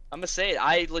 I'm gonna say it.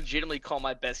 I legitimately call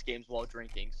my best games while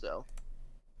drinking. So.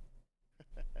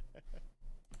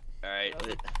 All right.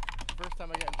 The first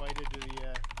time I got invited to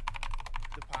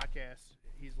the podcast,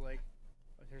 he's like,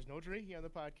 "There's no drinking on the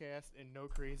podcast and no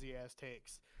crazy ass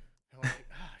takes." And I'm like,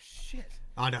 "Ah, shit."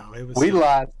 I know it was. We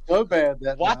lied so bad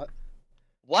that What? night.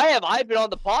 Why have I been on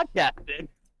the podcast then?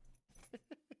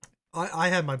 I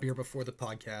had my beer before the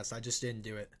podcast. I just didn't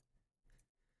do it.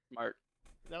 Smart.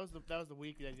 That was the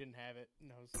week that I didn't have it, and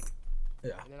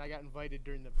Yeah. And then I got invited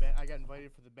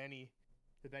for the Benny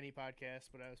podcast,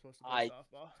 but I was supposed to play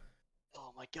softball.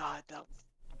 Oh my god,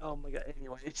 oh my god.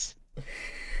 Anyways.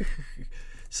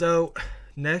 So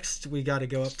next we got to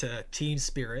go up to Team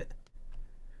Spirit.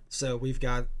 So we've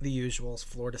got the usuals: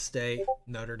 Florida State,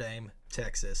 Notre Dame,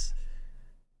 Texas,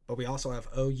 but we also have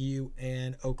OU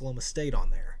and Oklahoma State on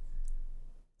there.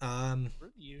 We're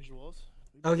the usuals.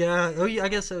 Oh yeah, I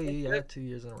guess OU. Yeah, 2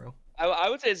 years in a row. I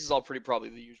would say this is all probably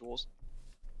the usuals.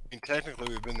 I mean, technically,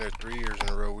 we've been there 3 years in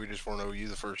a row. We just weren't OU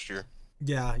the first year.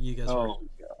 Yeah, you guys were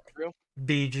True.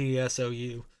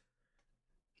 BGSOU.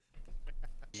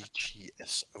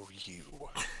 BGSOU.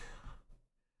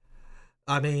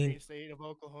 I mean, Green State of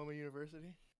Oklahoma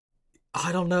University.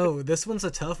 I don't know. This one's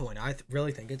a tough one. I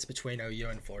really think it's between OU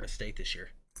and Florida State this year.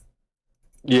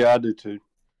 Yeah, I do too.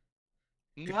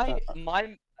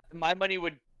 My money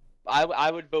would I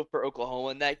would vote for Oklahoma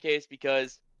in that case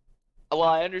because while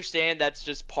I understand that's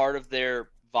just part of their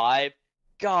vibe,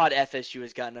 God, FSU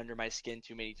has gotten under my skin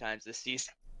too many times this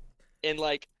season. And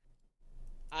like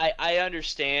I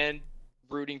understand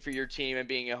rooting for your team and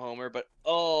being a homer, but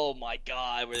oh my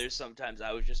God, where there's sometimes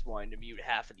I was just wanting to mute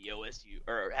half of the OSU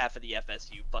or half of the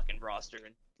FSU fucking roster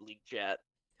in league chat.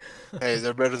 Hey,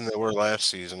 they're better than they were last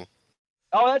season.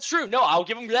 Oh, that's true. No, I'll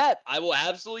give them that. I will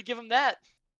absolutely give them that.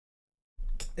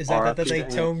 Is that RIP. they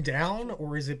toned down,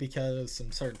 or is it because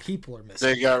some certain people are missing?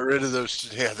 They got rid of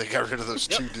those. Yeah, they got rid of those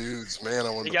two dudes. Man, I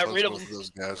wanted They to got punch rid of both of those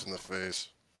guys in the face.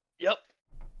 Yep.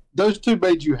 Those two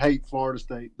made you hate Florida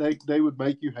State. They would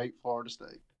make you hate Florida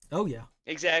State. Oh yeah.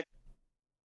 Exactly.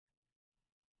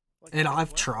 Like, And what- I've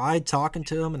what? tried talking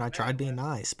to him, and I tried being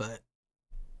nice, but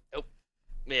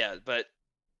Yeah, but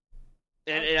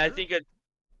and I think it.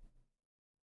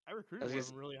 I recruited I was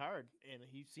for gonna him really hard, and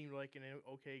he seemed like an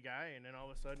okay guy. And then all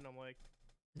of a sudden, I'm like,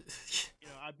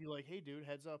 I'd be like, "Hey, dude,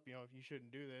 heads up, you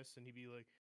shouldn't do this." And he'd be like,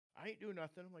 "I ain't doing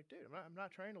nothing." I'm like, "Dude, I'm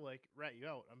not trying to like rat you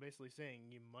out. I'm basically saying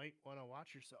you might want to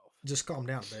watch yourself." just calm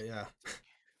down a bit. Yeah.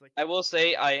 It's like, I will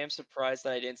say I am surprised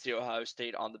that I didn't see Ohio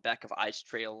State on the back of Ice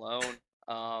Tray alone.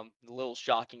 A little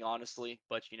shocking, honestly,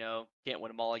 but can't win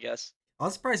them all, I guess. I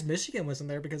was surprised Michigan wasn't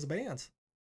there because of bands.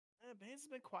 Bands has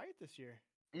been quiet this year.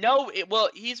 No, well,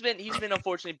 he's been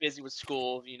unfortunately busy with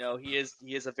school. He is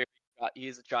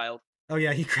a child. Oh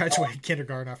yeah, he graduated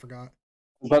kindergarten. I forgot. I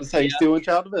was about to say he's still in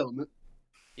child development.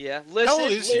 Yeah, listen. How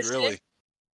old is he listen. really?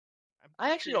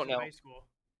 I actually don't He's in know. High school.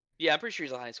 Yeah, I'm pretty sure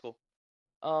he's in high school.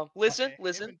 Listen. Him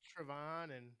and Trevon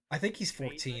and I think he's Bates,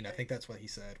 I 14. I think. think that's what he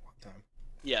said one time.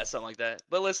 Yeah, something like that.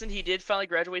 But listen, he did finally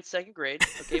graduate second grade.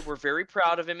 Okay, we're very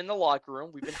proud of him in the locker room.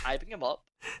 We've been hyping him up.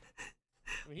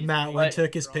 I mean, he's Matt big, went But-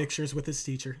 took his strong. pictures with his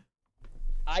teacher.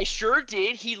 I sure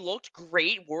did. He looked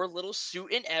great. Wore a little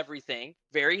suit and everything.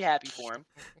 Very happy for him.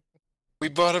 We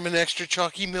bought him an extra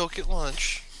chalky milk at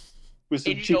lunch. With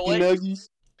some And you know chicken what? nuggies.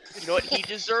 You know what? He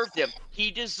deserved them.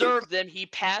 He deserved them. He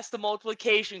passed the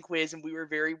multiplication quiz, and we were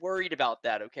very worried about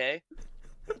that. Okay.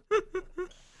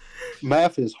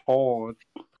 Math is hard.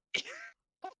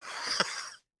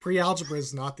 Pre-algebra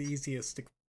is not the easiest to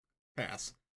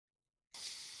pass.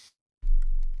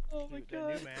 Oh my Dude,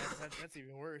 that new math, that's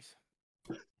even worse.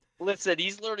 Listen,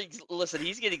 he's learning. Listen,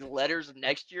 he's getting letters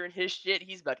next year in his shit.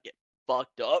 He's about to get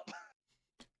fucked up.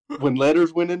 When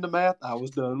letters went into math, I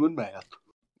was done with math.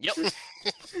 Yep.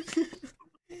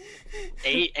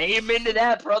 Amen to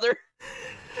that, brother.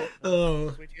 Oh,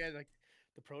 That's what you guys like,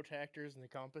 the protractors and the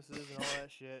compasses and all that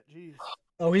shit. Jeez.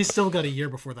 oh, he's still got a year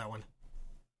before that one.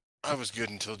 I was good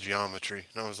until geometry,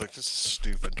 and I was like, "This is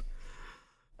stupid."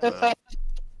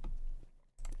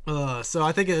 So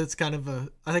I think it's kind of a.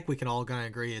 I think we can all kind of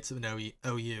agree it's an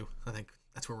OU. I think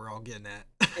that's where we're all getting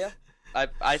at.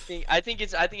 I think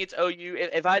it's OU.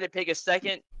 If I had to pick a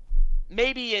second,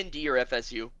 maybe ND or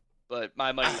FSU, but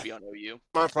my money would be on OU.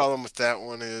 My problem with that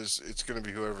one is it's going to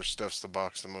be whoever stuffs the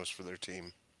box the most for their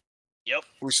team. Yep.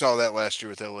 We saw that last year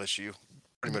with LSU,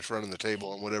 pretty much running the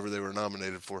table on whatever they were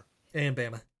nominated for. And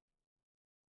Bama.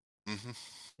 Mm-hmm.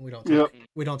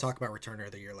 We don't talk about returner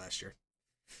of the year last year.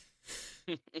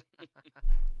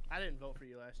 I didn't vote for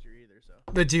you last year either, so.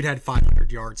 The dude had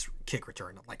 500 yards kick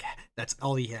return. I'm like, that's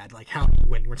all he had. Like, how do you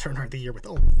win returner of the year with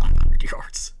only 500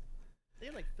 yards? They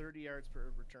had like 30 yards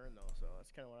per return though, so that's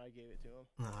kind of what I gave it to him.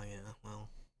 Oh yeah, well,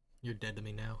 you're dead to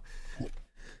me now. It's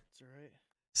all right.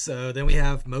 So then we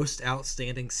have most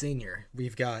outstanding senior.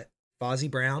 We've got Fozzie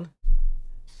Brown,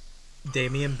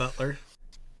 Damian Butler,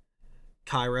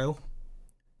 Cairo,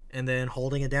 and then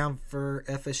holding it down for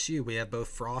FSU, we have both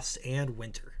Frost and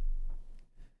Winter.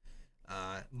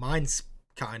 Mine's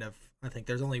kind of, I think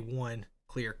there's only one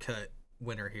clear-cut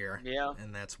winner here, Yeah.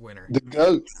 and that's Winter. The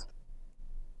GOAT.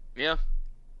 Yeah.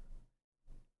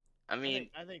 I mean,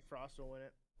 I think Frost will win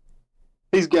it.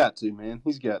 He's got to, man.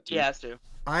 He's got to. he has to.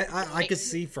 I could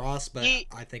see Frost, but He-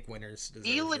 I think Winters deserves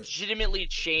He it. legitimately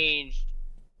changed.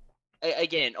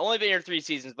 Again, only been here 3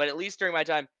 seasons, but at least during my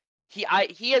time,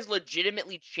 he has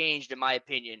legitimately changed, in my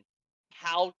opinion,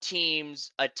 how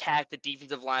teams attack the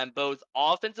defensive line, both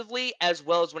offensively as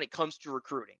well as when it comes to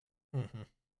recruiting. Mhm.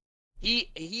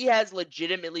 He has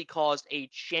legitimately caused a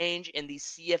change in the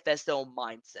CFSL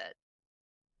mindset.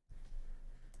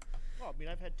 Well, I mean,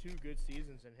 I've had 2 good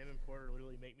seasons, and him and Porter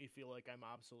literally make me feel like I'm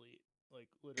obsolete. Like,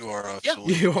 literally. You are Yeah.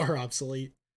 obsolete. You are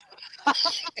obsolete.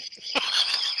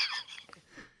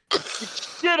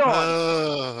 Shit on.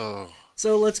 Oh,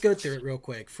 So let's go through it real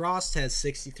quick. Frost has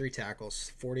 63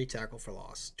 tackles, 40 tackle for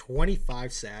loss,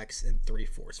 25 sacks, and 3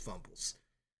 forced fumbles.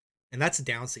 And that's a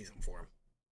down season for him.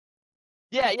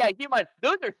 Yeah. Keep in mind,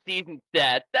 those are season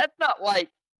stats. That's not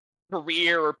like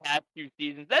career or past 2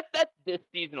 seasons. That's this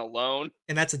season alone.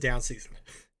 And that's a down season.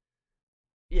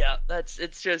 Yeah, it's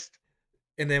just.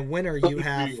 And then winner, you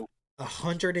have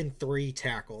 103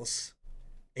 tackles,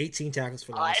 18 tackles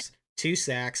for loss, 2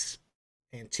 sacks,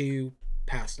 and 2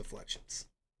 pass deflections.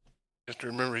 You have to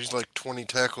remember he's like 20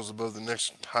 tackles above the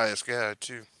next highest guy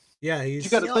too. Yeah, You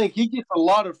got to think he gets a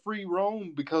lot of free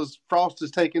roam because Frost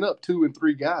is taking up 2 and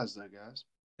 3 guys, though, guys.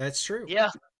 That's true. Yeah.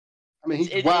 I mean,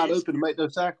 he's wide open to make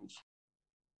those tackles.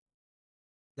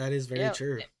 That is very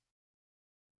true.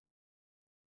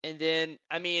 And then,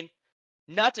 I mean,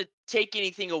 not to take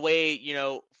anything away,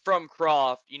 from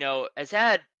Croft, has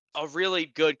had a really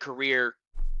good career,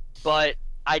 but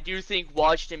I do think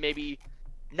Washington maybe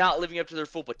not living up to their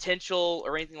full potential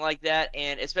or anything like that,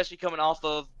 and especially coming off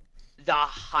of the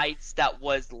heights that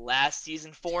was last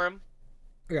season for him.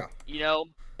 Yeah.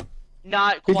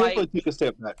 Not He quite. definitely took a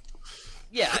step back.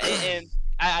 Yeah, and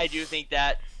I do think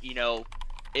that,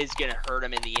 is going to hurt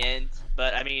him in the end.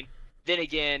 But, I mean, then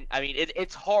again,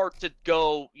 it's hard to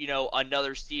go,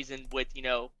 another season with,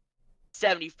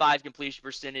 75 completion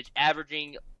percentage,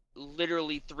 averaging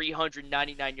literally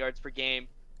 399 yards per game,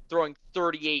 throwing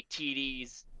 38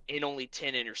 TDs and only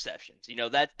 10 interceptions.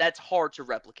 That's hard to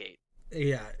replicate.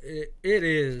 Yeah, it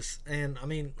is. And, I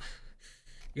mean,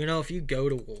 if you go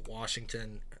to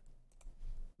Washington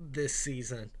this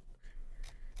season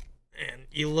and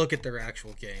you look at their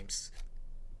actual games,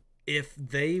 if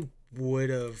they would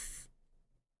have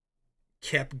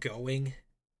kept going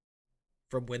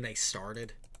from when they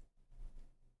started,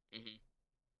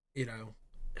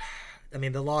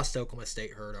 the loss to Oklahoma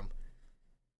State hurt them.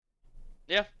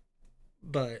 Yeah.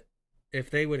 But if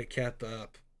they would have kept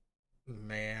up,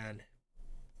 man,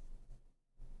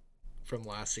 from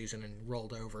last season and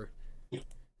rolled over,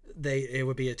 it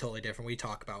would be a totally different. We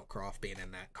talk about Croft being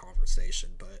in that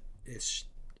conversation, but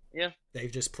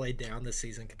they've just played down this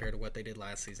season compared to what they did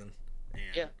last season,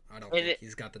 and I don't think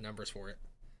he's got the numbers for it.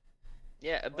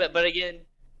 Yeah, but again,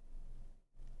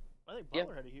 I think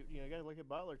Butler had a huge. You got to look at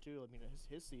Butler too. I mean,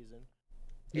 his season.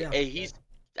 Yeah,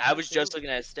 I was just looking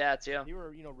at his stats. Yeah, they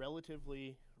were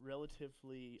relatively rush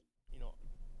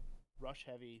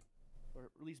heavy, or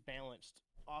at least balanced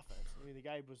offense. I mean, the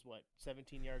guy was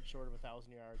 17 yards short of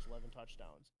 1,000 yards, 11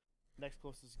 touchdowns. Next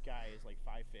closest guy is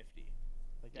 550.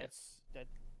 That's that.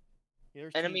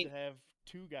 There's teams that have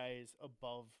 2 guys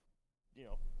above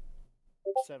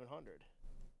 700.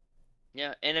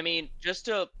 Yeah, and just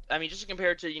to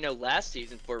compare it to last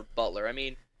season for Butler.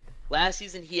 Last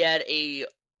season he had a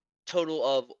total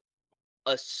of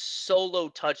a solo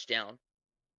touchdown.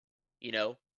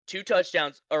 2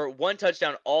 touchdowns or 1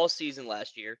 touchdown all season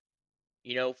last year.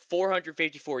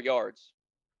 454 yards.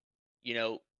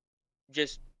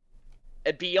 Just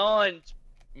beyond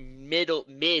mid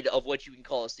of what you can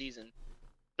call a season.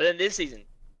 But then this season,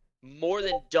 more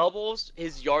than doubles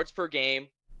his yards per game.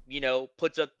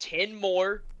 Puts up 10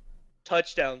 more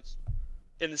touchdowns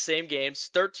in the same games,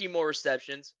 13 more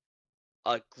receptions,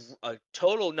 a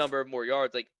total number of more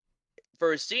yards.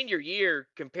 For his senior year,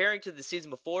 comparing to the season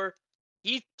before,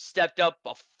 he stepped up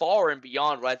far and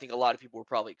beyond what I think a lot of people were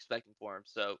probably expecting for him.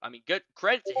 So, good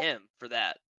credit to him for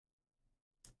that.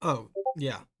 Oh,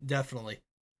 yeah, definitely.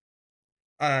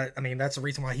 That's the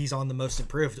reason why he's on the most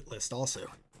improved list also.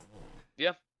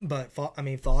 Yeah. But,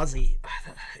 Fozzie,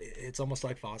 it's almost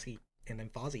like Fozzie. And then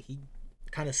Fozzie, he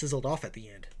kind of sizzled off at the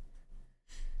end.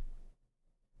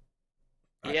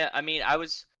 Yeah,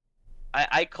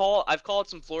 I've called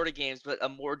some Florida games, but a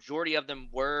majority of them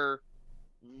were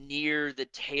near the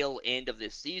tail end of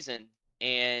this season.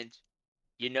 And,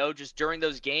 just during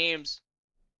those games,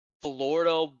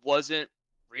 Florida wasn't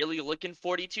really looking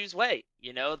 42's way.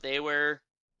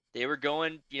 They were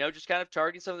going, just kind of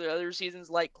targeting some of the other seasons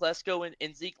like Klesko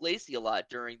and Zeke Lacey a lot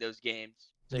during those games.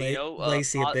 So,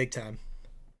 Lacey at big time.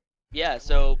 Yeah,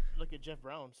 so... Look at Jeff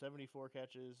Brown, 74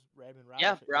 catches, Radman Roberts.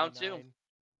 Yeah, Brown too.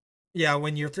 Yeah,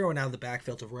 when you're throwing out of the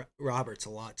backfield to Roberts a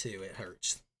lot too, it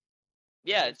hurts.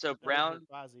 Yeah, and so Brown...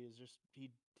 Fozzie is just,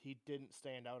 he didn't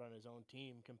stand out on his own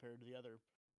team compared to the other,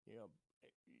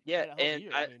 Yeah, and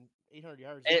 800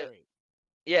 yards is great.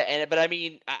 Yeah, but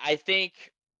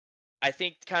I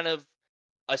think kind of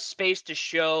a space to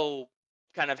show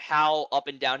kind of how up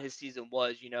and down his season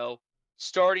was,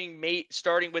 starting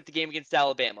with the game against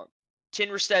Alabama. 10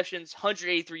 receptions,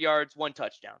 183 yards, 1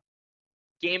 touchdown.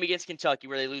 Game against Kentucky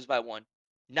where they lose by 1.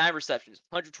 9 receptions,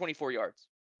 124 yards.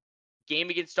 Game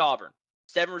against Auburn,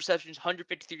 7 receptions,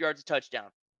 153 yards, a touchdown.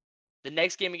 The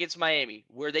next game against Miami,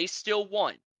 where they still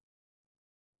won,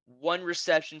 1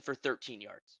 reception for 13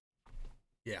 yards.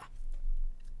 Yeah.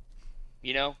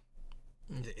 You know?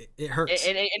 It hurts.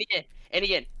 And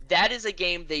again, that is a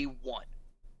game they won.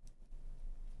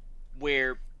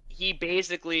 Where he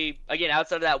basically, again,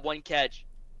 outside of that one catch,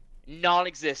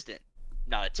 non-existent.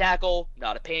 Not a tackle,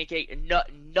 not a pancake,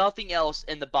 nothing else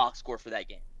in the box score for that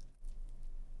game.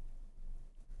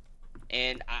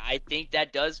 And I think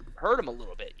that does hurt him a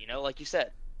little bit, like you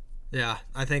said. Yeah,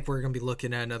 I think we're going to be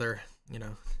looking at another,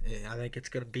 I think it's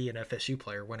going to be an FSU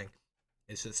player winning.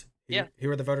 It's just, who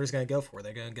are the voters going to go for? Are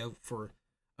they going to go for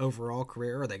overall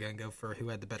career, or are they going to go for who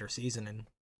had the better season? And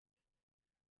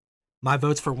my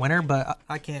vote's for winner, but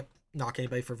I can't knock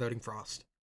anybody for voting Frost.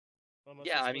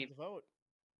 Yeah, I mean, vote.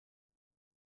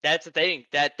 That's the thing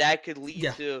that could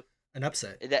lead to an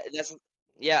upset.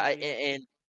 And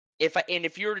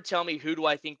if you were to tell me who do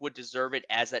I think would deserve it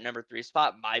as that number 3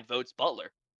 spot, my vote's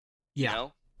Butler. Yeah.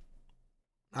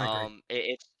 I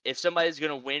agree. If somebody's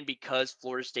gonna win because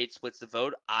Florida State splits the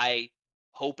vote, I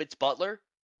hope it's Butler.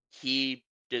 He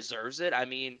deserves it. I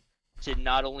mean, to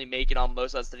not only make it on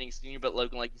most outstanding senior, but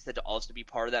Logan, like you said, to also be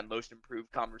part of that most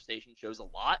improved conversation shows a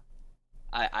lot.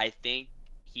 I think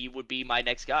he would be my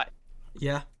next guy.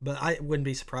 Yeah, but I wouldn't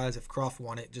be surprised if Croft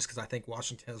won it, just because I think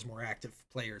Washington has more active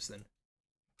players than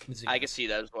Mizzou. I can see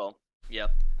that as well. Yeah.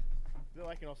 Bill,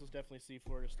 I can also definitely see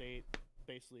Florida State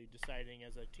basically deciding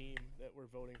as a team that we're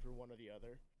voting for one or the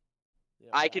other.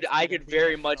 I could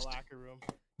very much. Locker room.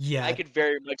 Yeah. I could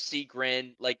very much see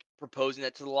Grin proposing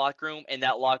that to the locker room, and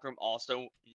that locker room also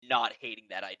not hating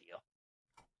that idea.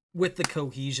 With the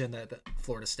cohesion that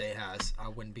Florida State has, I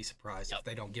wouldn't be surprised if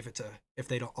they don't give it to, if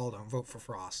they don't vote for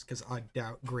Frost, because I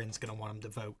doubt Grin's going to want him to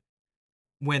vote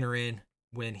winner in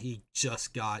when he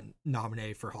just got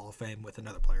nominated for Hall of Fame with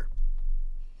another player.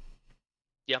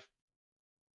 Yeah,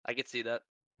 I could see that.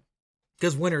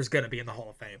 Because winner's going to be in the Hall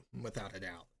of Fame, without a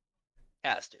doubt.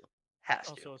 Has to.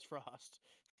 Also, it's Frost.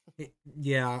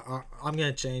 Yeah, I'm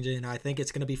going to change it, and I think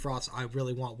it's going to be Frost. I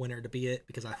really want winner to be it,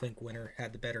 because I think winner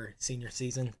had the better senior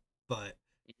season, but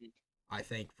I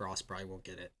think Frost probably won't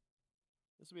get it.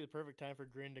 This would be the perfect time for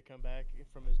Grin to come back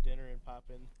from his dinner and pop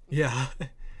in. Yeah.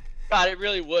 God, it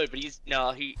really would, but he's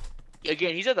at the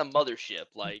mothership,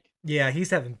 Yeah, he's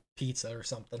having pizza or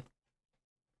something.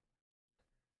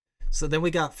 So then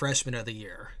we got freshman of the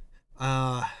year.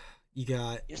 You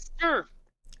got... Yes, sir.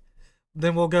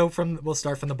 Then we'll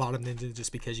start from the bottom then,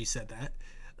 just because you said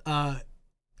that.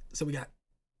 So we got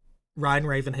Ryan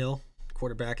Ravenhill,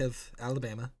 quarterback of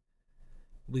Alabama.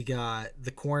 We got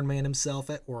the corn man himself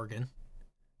at Oregon.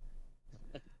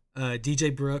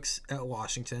 DJ Brooks at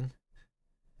Washington.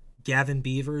 Gavin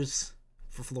Beavers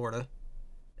for Florida.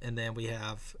 And then we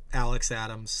have Alex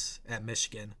Adams at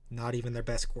Michigan. Not even their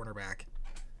best cornerback.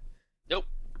 Nope.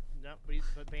 No,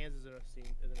 but Bands isn't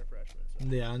a freshman. So.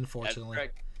 Yeah, unfortunately. That's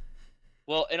correct.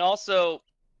 Well, and also,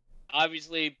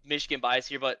 obviously, Michigan bias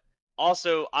here, but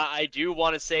also, I do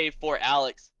want to say for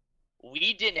Alex,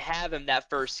 we didn't have him that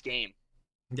first game.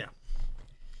 Yeah.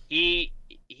 He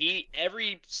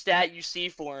every stat you see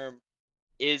for him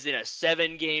is in a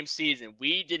 7-game season.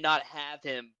 We did not have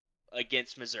him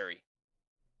against Missouri.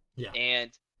 Yeah.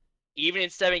 And even in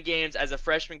 7 games as a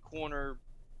freshman corner,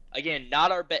 again,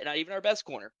 not even our best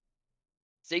corner.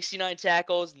 69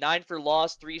 tackles, 9 for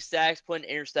loss, 3 sacks, put an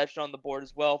interception on the board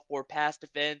as well, 4 pass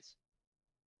defense.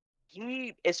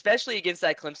 He, especially against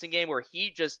that Clemson game where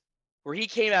he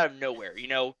came out of nowhere,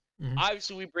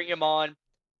 Obviously we bring him on.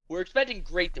 We're expecting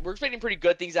pretty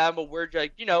good things out of him, but we're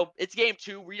like, it's game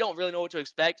 2. We don't really know what to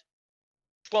expect.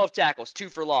 12 tackles, 2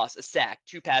 for loss, a sack,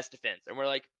 2 pass defense. And we're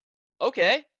like,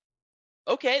 okay,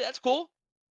 that's cool.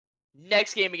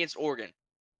 Next game against Oregon.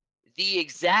 The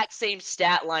exact same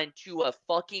stat line to a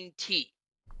fucking T.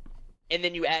 And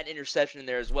then you add interception in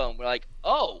there as well. And we're like,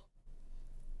 oh,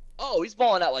 he's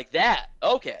balling out like that.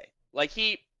 Okay. Like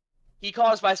he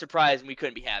caught us by surprise and we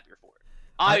couldn't be happier for it.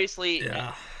 Obviously,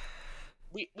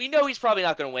 we know he's probably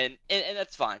not going to win, and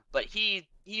that's fine. But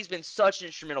he's been such an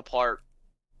instrumental part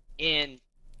in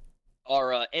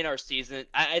our season.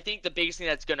 I think the biggest thing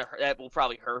that will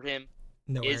probably hurt him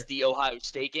is the Ohio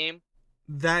State game.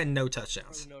 That and no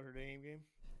touchdowns. Notre Dame game.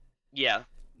 Yeah.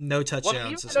 No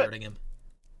touchdowns is hurting him.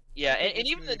 Yeah, and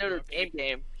even the Notre Dame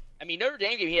game. I mean, Notre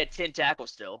Dame game, he had 10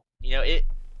 tackles still.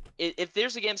 If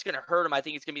there's a game that's going to hurt him, I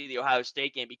think it's going to be the Ohio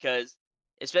State game because,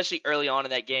 especially early on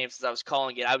in that game, since I was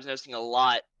calling it, I was noticing a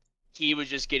lot. He was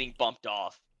just getting bumped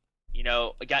off. He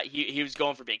was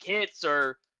going for big hits,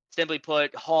 or simply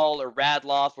put, Hall or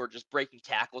Radloff were just breaking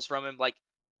tackles from him. Like,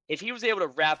 if he was able to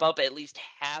wrap up at least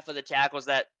half of the tackles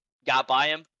that got by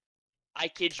him, I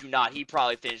kid you not, he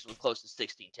probably finished with close to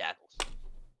 16 tackles.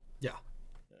 Yeah.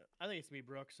 I think it's me,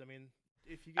 Brooks. I mean,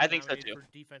 if you I get think so, nominated too. for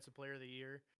Defensive Player of the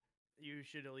Year, you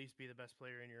should at least be the best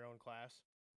player in your own class.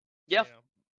 Yeah. You know,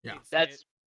 Yeah. hate to say That's it.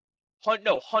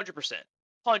 100%.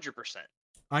 100%.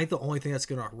 I think the only thing that's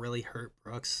going to really hurt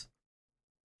Brooks,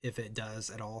 if it does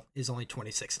at all, is only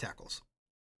 26 tackles.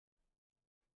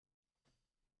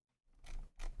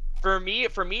 For me,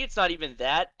 it's not even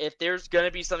that. If there's going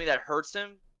to be something that hurts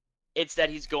him, it's that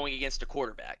he's going against a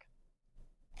quarterback.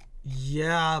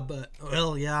 Yeah, but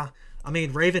yeah. I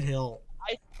mean, Ravenhill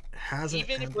hasn't.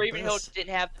 Even had if the Ravenhill best.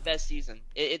 didn't have the best season,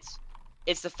 it's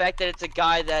the fact that it's a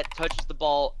guy that touches the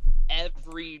ball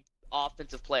every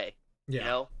offensive play. Yeah. You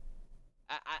know,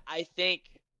 I think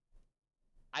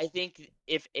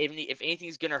if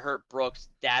anything's gonna hurt Brooks,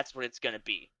 that's what it's gonna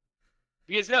be.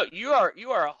 Because no, you are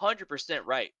 100%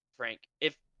 right, Frank.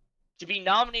 If to be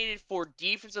nominated for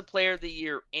Defensive Player of the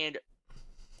Year and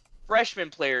Freshman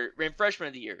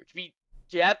of the Year,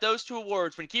 to have those two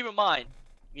awards, when keep in mind,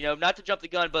 you know, not to jump the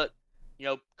gun, but you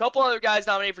know, a couple other guys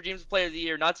nominated for Defensive Player of the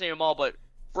Year, not to name them all, but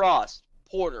Frost,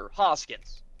 Porter,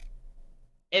 Hoskins,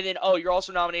 and then you're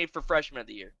also nominated for Freshman of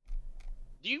the Year.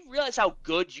 Do you realize how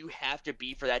good you have to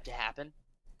be for that to happen?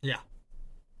 Yeah.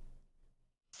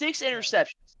 6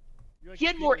 interceptions. You're like He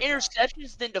had competing more with top.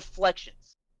 interceptions than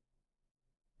deflections.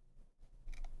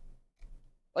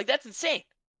 Like, that's insane.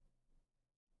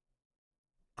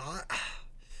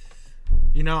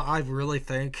 You know, I really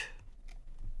think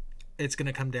it's going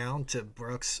to come down to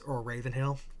Brooks or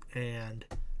Ravenhill. And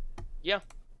yeah,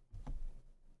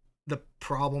 the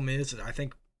problem is I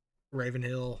think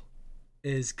Ravenhill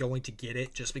is going to get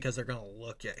it just because they're going to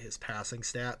look at his passing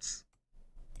stats.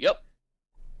 Yep.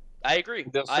 I agree.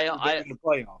 They'll see it in the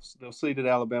playoffs. They'll see that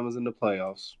Alabama's in the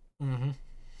playoffs. Mm-hmm.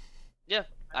 Yeah,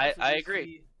 I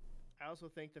agree. I also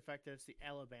think the fact that it's the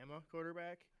Alabama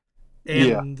quarterback.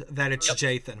 And that it's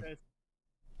Jathan.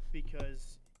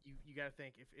 Because you got to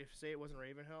think, if say it wasn't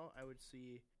Ravenhill, I would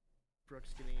see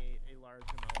Brooks getting a large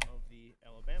amount of the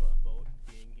Alabama vote,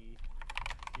 being he,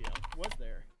 was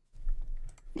there.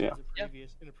 Yeah.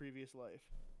 In a previous life.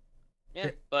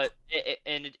 Yeah, but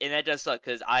and that does suck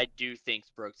because I do think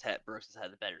Brooks has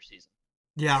had the better season.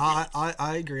 Yeah,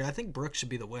 I agree. I think Brooks should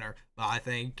be the winner, but I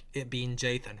think it being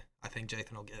Jathan, I think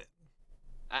Jathan will get it.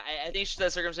 I think it's the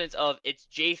circumstance of it's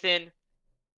Jathan,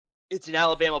 it's an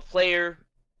Alabama player,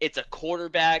 it's a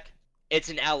quarterback, it's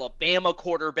an Alabama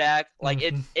quarterback. Like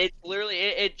it's literally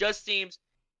it just seems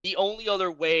the only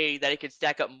other way that it could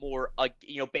stack up more,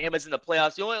 Bama's in the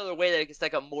playoffs. The only other way that it could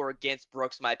stack up more against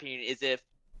Brooks, in my opinion, is if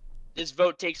this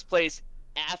vote takes place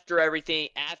after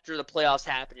the playoffs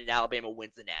happen and Alabama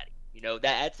wins the Natty. You know,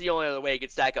 that's the only other way it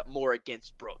could stack up more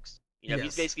against Brooks. You know,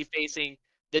 He's basically facing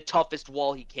the toughest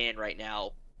wall he can right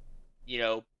now,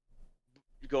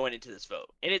 going into this vote.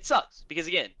 And it sucks because,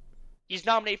 again, he's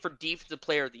nominated for Defensive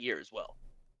Player of the Year as well.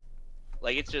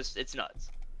 Like, it's nuts.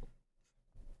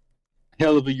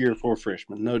 Hell of a year for a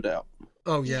freshman, no doubt.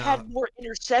 Oh, yeah. He had more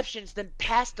interceptions than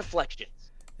pass deflections.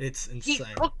 It's insane. He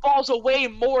took balls away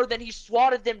more than he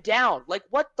swatted them down. Like,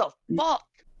 what the fuck?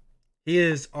 He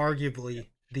is arguably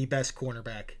the best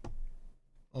cornerback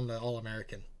on the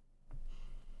All-American.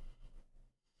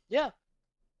 Yeah.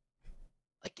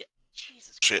 Like,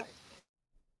 Jesus Christ.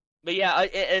 But yeah,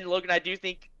 and Logan, I do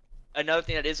think another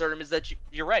thing that is hurt him is that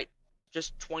you're right.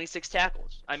 Just 26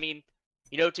 tackles. I mean,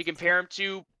 to compare him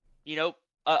to,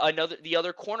 the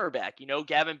other cornerback,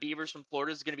 Gavin Beavers from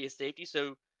Florida is going to be a safety.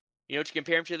 So, to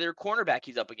compare him to their cornerback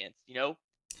he's up against,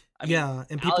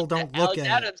 and people don't look at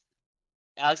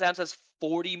Alex Adams has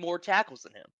 40 more tackles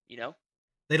than him,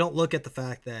 They don't look at the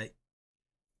fact that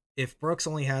if Brooks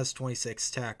only has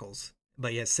 26 tackles,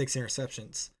 but he has 6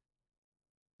 interceptions,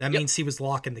 that means he was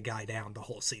locking the guy down the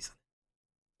whole season.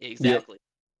 Exactly.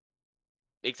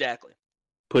 Yep. Exactly.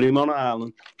 Put him on an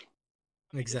island.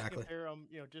 Exactly. Just to compare him,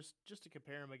 just to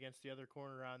compare him against the other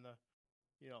corner on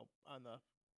the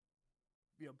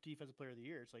Defensive Player of the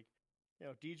Year. It's like,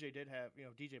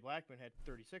 DJ Blackman had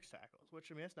 36 tackles,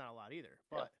 which, I mean, that's not a lot either.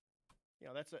 But,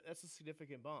 that's a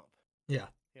significant bump. Yeah.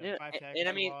 5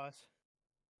 tackles loss.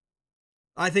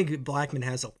 I think Blackman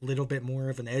has a little bit more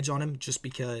of an edge on him just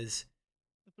because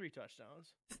 3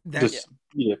 touchdowns.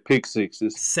 Pick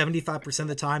sixes. 75% of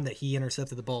the time that he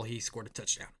intercepted the ball, he scored a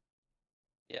touchdown.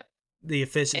 Yeah. The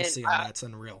efficiency on that's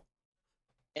unreal.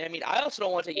 And I mean, I also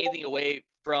don't want to take anything away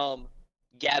from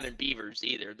Gavin Beavers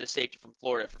either, the safety from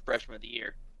Florida for Freshman of the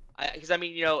Year. Because, I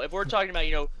mean, if we're talking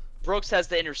about, Brooks has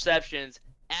the interceptions,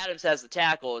 Adams has the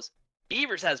tackles,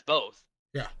 Beavers has both.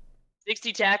 Yeah.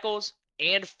 60 tackles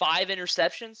and 5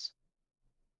 interceptions.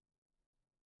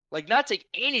 Like, not take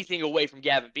anything away from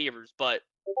Gavin Beavers, but,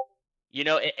 you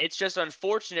know, it's just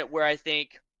unfortunate where I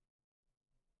think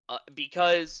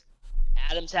because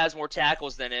Adams has more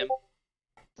tackles than him,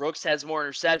 Brooks has more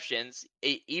interceptions,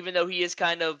 even though he is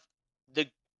kind of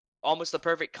almost the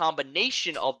perfect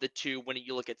combination of the two when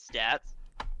you look at stats,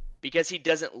 because he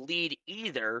doesn't lead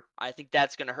either, I think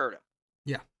that's going to hurt him.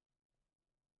 Yeah.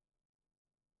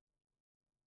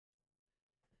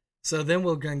 So then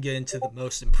we're going to get into the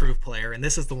most improved player, and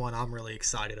this is the one I'm really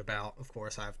excited about. Of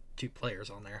course, I have 2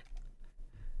 players on there.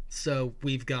 So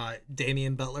we've got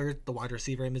Damian Butler, the wide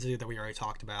receiver in Mizzou that we already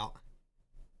talked about.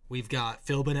 We've got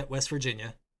Philbin at West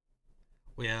Virginia.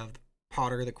 We have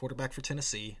Potter, the quarterback for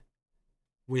Tennessee.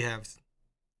 We have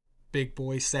Big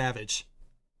Boy Savage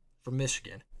from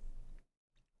Michigan.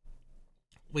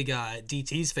 We got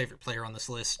DT's favorite player on this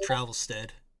list, Travelstead,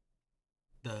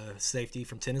 the safety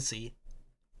from Tennessee.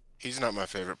 He's not my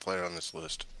favorite player on this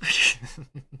list.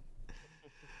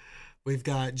 We've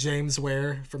got James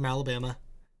Ware from Alabama.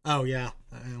 Oh, yeah.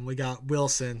 And we got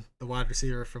Wilson, the wide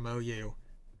receiver from OU.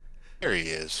 There he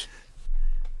is.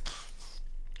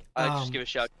 I just give a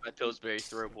shout to my Pillsbury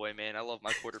throw boy, man. I love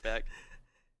my quarterback.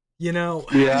 You know...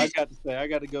 Yeah, I got to say, I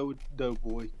got to go with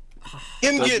Doughboy.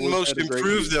 Him Doughboy getting most had a great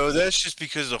improved, year. though, that's just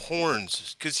because of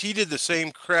horns. Because he did the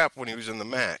same crap when he was in the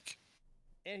MAC.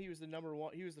 And he was the number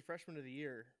 1. He was the freshman of the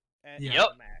year at Yep.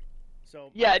 the MAC.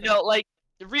 So Yeah, no, like,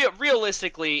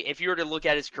 realistically, if you were to look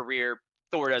at his career,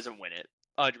 Thor doesn't win it,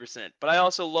 100%. But I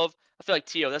also I feel like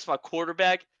Tio, that's my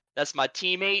quarterback, that's my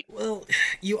teammate. Well,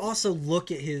 you also look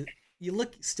at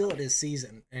still at his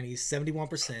season, and he's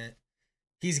 71%.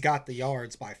 He's got the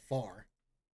yards by far.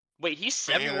 Wait, he's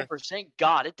 71%?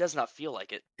 God, it does not feel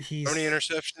like it. He's How many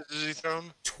interceptions does he throw?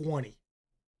 20.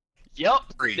 Yep,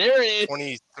 3. there it is.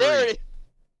 23. There it is.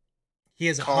 He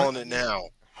has Calling it now.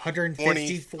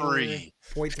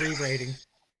 154.3 rating.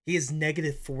 He is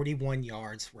negative 41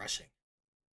 yards rushing.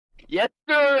 Yes,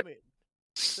 sir. I mean,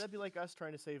 that'd be like us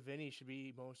trying to say Vinny should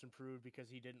be most improved because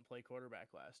he didn't play quarterback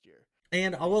last year.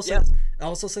 And I will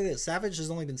also say that Savage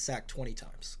has only been sacked 20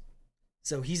 times.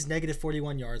 So he's negative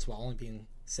 41 yards while only being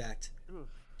sacked Oof.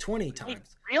 20 Wait,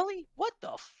 times. really? What the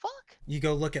fuck? You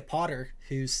go look at Potter,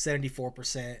 who's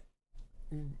 74%,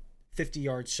 50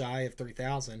 yards shy of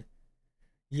 3,000.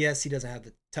 Yes, he doesn't have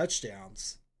the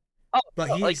touchdowns,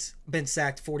 but he's been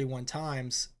sacked 41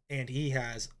 times, and he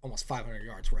has almost 500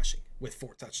 yards rushing with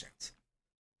 4 touchdowns.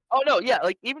 Oh no, yeah,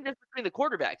 like even just between the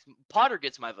quarterbacks, Potter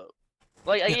gets my vote.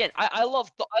 Like again, I love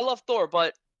Thor,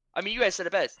 but I mean, you guys said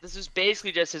it best. This is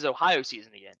basically just his Ohio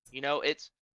season again. You know,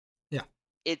 it's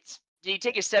did he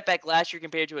take a step back last year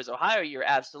compared to his Ohio year?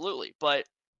 Absolutely, but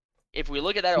if we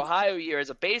look at that Ohio year as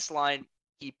a baseline,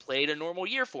 he played a normal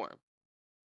year for him.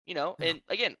 You know, and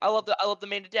again, I love the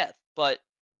man to death, but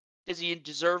does he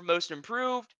deserve most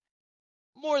improved?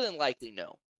 More than likely,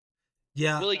 no.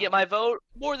 Yeah. Will he get my vote?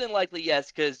 More than likely,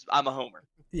 yes, because I'm a homer.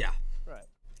 Yeah. Right.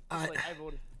 I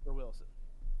voted for Wilson.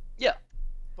 Yeah.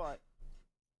 But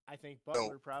I think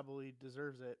Butler probably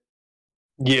deserves it.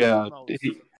 Yeah,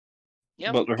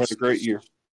 Yep. Butler had a great year.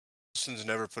 Wilson's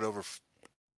never put over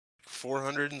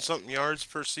 400 and something yards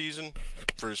per season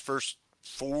for his first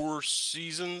 4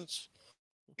 seasons.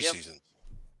 Yep.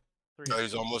 No,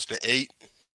 he's almost at 8.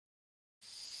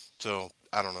 So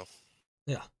I don't know.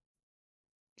 Yeah.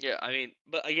 Yeah, I mean,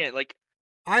 but again, like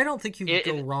I don't think you could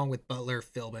go wrong with Butler,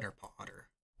 Philbin, or Potter,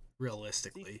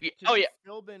 realistically.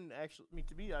 Philbin actually, I mean,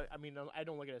 to me, I mean, I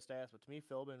don't look at his stats, but to me,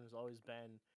 Philbin has always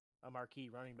been a marquee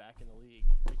running back in the league,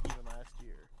 like even last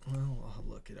year. Well, I'll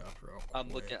look it up real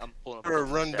quick. I'm pulling up. They were a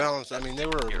run balance. I mean, they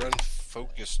were a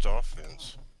run-focused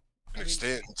offense. An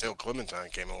extent until Clementine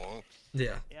came along.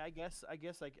 Yeah. Yeah, I guess I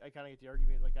kind of get the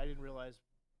argument. Like, I didn't realize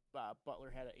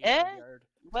Butler had an 800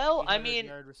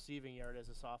 yard receiving yard as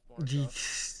a sophomore.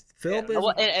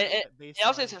 Philbin. And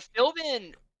also,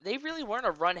 Philbin, they really weren't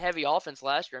a run-heavy offense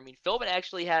last year. I mean, Philbin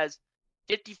actually has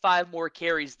 55 more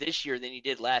carries this year than he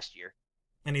did last year.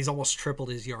 And he's almost tripled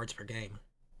his yards per game.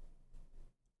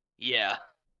 Yeah.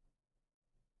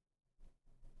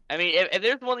 I mean, if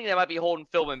there's one thing that might be holding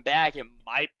Philbin back, it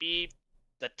might be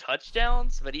the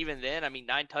touchdowns. But even then, I mean,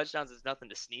 9 touchdowns is nothing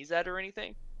to sneeze at or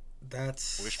anything.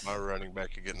 Wish my running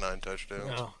back could get 9 touchdowns.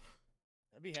 No.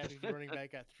 I'd be happy if the running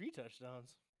back got 3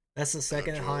 touchdowns. That's the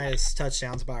second highest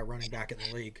touchdowns by a running back in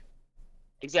the league.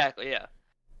 Exactly, yeah.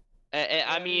 And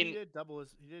I mean, he did double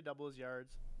his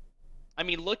yards. I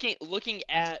mean, looking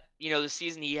at, the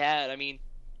season he had, I mean,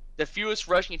 the fewest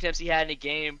rushing attempts he had in a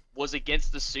game was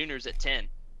against the Sooners at 10.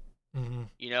 Mm-hmm.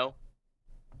 You know?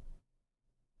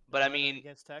 But I mean,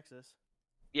 against Texas.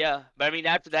 Yeah, but I mean,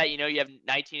 after that, you have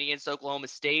 19 against Oklahoma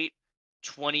State.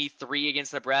 23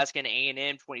 against Nebraska and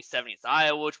A&M, 27 against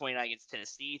Iowa, 29 against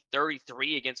Tennessee,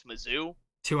 33 against Mizzou.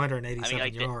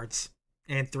 287 yards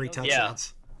and 3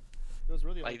 touchdowns. Those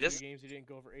were the only 2 games he didn't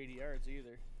go over 80 yards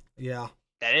either. Yeah.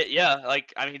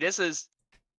 This is,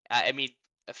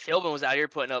 Philbin was out here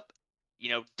putting up,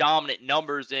 dominant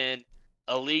numbers in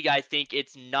a league I think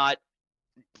it's not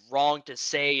wrong to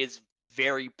say is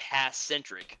very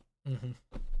pass-centric. Mm-hmm.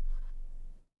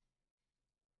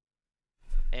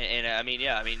 And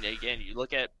again,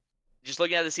 just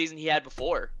looking at the season he had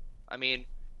before.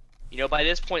 By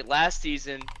this point last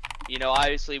season,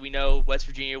 obviously we know West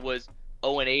Virginia was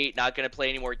 0-8, not going to play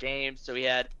any more games, so he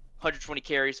had 120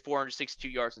 carries, 462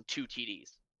 yards, and 2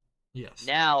 TDs. Yes.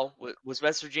 Now, was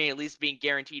West Virginia at least being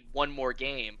guaranteed one more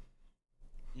game?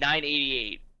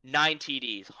 988, 9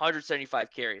 TDs,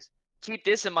 175 carries. Keep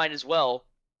this in mind as well.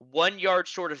 1 yard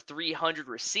short of 300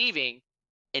 receiving,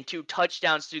 and 2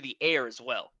 touchdowns through the air as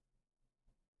well.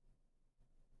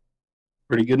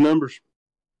 Pretty good numbers.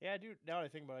 Yeah, I do. Now that I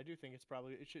think about it, I do think it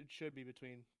should be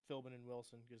between Philbin and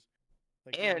Wilson, because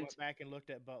I went back and looked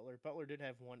at Butler. Butler did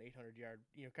have 800-yard,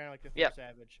 kind of like the Thor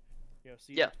Savage.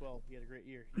 Season 12, he had a great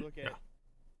year. You look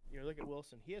at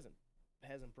Wilson. He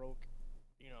hasn't broke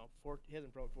 4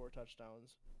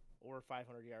 touchdowns or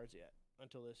 500 yards yet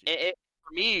until this year.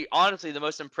 For me, honestly, the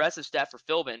most impressive stat for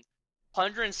Philbin: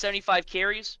 175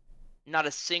 carries, not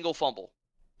a single fumble.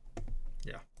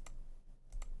 Yeah.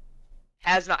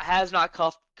 Has not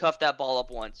cuffed that ball up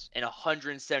once in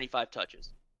 175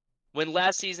 touches. When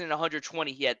last season in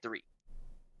 120 he had 3. It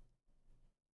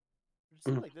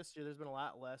seems like this year there's been a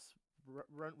lot less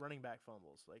running back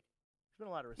fumbles. Like there's been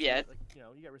a lot of receivers. Yeah.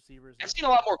 You got receivers. I've seen a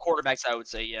lot more quarterbacks, I would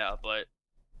say, but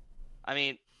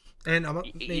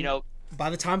by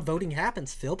the time voting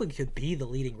happens, Philbin could be the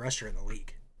leading rusher in the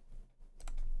league.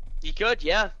 He could,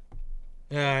 yeah.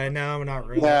 No, not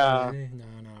really. Yeah. No,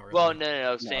 not really. Well,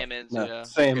 no. Salmon's.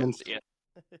 Salmon's. Yeah.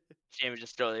 Salmon's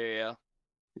just still there, yeah.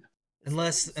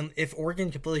 If Oregon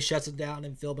completely shuts it down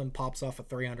and Philbin pops off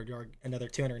another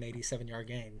 287-yard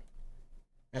game,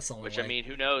 that's the only way.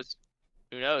 Who knows?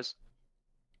 Who knows?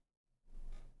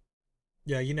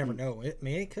 Yeah, you never know.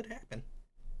 It could happen.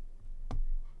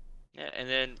 Yeah, and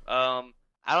then I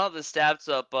don't have the stats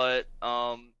up, but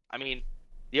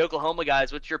the Oklahoma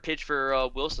guys. What's your pitch for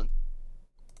Wilson?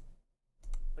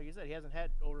 Like you said, he hasn't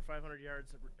had over 500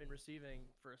 yards in receiving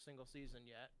for a single season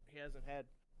yet. He hasn't had,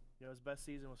 his best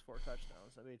season was 4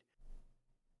 touchdowns.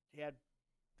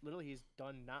 He's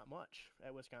done not much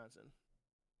at Wisconsin.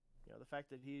 The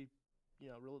fact that he,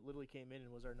 literally came in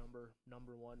and was our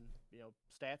number one,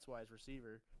 stats-wise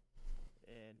receiver,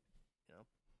 and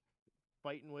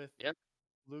fighting with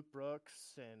Luke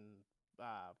Brooks and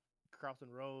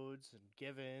Carlton Rhodes and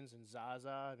Givens and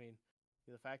Zaza.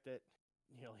 The fact that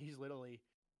he's literally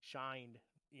shined,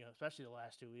 especially the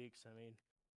last 2 weeks.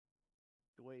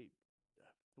 The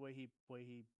way he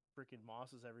freaking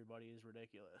mosses everybody is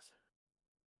ridiculous.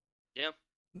 Yeah,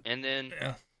 and then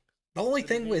the only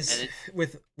thing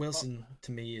with Wilson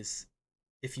to me is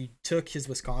if you took his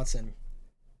Wisconsin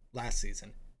last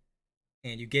season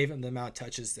and you gave him the amount of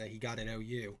touches that he got at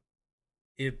OU,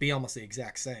 it'd be almost the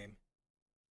exact same.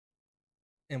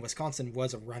 And Wisconsin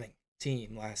was a running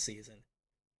team last season.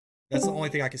 That's the only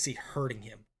thing I could see hurting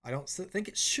him. I don't think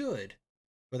it should,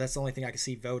 but that's the only thing I could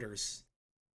see voters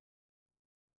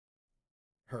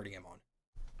hurting him on.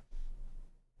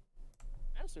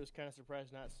 Honestly, I was kind of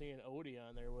surprised not seeing Odie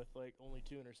on there with only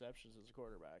 2 interceptions as a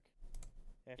quarterback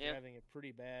after having a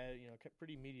pretty bad,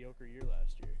 pretty mediocre year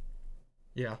last year.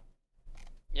 Yeah.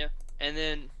 Yeah, and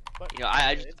then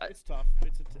it's tough.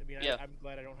 I'm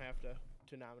glad I don't have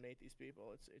to nominate these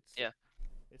people.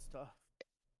 It's tough.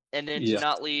 And then to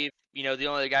not leave, the only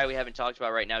other guy we haven't talked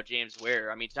about right now, James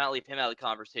Ware. To not leave him out of the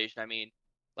conversation.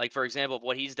 For example,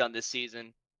 what he's done this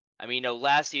season.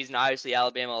 Last season, obviously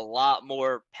Alabama a lot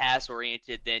more pass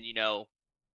oriented than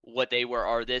what they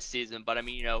are this season. But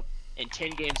in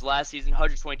 10 games last season,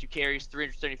 122 carries,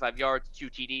 375 yards, 2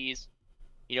 TDs,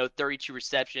 32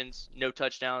 receptions, no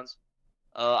touchdowns.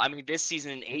 This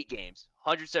season in 8 games,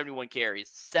 171 carries,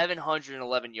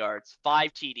 711 yards,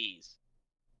 5 TDs.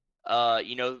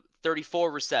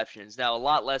 34 receptions. Now a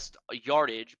lot less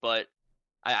yardage, but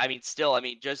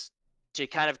just to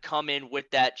kind of come in with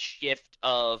that shift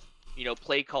of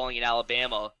play calling in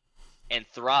Alabama and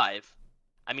thrive.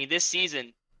 This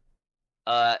season,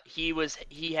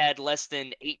 he had less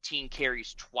than 18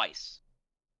 carries twice.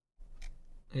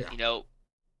 Yeah.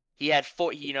 He had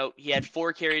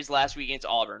 4 carries last week against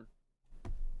Auburn.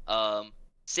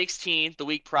 16 the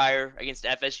week prior against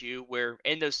FSU, where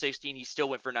in those 16 he still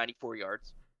went for 94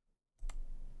 yards.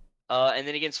 And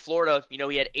then against Florida,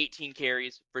 he had 18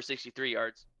 carries for 63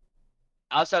 yards.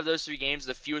 Outside of those 3 games,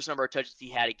 the fewest number of touches he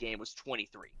had a game was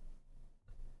 23.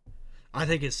 I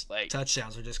think his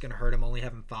touchdowns are just going to hurt him, only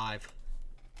having 5.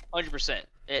 100%.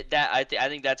 I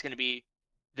think that's going to be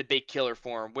the big killer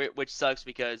for him, which sucks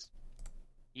because,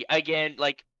 again,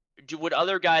 would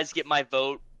other guys get my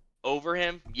vote over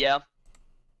him? Yeah.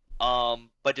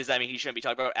 But does that mean he shouldn't be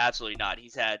talked about? Absolutely not.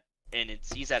 He's had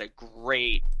a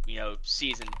great,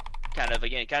 season, kind of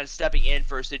stepping in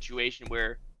for a situation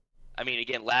where,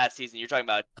 again, last season you're talking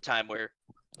about a time where,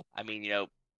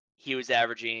 he was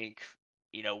averaging,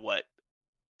 3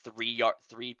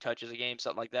 touches a game,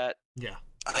 something like that. Yeah.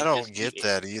 I don't get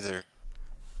that either.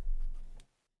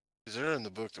 Because they're in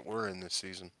the book that we're in this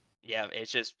season. Yeah,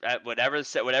 it's just whatever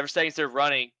settings they're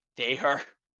running, they are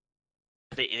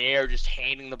just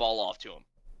handing the ball off to him.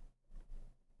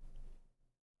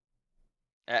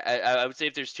 I would say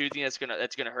if there's 2 things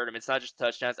that's gonna hurt him, it's not just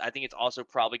touchdowns. I think it's also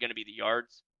probably gonna be the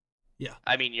yards. Yeah.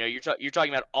 You're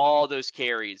talking about all those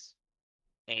carries,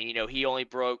 and he only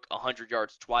broke 100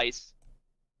 yards twice.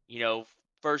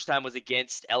 First time was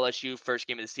against LSU, first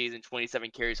game of the season, 27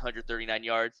 carries, 139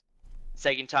 yards.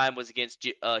 Second time was against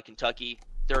Kentucky,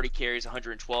 30 carries,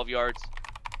 112 yards.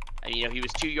 And, he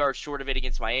was 2 yards short of it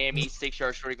against Miami, 6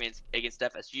 yards short against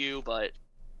FSU, but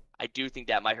I do think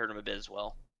that might hurt him a bit as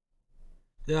well.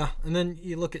 Yeah, and then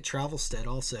you look at Travelstead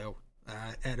also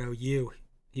at OU.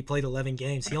 He played 11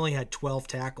 games. He only had 12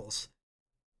 tackles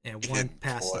and 1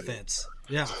 pass defense.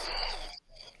 Yeah.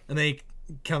 And then he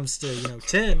comes to,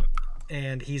 10,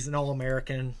 and he's an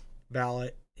All-American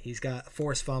ballot. He's got a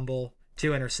forced fumble,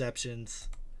 2 interceptions,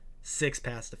 6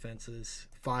 pass defenses,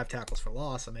 5 tackles for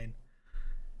loss.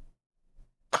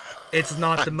 It's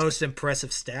not the most impressive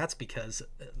stats because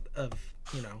of,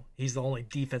 he's the only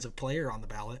defensive player on the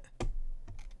ballot.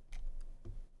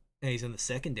 And he's in the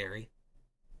secondary.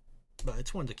 But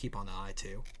it's one to keep on the eye,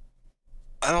 too.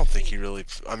 I don't think he really...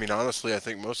 honestly, I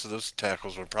think most of those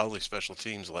tackles were probably special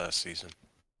teams last season.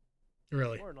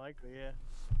 Really? More than likely, yeah.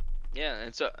 Yeah,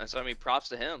 and so props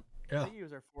to him. Yeah. I think he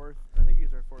was our fourth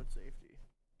safety.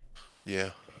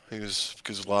 Yeah, he was,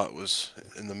 because Lott was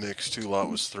in the mix too. Lott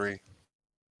was 3.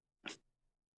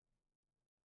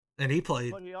 And he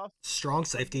played strong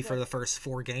safety for the first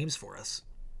 4 games for us.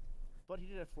 But he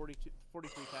did have 43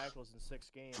 tackles in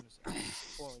 6 games at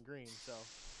Bowling Green, so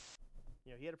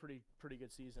he had a pretty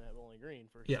good season at Bowling Green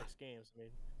for 6 games.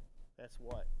 That's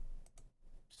what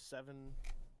 7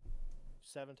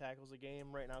 tackles a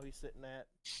game. Right now he's sitting at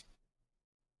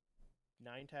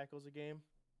 9 tackles a game.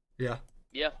 Yeah.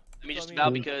 Yeah,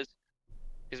 about because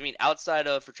outside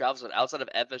of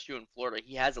FSU and Florida,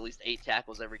 he has at least 8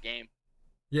 tackles every game.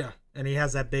 Yeah, and he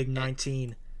has that big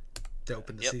 19 to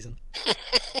open the season.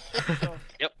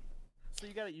 Yep. So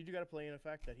you do got to play in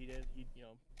effect that he did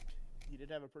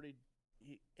have a pretty.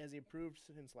 Has he improved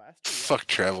since last year? Fuck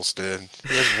Travelstead.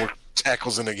 He has more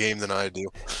tackles in a game than I do.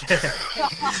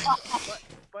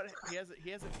 but he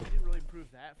didn't really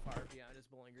improve that far beyond his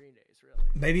Bowling Green days, really.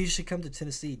 Maybe you should come to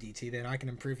Tennessee, DT. Then I can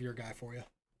improve your guy for you.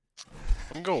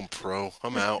 I'm going pro.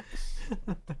 I'm out.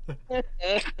 Are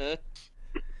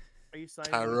you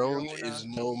signing? Tyrone is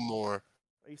no more.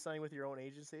 Are you signing with your own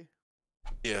agency?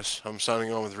 Yes, I'm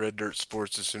signing on with Red Dirt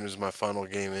Sports as soon as my final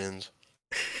game ends.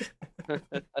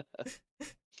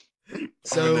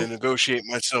 So, I'm going to negotiate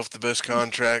myself the best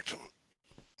contract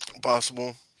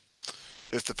possible.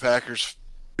 If the Packers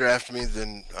draft me,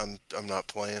 then I'm not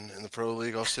playing in the pro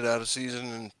league. I'll sit out a season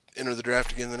and enter the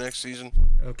draft again the next season.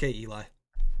 Okay, Eli.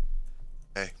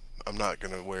 Hey, I'm not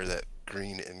going to wear that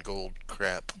green and gold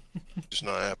crap. It's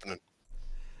not happening.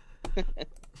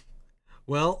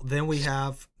 Well, then we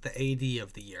have the AD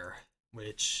of the year,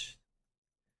 which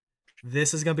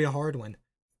this is going to be a hard one.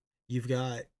 You've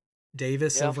got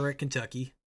Davis over at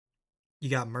Kentucky. You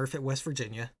got Murph at West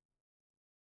Virginia.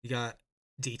 You got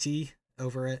DT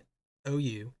over at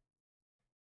OU.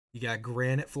 You got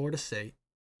Grin at Florida State.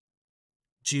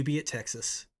 Juby at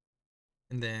Texas.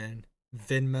 And then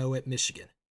Venmo at Michigan.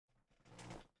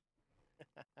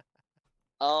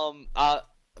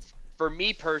 For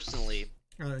me personally,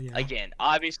 again,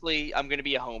 obviously I'm going to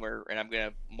be a homer and I'm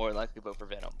going to more likely vote for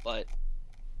Venom. But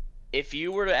if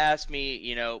you were to ask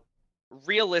me,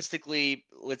 realistically,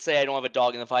 let's say I don't have a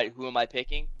dog in the fight, who am I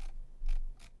picking?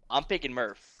 I'm picking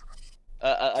Murph.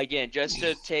 Again, just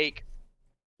to take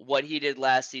what he did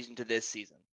last season to this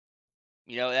season.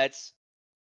 That's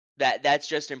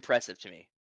just impressive to me.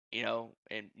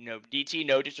 And DT,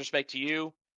 no disrespect to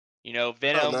you.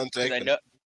 Venom,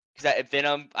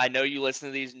 Venom, I know you listen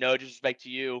to these, no disrespect to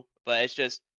you, but it's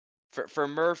just for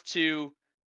Murph to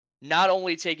not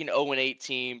only take an 0-8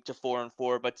 team to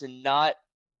 4-4, but to not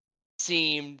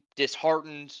seem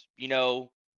disheartened,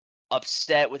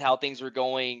 upset with how things were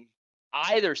going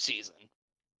either season.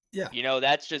 Yeah.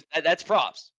 That's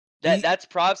props. He- That's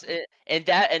props, and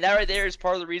that right there is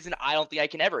part of the reason I don't think I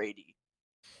can ever AD.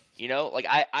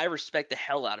 I respect the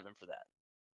hell out of him for that.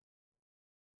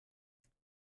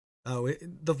 Oh,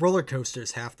 the roller coaster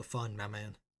is half the fun, my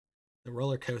man. The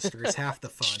roller coaster is half the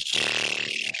fun.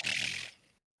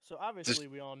 So obviously,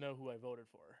 we all know who I voted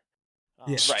for.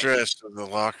 Yeah. The stress of the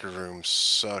locker room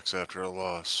sucks after a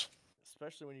loss.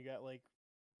 Especially when you got like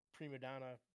prima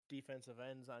donna defensive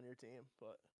ends on your team.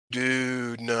 But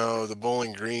Dude, no, the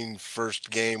Bowling Green first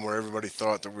game where everybody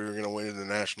thought that we were going to win the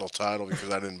national title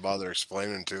because I didn't bother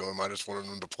explaining to them. I just wanted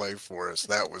them to play for us.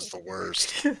 That was the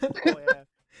worst. oh yeah,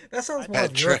 That sounds more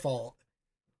of your fault.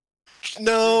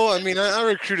 No, I mean, I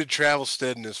recruited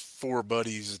Travelstead and his 4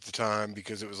 buddies at the time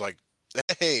because it was like,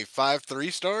 hey, 5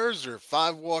 3-stars or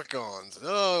 5 walk-ons.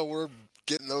 Oh, we're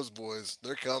getting those boys.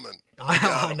 They're coming.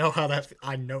 I know how that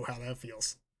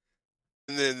feels.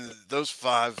 And then those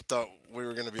 5 thought we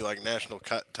were going to be like national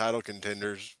title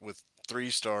contenders with 3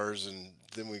 stars, and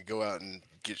then we go out and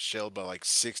get shelled by like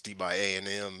 60 by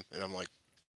A&M, and I'm like,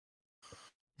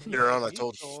 later on, I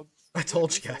told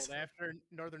you guys after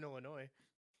Northern Illinois.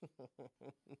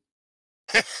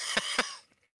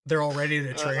 They're all ready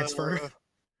to transfer.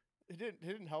 It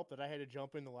didn't help that I had to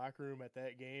jump in the locker room at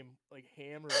that game, like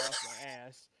hammer off my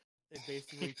ass, and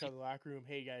basically tell the locker room,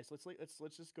 "Hey guys,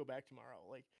 let's just go back tomorrow."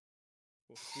 Like,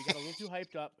 we got a little too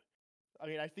hyped up. I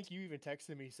mean, I think you even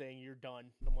texted me saying you're done.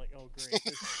 I'm like, oh great,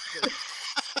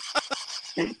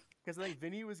 because like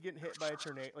Vinny was getting hit by a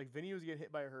tornado, like Vinny was getting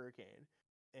hit by a hurricane,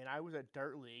 and I was at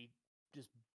Dart League, just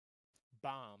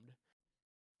bombed,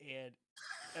 and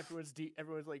everyone's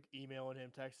like emailing him,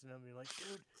 texting him, and like,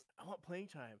 dude, I want playing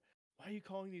time. Why are you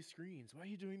calling these screens? Why are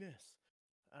you doing this?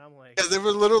 And I'm like, yeah, they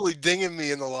were literally dinging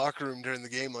me in the locker room during the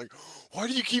game, like, why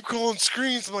do you keep calling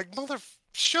screens? I'm like,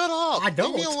 shut up. I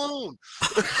don't. Leave me alone.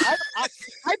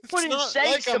 I put in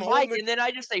sayings to Mike, and then I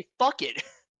just say, fuck it.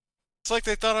 It's like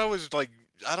they thought I was like,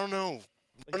 I don't know,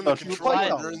 running Oh, the you were controller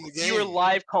playing during the game. You were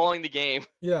live calling the game.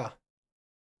 Yeah.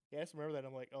 yeah, I just remember that.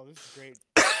 I'm like, oh, this is great.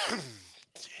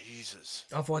 Jesus.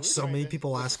 I've watched so many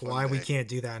people ask why we can't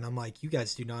do that, and I'm like, you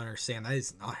guys do not understand. That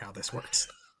is not how this works.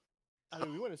 I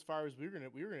mean, we went as far as we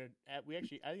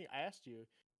actually, I think I asked you,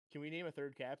 can we name a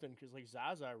third captain? Because like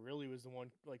Zaza really was the one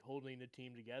like holding the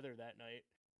team together that night,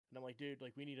 and I'm like, dude,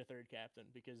 like we need a third captain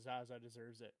because Zaza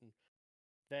deserves it. And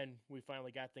then we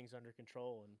finally got things under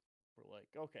control, and we're like,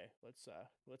 okay,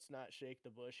 let's not shake the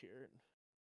bush here.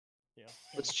 And,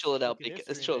 let's chill it out.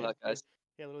 Let's chill it out, guys.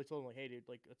 Yeah, I literally told him like, hey, dude,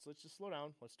 like let's just slow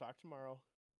down. Let's talk tomorrow.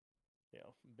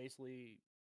 Basically,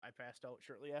 I passed out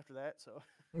shortly after that. So,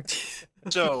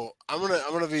 So I'm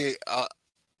gonna be.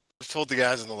 I've told the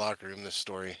guys in the locker room this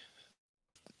story.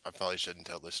 I probably shouldn't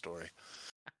tell this story.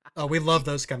 Oh, we love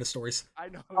those kind of stories. I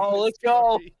know. Oh, let's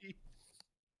go.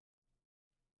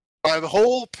 My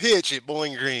whole pitch at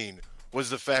Bowling Green was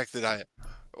the fact that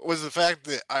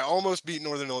I almost beat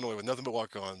Northern Illinois with nothing but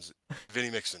walk-ons.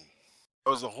 Vinny Mixon.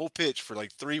 That was the whole pitch for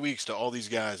like 3 weeks to all these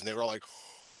guys, and they were all like,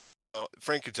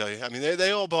 Frank could tell you. I mean,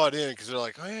 they all bought in because they're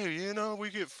like, hey,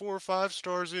 we get 4 or 5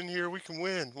 stars in here, we can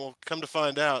win. Well, come to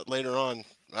find out later on,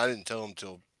 I didn't tell them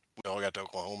until we all got to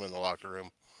Oklahoma in the locker room.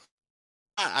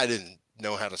 I didn't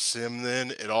know how to sim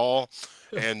then at all,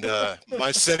 and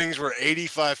my settings were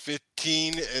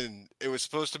 85-15, and it was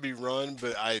supposed to be run,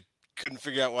 but I couldn't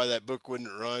figure out why that book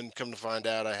wouldn't run. Come to find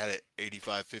out, I had it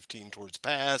 85-15 towards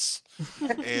pass,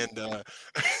 and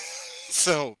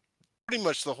so pretty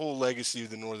much the whole legacy of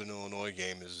the Northern Illinois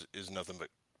game is nothing but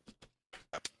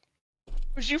crap.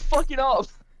 Was you fucking up?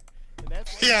 And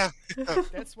that's why, Yeah.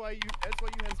 That's why you had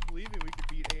us believing we could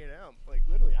beat A&M. Like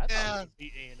literally, I thought we could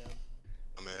beat A&M.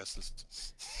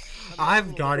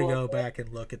 I've got to go back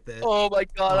and look at this. Oh my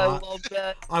god, I love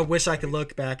that. I wish I could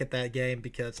look back at that game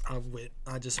because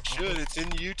I just Should. It's in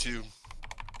YouTube.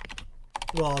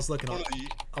 Well, I was looking on.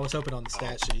 I was hoping on the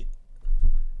stat sheet.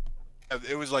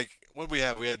 It was like, what did we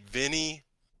have? We had Vinny.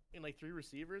 And like 3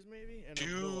 receivers maybe? And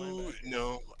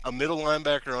a middle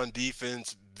linebacker on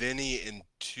defense, Vinny, and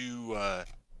 2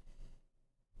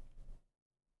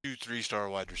 3-star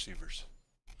wide receivers.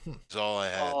 That's all I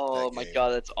had. Oh my god,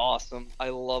 that's awesome. I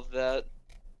love that.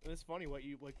 And it's funny what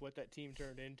that team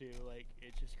turned into. Like,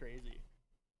 it's just crazy.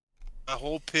 My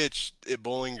whole pitch at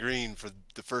Bowling Green for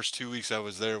the first 2 weeks I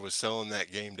was there was selling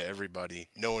that game to everybody,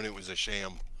 knowing it was a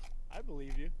sham. I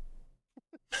believe you.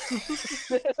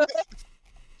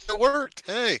 It worked.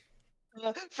 Hey.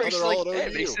 Frank's like,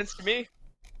 it makes sense to me.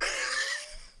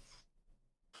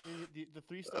 The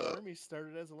 3-star army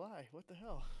started as a lie. What the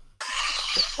hell?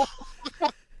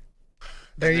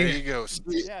 There you go.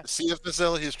 Yeah.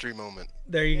 CFSL history moment.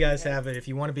 There you Yeah, guys yeah. have it. If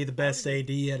you want to be the best AD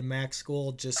at a Mac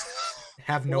school, just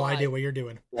have no Why? idea what you're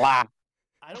doing. Wow.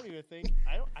 I don't even think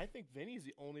I think Vinny's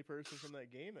the only person from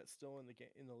that game that's still in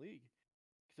the league.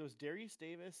 So it was Darius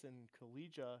Davis and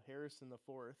Collegia Harrison the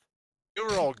fourth. They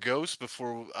were all ghosts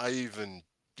before I even.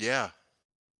 Yeah.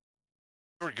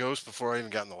 They were ghosts before I even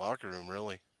got in the locker room.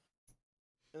 Really.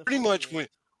 And the Pretty funny much thing is-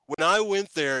 when I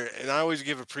went there, and I always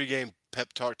give a pregame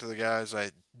pep talk to the guys.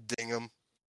 I ding them.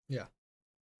 Yeah.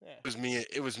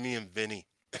 It was me and Vinny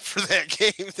for that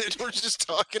game. That we're just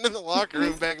talking in the locker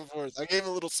room back and forth. I gave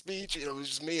a little speech. It was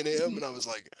just me and him, and I was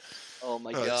like, Oh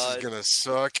my "Oh, god. this is gonna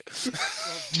suck."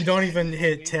 You don't even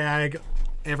hit tag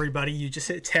everybody. You just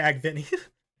hit tag Vinny.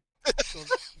 So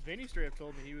Vinny straight up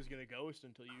told me he was gonna ghost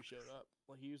until you showed up.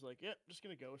 Like he was like, "Yeah, just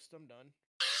gonna ghost. I'm done."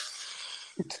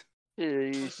 The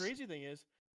Jeez. crazy thing is,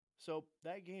 so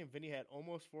that game, Vinny had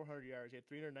almost 400 yards. He had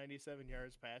 397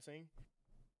 yards passing,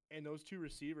 and those two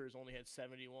receivers only had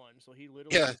 71. So he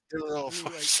literally Yeah, they were all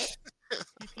threw, fucked.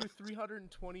 he threw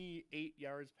 328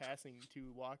 yards passing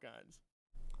to walk-ons.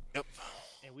 Yep.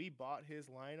 And we bought his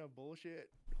line of bullshit,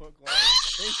 hook, line,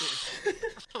 and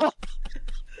sinker.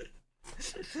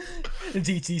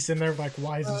 DT's in there like,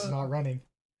 why is this not running?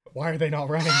 Why are they not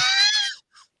running?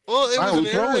 Well, it was I an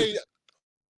was air right. raid.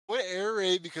 Went air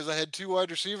raid because I had 2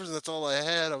 wide receivers and that's all I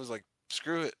had. I was like,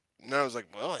 screw it. And I was like,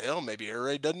 well, hell, maybe air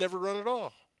raid doesn't ever run at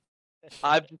all.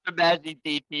 I'm just imagining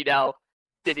DT now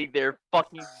sitting there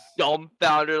fucking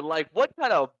dumbfounded, like, what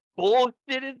kind of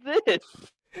bullshit is this?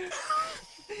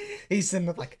 He's sitting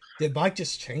there like, did Mike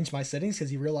just change my settings because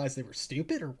he realized they were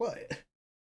stupid or what?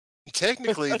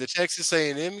 Technically, the Texas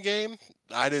A&M game,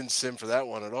 I didn't sim for that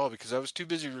one at all because I was too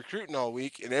busy recruiting all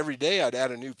week, and every day I'd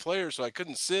add a new player, so I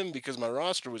couldn't sim because my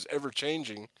roster was ever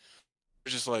changing. It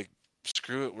was just like,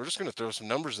 screw it, we're just gonna throw some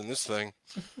numbers in this thing,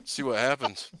 see what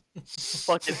happens.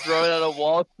 Fucking throw it at a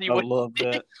wall, see I what love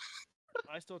that.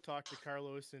 I still talk to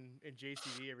Carlos and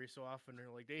JCV every so often. They're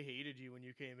like, they hated you when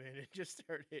you came in and just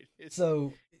started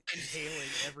So inhaling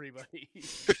everybody.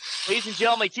 Ladies and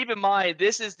gentlemen, keep in mind,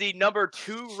 this is the number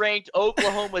 2 ranked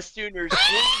Oklahoma Sooners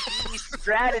AD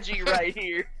strategy right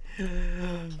here.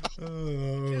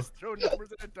 Just throw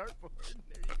numbers at a dartboard.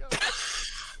 There you go.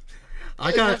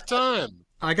 I They got have time.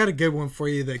 I got a good one for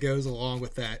you that goes along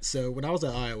with that. So when I was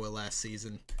at Iowa last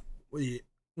season, we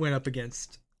went up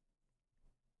against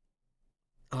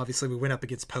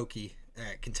Pokey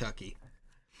at Kentucky.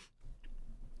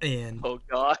 And Oh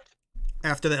god.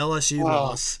 after the LSU Wow.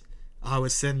 loss, I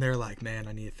was sitting there like, man,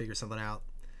 I need to figure something out.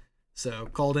 So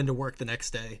called into work the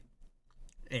next day,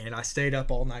 and I stayed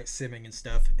up all night simming and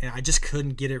stuff, and I just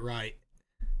couldn't get it right.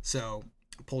 So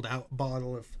I pulled out a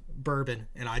bottle of bourbon,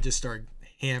 and I just started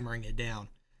hammering it down.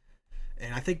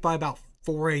 And I think by about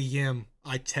 4 a.m.,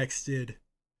 I texted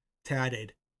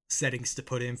Tatted settings to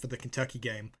put in for the Kentucky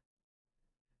game.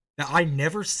 Now, I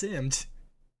never simmed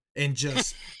and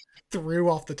just threw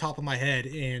off the top of my head,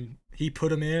 and he put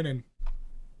them in, and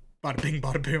bada bing,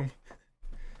 bada boom.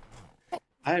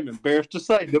 I am embarrassed to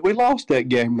say that we lost that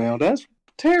game now. That's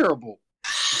terrible.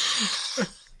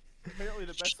 Apparently,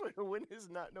 the best way to win is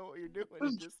not know what you're doing.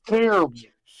 And just Terrible.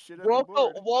 shit up the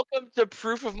board. Welcome to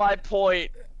proof of my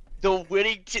point. The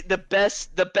winning, the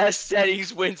best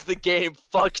settings wins the game.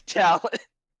 Fuck talent.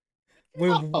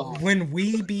 When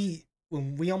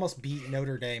we almost beat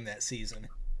Notre Dame that season,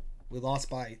 we lost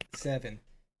by 7,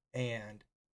 and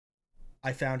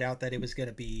I found out that it was going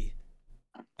to be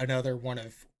another one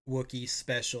of Wookiee's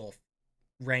special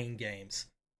rain games.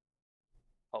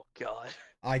 Oh god.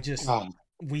 I just Oh.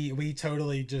 we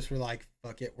totally just were like,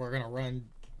 fuck it, we're gonna run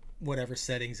whatever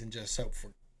settings and just hope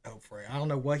for it. I don't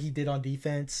know what he did on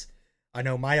defense. I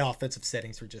know my offensive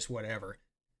settings were just whatever.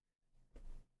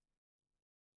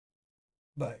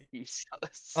 But Jesus.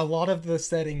 a lot of the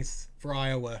settings for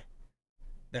Iowa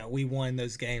that we won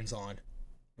those games on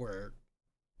were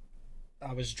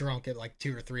I was drunk at like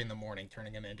 2 or 3 in the morning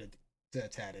turning them into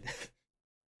Tatted.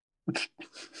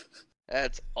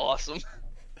 That's awesome.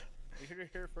 You heard it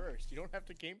here first. You don't have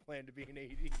to game plan to be an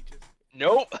AD.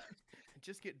 Nope.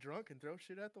 Just get drunk and throw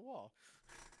shit at the wall.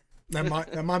 That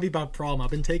might be my problem.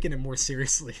 I've been taking it more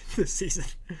seriously this season.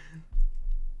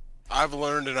 I've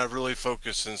learned and I've really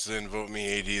focused since then. Vote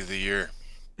me AD of the year.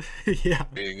 Yeah.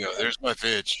 There you go. There's my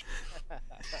pitch.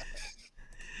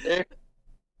 Damn,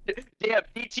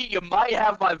 DT, you might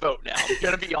have my vote now. I'm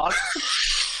gonna be honest.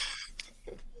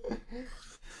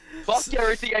 Fuck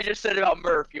everything I just said about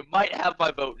Murph. You might have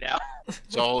my vote now.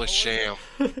 It's all a sham.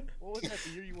 What was that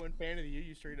the year you won fan of the year?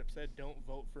 You straight up said, "Don't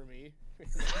vote for me."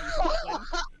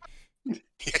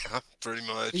 pretty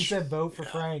much. He said vote for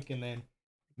Yeah. Frank, and then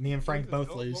me and Frank both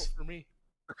Don't lose. Vote for me.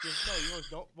 No, you know,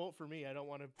 don't vote for me. I don't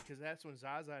want to, because that's when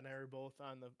Zaza and I were both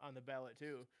on the ballot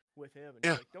too with him. And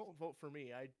Yeah. he's like, don't vote for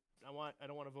me. I don't want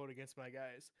to vote against my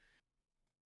guys.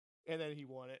 And then he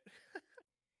won it.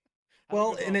 I Well,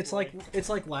 think it was and all it's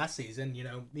like last season. You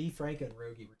know, me, Frank, and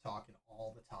Rogie were talking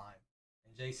all the time,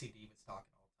 and JCD was talking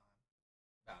all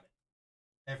the time about it.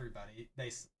 Everybody,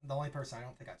 the only person I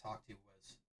don't think I talked to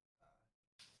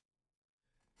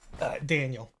was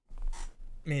Daniel.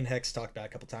 Me and Hex talked about it a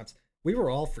couple times. We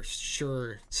were all for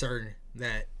sure certain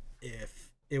that if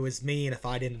it was me and if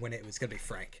I didn't win it, it was gonna be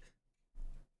Frank.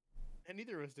 And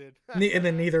neither of us did. And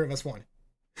then neither of us won.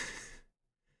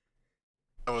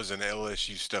 That was an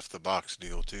LSU stuff the box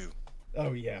deal too.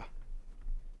 Oh yeah.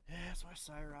 Yeah, that's why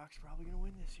Cyrock's probably gonna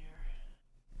win this year.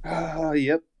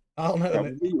 Yep. I don't know.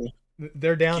 Probably will.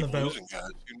 They're down Keep the vote. losing, guys.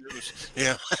 Who knows?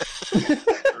 Yeah.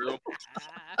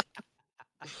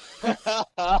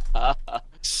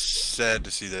 Sad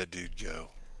to see that dude go.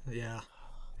 Yeah.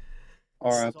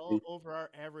 All It's right. all over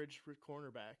our average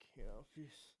cornerback, you know. Jeez.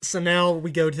 So now we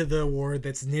go to the award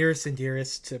that's nearest and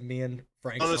dearest to me and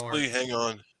Frank's Honestly, heart. hang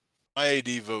on. My AD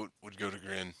vote would go to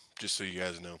Grin, just so you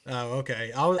guys know. Oh,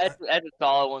 okay. That's a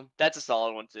solid one. That's a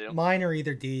solid one too. Mine are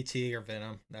either DT or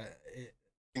Venom. And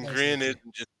That's Grin okay.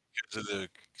 isn't just because of the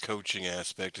coaching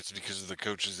aspect; it's because of the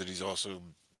coaches that he's also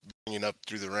bringing up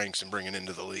through the ranks and bringing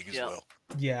into the league as Yeah. well.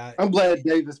 Yeah. I'm glad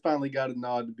Davis finally got a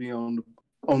nod to be on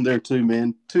there too,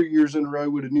 man. 2 years in a row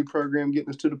with a new program getting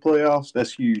us to the playoffs.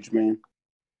 That's huge, man.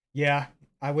 Yeah.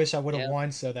 I wish I would have Yeah.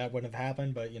 won so that wouldn't have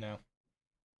happened, but you know.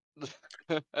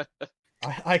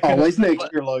 I could Always have.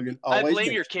 next year, Logan. I Always blame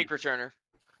next your year. kick returner.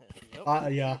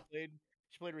 Yep. Yeah.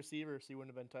 She played receiver, so he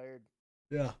wouldn't have been tired.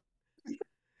 Yeah.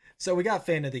 So we got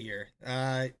fan of the year.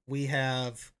 We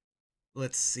have,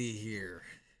 let's see here.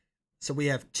 So we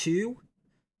have 2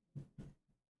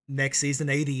 next season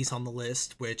ADs on the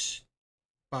list, which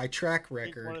by track I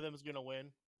think one record, of them is gonna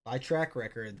win.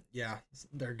 yeah,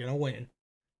 they're gonna win.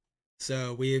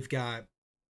 So we've got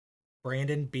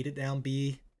Brandon Beat It Down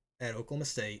B at Oklahoma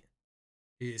State,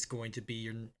 who is going to be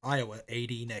your Iowa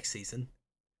AD next season.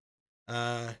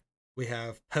 We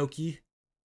have Pokey,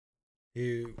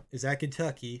 who is at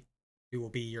Kentucky, who will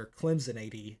be your Clemson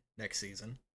AD next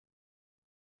season.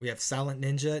 We have Silent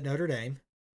Ninja at Notre Dame.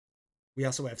 We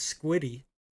also have Squiddy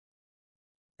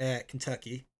at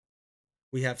Kentucky.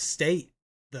 We have State,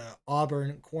 the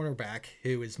Auburn cornerback,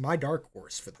 who is my dark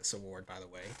horse for this award, by the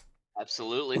way.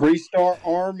 Absolutely. 3-star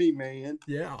Army, man.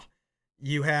 Yeah.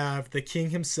 You have the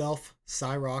king himself,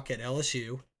 Cyrock at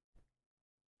LSU.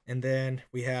 And then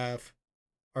we have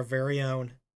our very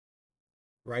own,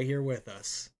 right here with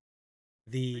us,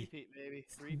 the Repeat, baby.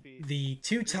 Repeat. the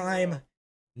 2-time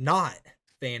not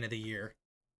fan of the year,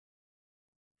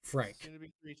 Frank. Soon to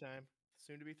be 3-time.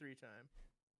 Soon to be 3-time.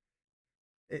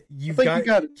 You've I think got you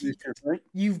got it this year, Frank.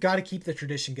 you've got to keep the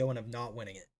tradition going of not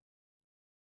winning it.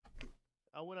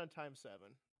 I'll win on time 7.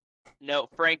 No,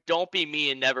 Frank, don't be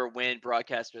me and never win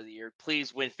Broadcaster of the Year.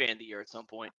 Please win Fan of the Year at some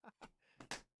point.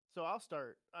 So I'll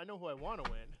start. I know who I want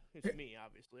to win. It's me,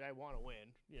 obviously. I want to win.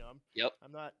 You know, Yep.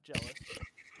 I'm not jealous.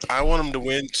 I want him to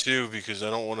win too because I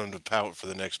don't want him to pout for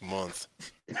the next month.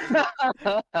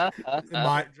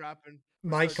 My dropping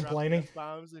Mike start dropping complaining.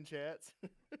 F-bombs in chats.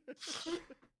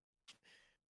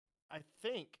 I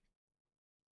think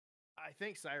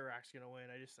Cyrock's gonna win.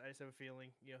 I just have a feeling,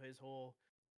 you know, his whole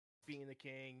being the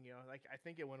king, you know, like I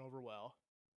think it went over well.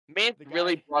 Man The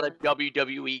really guy- brought a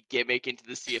WWE gimmick into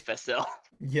the CFSL.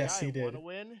 Yes, the he guy I did. want to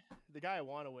win. The guy I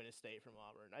want to win is State from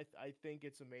Auburn. I think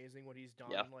it's amazing what he's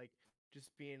done. Yeah. Like just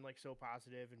being like so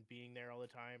positive and being there all the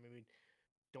time. I mean,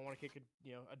 don't want to kick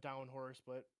a down horse,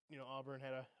 but you know Auburn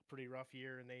had a pretty rough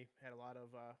year and they had a lot of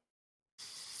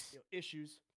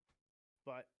issues.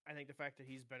 But I think the fact that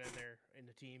he's been in there in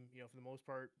the team, you know, for the most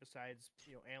part, besides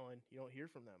Allen, you don't hear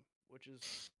from them, which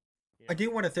is. I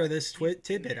do want to throw this he's been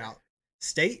tidbit there. out.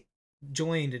 State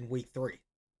joined in week 3.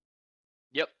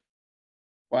 Yep.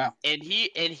 Wow. And he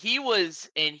was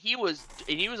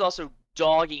also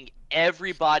dogging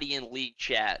everybody in league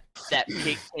chat that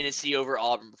picked Tennessee over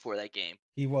Auburn before that game.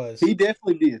 He was. He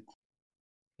definitely did.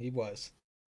 He was.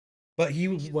 But he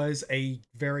was a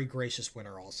very gracious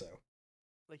winner also.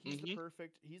 Like he's Mhm.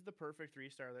 the perfect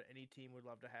 3-star that any team would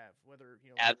love to have, whether he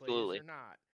plays Absolutely. or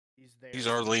not. He's there. He's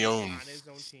our Leon. on his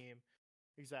own team.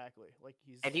 Exactly. Like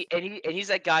he's He's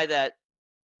that guy that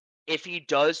if he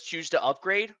does choose to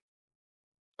upgrade,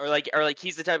 or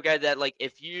he's the type of guy that like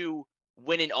if you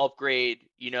win an upgrade,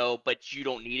 but you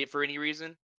don't need it for any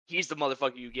reason, he's the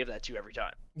motherfucker you give that to every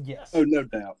time. Yes. Oh, no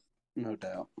doubt. No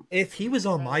doubt. If he was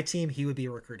on my team, he would be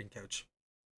a recruiting coach.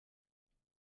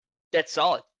 That's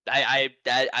solid. I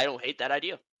don't hate that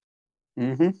idea.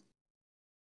 Mm-hmm.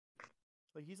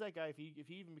 Like he's that guy. If he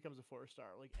even becomes a 4-star,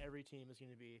 like every team is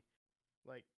going to be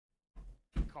like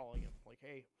calling him, like,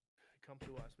 "Hey, come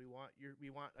to us. We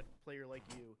want a player like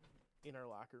you in our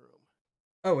locker room."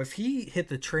 Oh, if he hit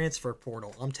the transfer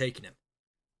portal, I'm taking him.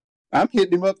 I'm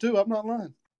hitting him up too. I'm not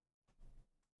lying.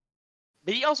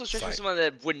 But he also strikes me as someone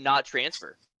that would not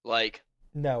transfer. Like,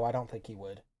 No, I don't think he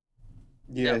would.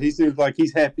 Yeah, No. he seems like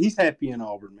he's happy. He's happy in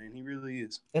Auburn, man. He really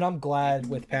is. And I'm glad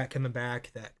with Pat coming back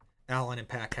that Allen and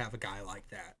Pack have a guy like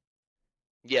that.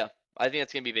 yeah, I think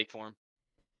that's gonna be big for him.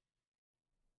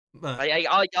 But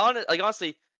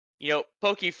Honestly,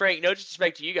 Pokey, Frank, no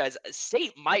disrespect to you guys,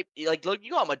 State might look.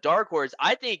 You call him a dark horse.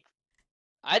 I think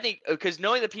because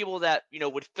knowing the people that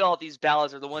would fill out these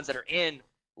ballots are the ones that are in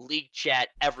league chat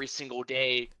every single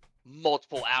day,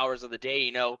 multiple hours of the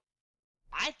day.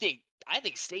 I think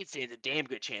State stands a damn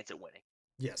good chance at winning.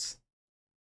 yes.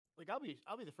 Like I'll be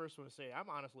the first one to say I'm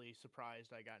honestly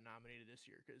surprised I got nominated this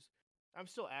year because I'm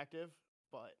still active,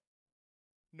 but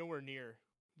nowhere near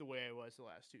the way I was the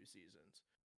last 2 seasons.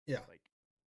 Yeah.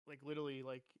 Like literally,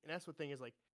 and that's the thing is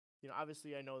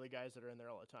obviously I know the guys that are in there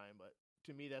all the time, but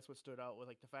to me that's what stood out with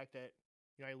the fact that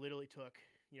I literally took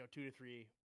 2 to 3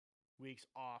 weeks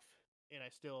off and I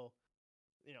still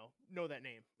know that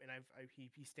name and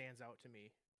he stands out to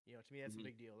me. To me that's a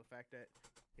big deal. The fact that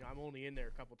I'm only in there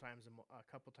a couple times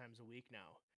a week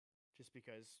now, just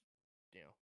because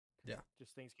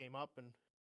just things came up and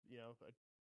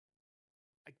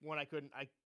I couldn't I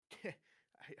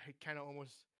kind of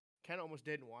almost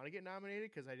didn't want to get nominated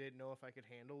because I didn't know if I could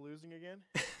handle losing again.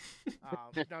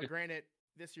 Now granted,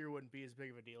 this year wouldn't be as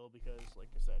big of a deal because like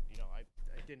I said,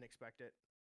 I didn't expect it,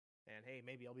 and hey,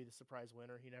 maybe I'll be the surprise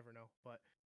winner. You never know, but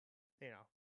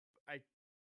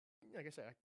like I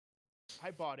said,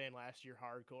 I bought in last year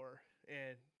hardcore,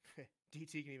 and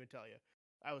DT can even tell you,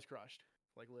 I was crushed,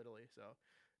 like literally. So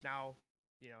now,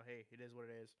 hey, it is what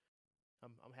it is.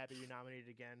 I'm happy to be nominated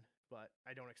again, but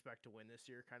I don't expect to win this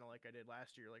year, kind of like I did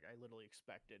last year. Like I literally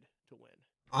expected to win.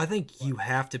 I think you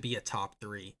have to be a top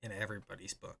 3 in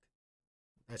everybody's book.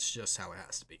 That's just how it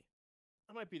has to be.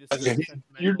 I might be the Okay.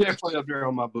 You're definitely up there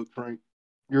on my book, Frank.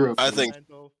 You're up I there.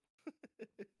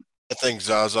 think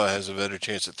Zaza has a better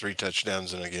chance at 3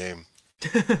 touchdowns in a game.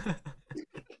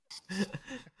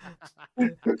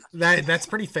 That's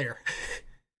pretty fair.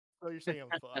 Oh, you're saying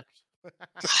I'm fucked.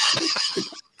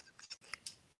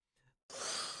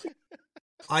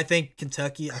 I think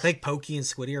Pokey and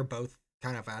Squiddy are both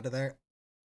kind of out of there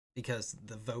because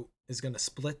the vote is going to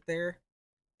split there.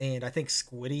 And I think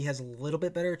Squiddy has a little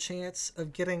bit better chance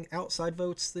of getting outside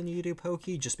votes than you do,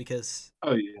 Pokey, just because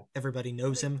everybody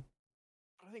knows him.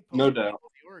 I think No doubt.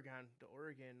 The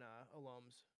Oregon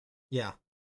alums. Yeah.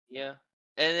 Yeah,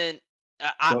 and then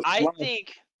I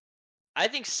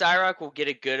think Cyrock will get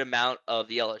a good amount of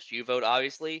the LSU vote.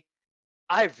 Obviously,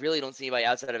 I really don't see anybody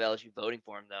outside of LSU voting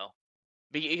for him though,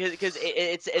 because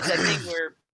it's that thing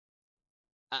where,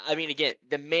 I mean, again,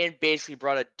 the man basically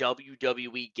brought a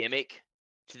WWE gimmick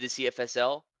to the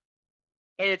CFSL,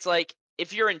 and it's like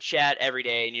if you're in chat every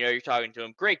day and you're talking to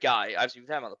him, great guy. Obviously, we've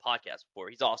had him on the podcast before.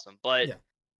 He's awesome, but Yeah.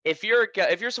 if you're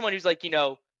someone who's like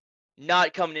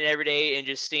not coming in every day and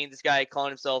just seeing this guy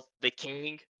calling himself the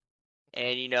king,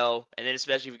 and and then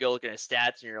especially if you go looking at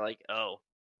stats and you're like, oh,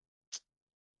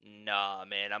 nah,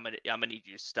 man, I'm gonna need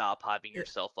you to stop hyping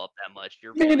yourself up that much.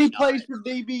 You're Man, really he not. plays for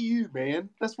DBU, man.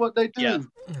 That's what they do. Yeah.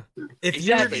 If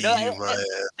Exactly. you're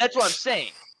That's what I'm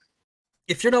saying.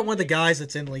 if you're not one of the guys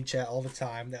that's in league chat all the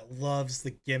time that loves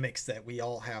the gimmicks that we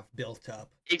all have built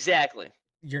up, Exactly.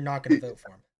 you're not going to vote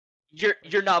for him.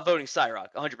 You're not voting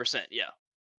Cyrock 100%. Yeah.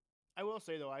 I will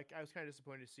say though, I was kind of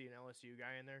disappointed to see an LSU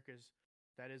guy in there because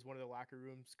that is one of the locker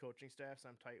rooms coaching staffs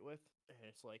I'm tight with, and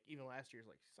it's like even last year's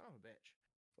like son of a bitch.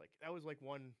 Like that was like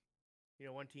one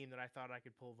team that I thought I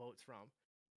could pull votes from,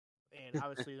 and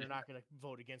obviously they're not going to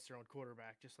vote against their own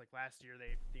quarterback. Just like last year,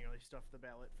 they stuffed the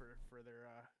ballot for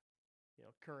their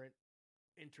current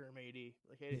interim AD.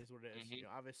 Like it is what it is.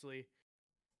 Mm-hmm. Obviously,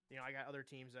 I got other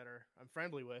teams that I'm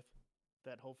friendly with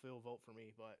that hopefully will vote for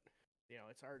me, but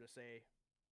it's hard to say.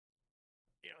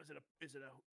 Is it a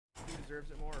who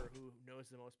deserves it more or who knows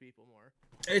the most people more?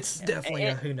 It's definitely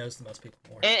a who knows the most people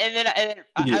more. And then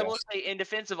I will say in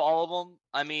defense of all of them,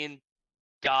 I mean,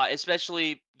 God,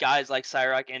 especially guys like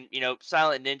Cyrock and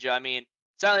Silent Ninja. I mean,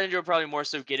 Silent Ninja will probably more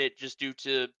so get it just due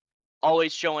to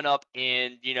always showing up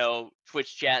in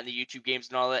Twitch chat and the YouTube games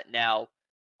and all that. Now,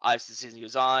 obviously, the season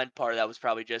goes on. Part of that was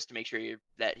probably just to make sure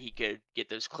that he could get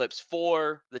those clips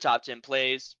for the top 10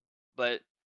 plays, but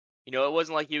it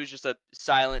wasn't like he was just a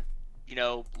silent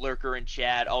lurker in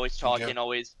chat, always talking,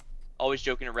 always always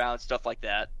joking around, stuff like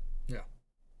that. Yeah.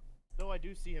 Though I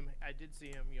did see him. I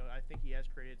think he has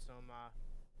created some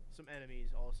enemies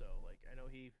also. Like I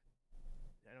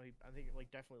think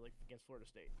like definitely like against Florida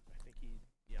State. I think he.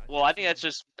 Yeah. Well, I think it's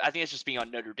just being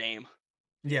on Notre Dame.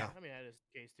 Yeah. I mean that is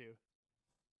the case too.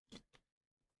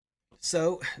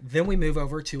 So then we move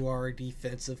over to our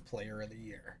defensive player of the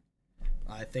year.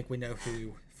 I think we know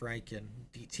who Frank and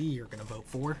DT are going to vote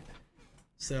for.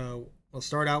 So we'll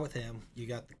start out with him. You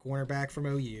got the cornerback from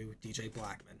OU, DJ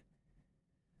Blackman.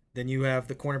 Then you have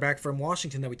the cornerback from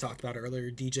Washington that we talked about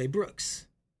earlier, DJ Brooks.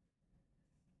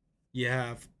 You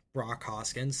have Brock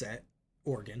Hoskins at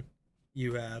Oregon.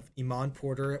 You have Iman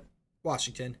Porter at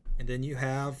Washington. And then you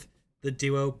have the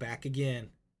duo back again,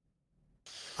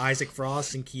 Isaac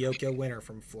Frost and Keoko Winter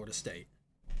from Florida State.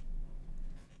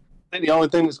 I think the only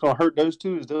thing that's going to hurt those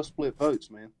two is they'll split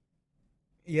votes, man.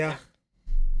 Yeah.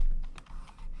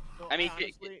 So, I mean,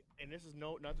 honestly, and this is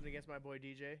nothing against my boy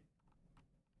DJ.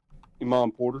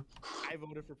 Iman Porter. I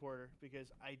voted for Porter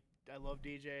because I love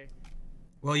DJ.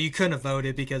 Well, you couldn't have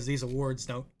voted because these awards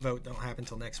don't happen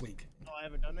until next week. Oh, I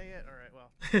haven't done that yet. All right, well,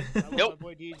 I love Nope. my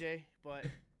boy DJ, but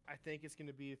I think it's going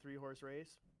to be a 3-horse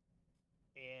race,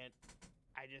 and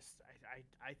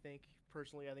I think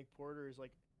personally, I think Porter is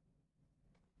like.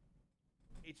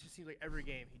 It just seems like every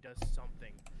game he does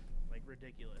something like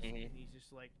ridiculous, and he's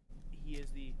just like he is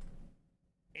the,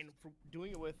 and for doing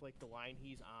it with like the line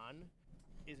he's on,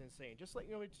 is insane. Just like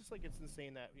it's just like it's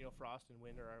insane that Frost and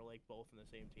Winter are like both in the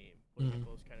same team with like,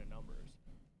 those kind of numbers.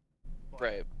 But,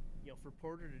 Right. For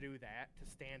Porter to do that, to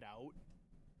stand out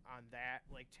on that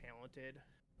like talented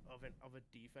of a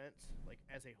defense like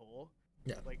as a whole,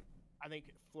 Yeah. Like I think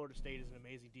Florida State is an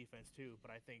amazing defense too, but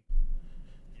I think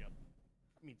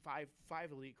five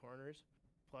elite corners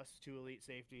plus 2 elite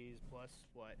safeties plus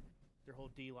what their whole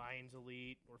D line's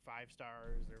elite or 5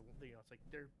 stars. They're it's like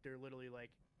they're literally like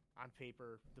on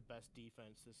paper the best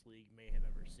defense this league may have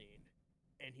ever seen,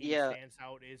 and he stands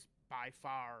out as by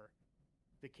far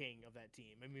the king of that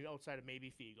team. I mean, outside of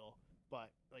maybe Fiegel, but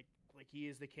like he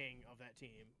is the king of that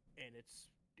team, and it's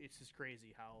just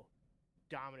crazy how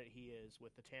dominant he is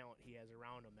with the talent he has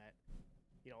around him. That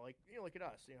look at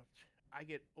us. I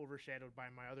get overshadowed by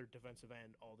my other defensive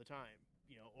end all the time,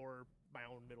 or my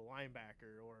own middle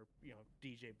linebacker, or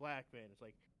DJ Blackman. It's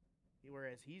like,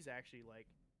 whereas he's actually like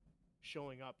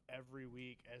showing up every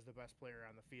week as the best player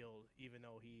on the field, even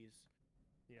though he's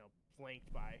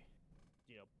flanked by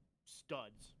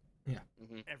studs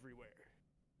everywhere.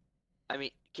 I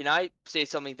mean, can I say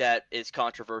something that is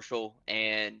controversial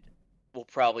and will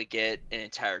probably get an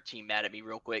entire team mad at me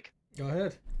real quick? Go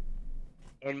ahead.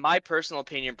 In my personal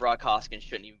opinion, Brock Hoskins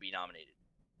shouldn't even be nominated.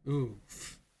 Ooh.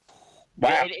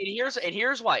 Wow. And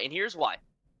here's why.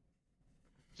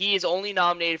 He is only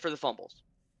nominated for the fumbles.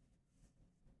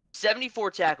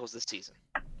 74 tackles this season.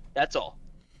 That's all.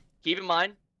 Keep in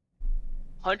mind,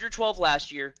 112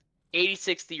 last year,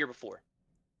 86 the year before.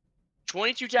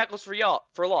 22 tackles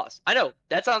for loss. I know,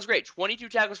 that sounds great. 22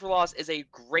 tackles for loss is a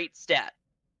great stat.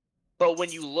 But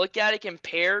when you look at it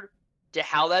compared to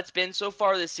how that's been so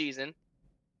far this season,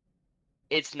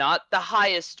 it's not the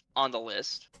highest on the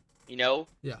list,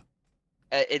 Yeah.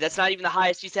 That's not even the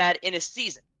highest he's had in a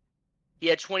season. He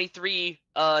had 23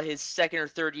 his second or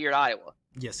third year at Iowa.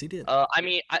 Yes, he did. I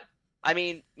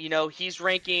mean, he's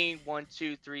ranking 1,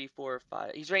 2, 3, 4,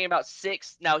 5. He's ranking about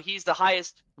 6. Now, he's the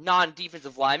highest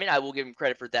non-defensive lineman. I will give him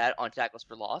credit for that on tackles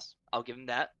for loss. I'll give him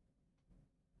that.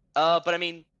 But I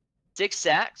mean, 6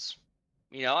 sacks.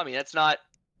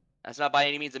 That's not by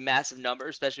any means a massive number,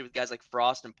 especially with guys like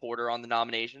Frost and Porter on the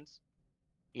nominations.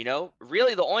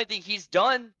 Really the only thing he's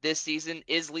done this season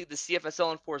is lead the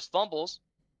CFSL in forced fumbles,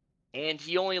 and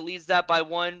he only leads that by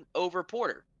 1 over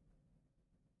Porter.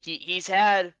 He's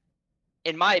had,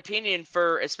 in my opinion,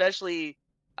 for especially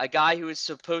a guy who is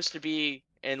supposed to be,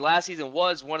 and last season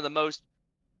was one of the most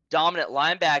dominant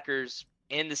linebackers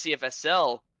in the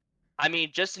CFSL. I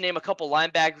mean, just to name a couple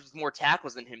linebackers with more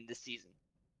tackles than him this season.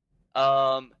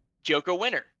 Joko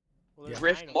Winter,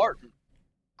 Griff Martin.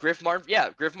 Griff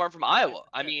Martin from Iowa.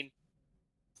 I mean,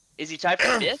 is he tied for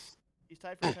 5th? He's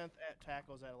tied for 10th at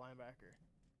tackles at a linebacker.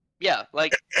 Yeah,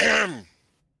 like,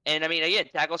 and I mean, again,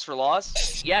 tackles for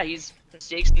loss. Yeah, he's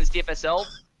 6th in the CFSL,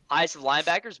 highest of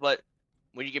linebackers, but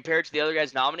when you compare it to the other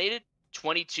guys nominated,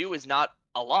 22 is not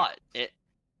a lot.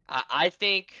 I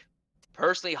think,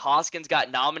 personally, Hoskins got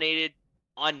nominated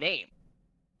on name.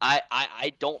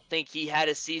 I don't think he had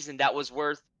a season that was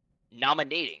worth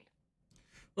nominating.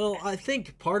 Well, I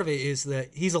think part of it is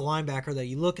that he's a linebacker that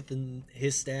you look at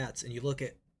his stats and you look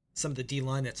at some of the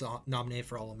D-line that's nominated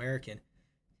for All-American.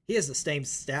 He has the same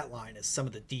stat line as some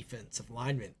of the defensive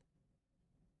linemen.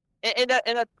 and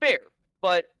that's fair.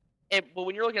 But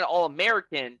when you're looking at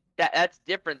All-American, that's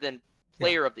different than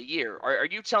Player of the Year. Are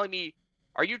you telling me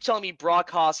Brock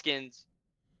Hoskins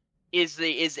has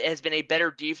been a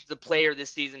better defensive player this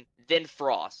season than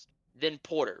Frost, than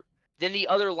Porter, than the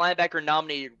other linebacker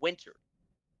nominated Winter?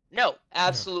 No,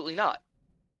 absolutely not.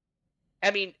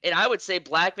 I mean, and I would say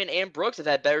Blackman and Brooks have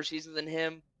had better seasons than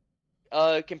him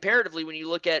comparatively when you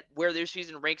look at where their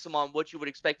season ranks them on what you would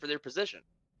expect for their position.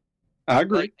 I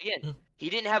agree. But again, he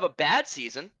didn't have a bad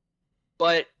season,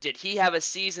 but did he have a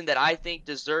season that I think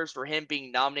deserves for him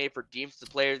being nominated for Defensive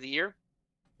Player of the Year?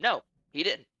 No, he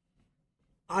didn't.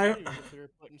 I consider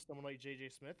putting someone like J.J.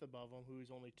 Smith above him, who's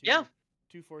only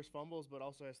two forced fumbles, but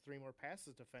also has 3 more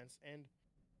passes defense, and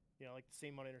like the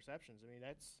same amount of interceptions. I mean,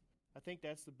 I think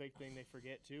that's the big thing they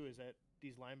forget too, is that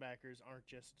these linebackers aren't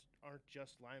just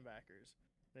linebackers.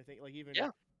 And I think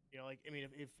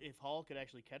if Hall could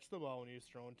actually catch the ball when he was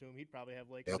thrown to him, he'd probably have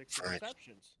 6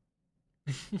 interceptions.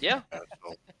 Yeah.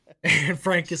 And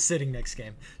Frank is sitting next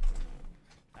game.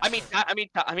 I mean,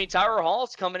 Tyler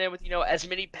Hall's coming in with as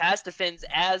many pass defense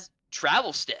as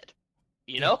Travelstead.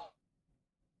 I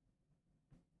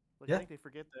think they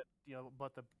forget that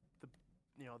but the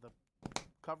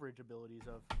coverage abilities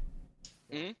of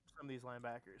some of these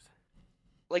linebackers.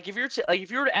 Like if you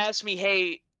were to ask me,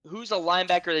 hey, who's a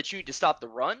linebacker that you need to stop the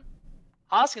run?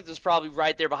 Hoskins is probably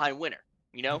right there behind Winter.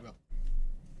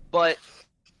 But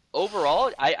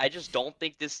overall, I just don't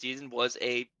think this season was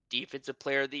a Defensive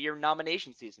Player of the Year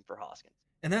nomination season for Hoskins.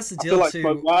 And that's the I deal feel like too.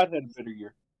 Spoke Wide had a better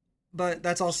year. But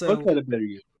that's also Spoke had a better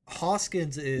year.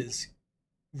 Hoskins is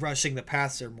rushing the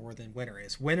passer more than Winter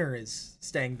is. Winter is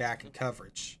staying back in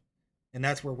coverage. And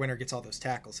that's where Winter gets all those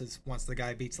tackles, is once the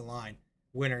guy beats the line,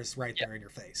 Winter's right there in your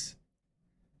face.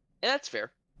 And that's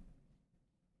fair.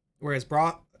 Whereas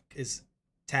Brock is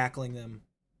tackling them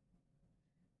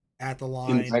at the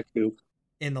line,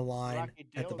 in the line,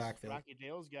 at the backfield. Rocky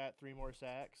Dale's got 3 more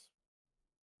sacks,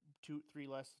 3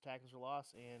 less tackles for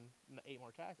loss, and 8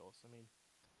 more tackles. I mean,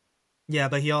 yeah,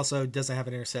 but he also doesn't have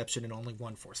an interception and only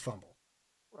 1 forced fumble.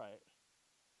 Right.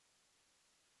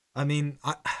 I mean,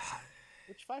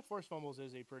 which 5 forced fumbles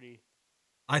is a pretty.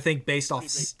 I think based off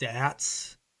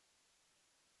stats,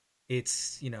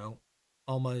 it's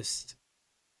almost.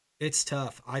 It's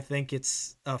tough. I think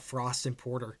it's a Frost and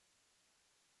Porter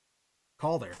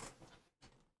call there.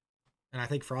 And I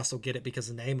think Frost will get it because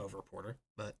of the name over Porter.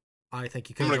 But I think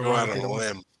you could I'm going to go out on a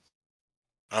limb.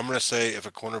 I'm going to say if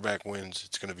a cornerback wins,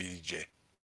 it's going to be DJ.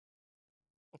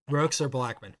 Brooks or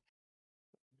Blackman?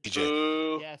 DJ.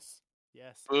 Boo. Yes.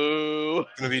 Boo.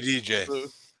 It's going to be DJ. Boo.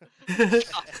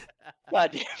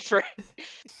 God damn, Frank.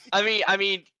 I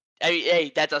mean,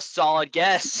 hey, that's a solid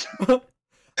guess.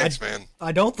 Thanks, man.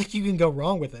 I don't think you can go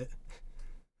wrong with it.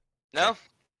 No?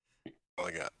 All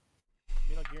I got.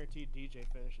 I'll guarantee DJ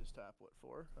finishes top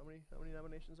 4? How many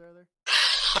nominations are there?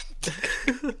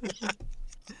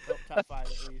 Top 5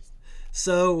 at least.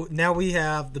 So now we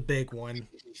have the big one,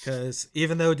 because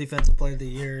even though Defensive Player of the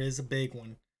Year is a big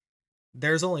one,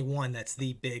 there's only one that's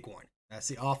the big one. That's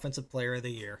the Offensive Player of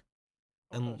the Year.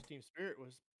 And Team Spirit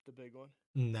was the big one.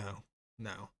 No.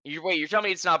 You're telling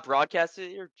me it's not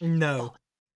broadcasted? No.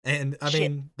 And I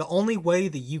mean, the only way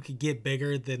that you could get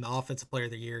bigger than the Offensive Player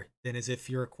of the Year then is if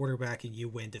you're a quarterback and you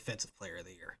win Defensive Player of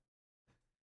the Year.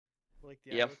 Like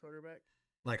the Iowa quarterback?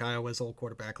 Like Iowa's old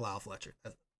quarterback, Lyle Fletcher.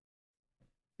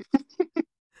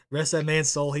 Rest that man's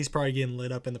soul, he's probably getting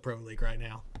lit up in the Pro League right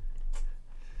now.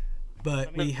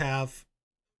 But we have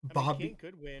Bobby. King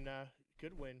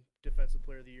could win Defensive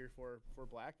Player of the Year for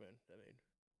Blackman. I mean,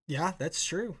 yeah, that's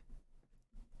true.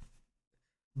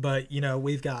 But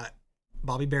we've got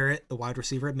Bobby Barrett, the wide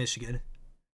receiver at Michigan.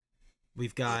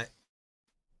 We've got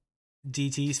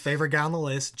DT's favorite guy on the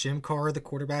list, Jim Carr, the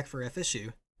quarterback for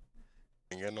FSU.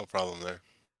 Ain't got no problem there.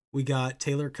 We got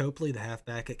Taylor Copley, the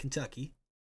halfback at Kentucky.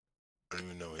 I don't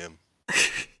even know him.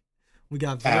 We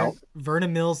got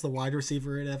Vernon Mills, the wide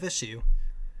receiver at FSU.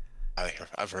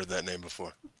 I've heard that name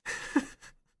before.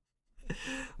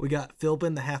 We got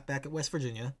Philbin, the halfback at West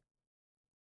Virginia.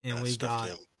 And we got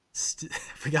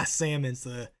Sammons,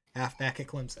 the halfback at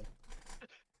Clemson.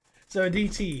 So,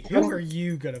 DT, who are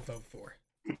you going to vote for?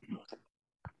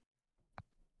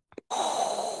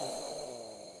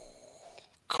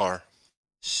 Carr.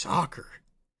 Shocker.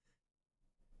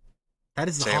 That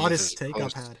is the Sammons hottest is take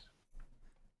close. I've had.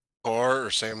 Carr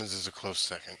or Sammons is a close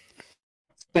second.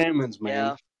 Sammons, man.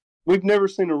 Yeah. We've never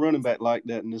seen a running back like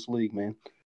that in this league, man.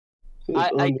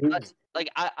 I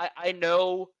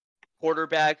know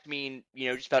quarterbacks mean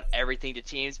just about everything to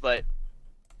teams, but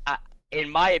in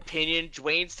my opinion,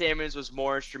 Dwayne Sammons was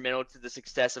more instrumental to the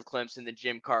success of Clemson than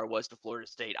Jim Carr was to Florida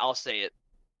State. I'll say it.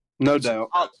 No doubt.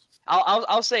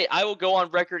 I'll say I will go on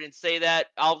record and say that.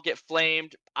 I'll get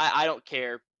flamed. I don't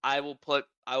care. I will put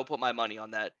my money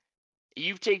on that.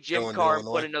 You take Jim Going to Carr and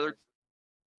put Illinois. another.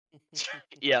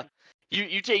 Yeah,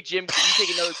 you take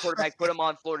another quarterback, put him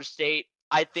on Florida State.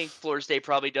 I think Florida State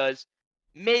probably does.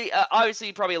 Maybe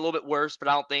obviously probably a little bit worse, but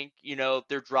I don't think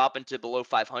they're dropping to below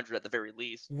 500 at the very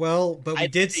least. Well, but we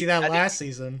did see that last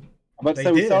season. I'm about to They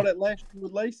say we saw did. that last year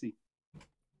with Lacey.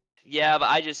 Yeah,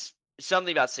 but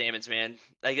something about Salmons, man.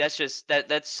 Like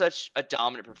that's such a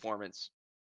dominant performance.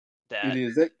 It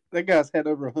is. That guy's had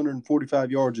over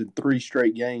 145 yards in 3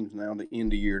 straight games now at the end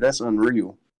of the year. That's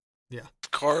unreal. Yeah.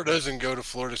 If Carr doesn't go to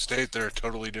Florida State, they're a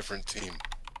totally different team.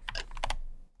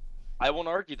 I won't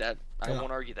argue that. I Yeah.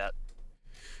 won't argue that.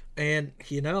 And,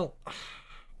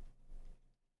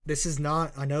 this is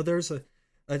not, I know there's a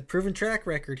proven track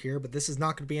record here, but this is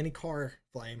not going to be any Carr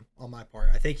flame on my part.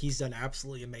 I think he's done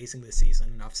absolutely amazing this season,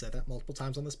 and I've said that multiple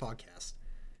times on this podcast.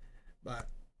 But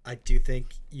I do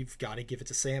think you've got to give it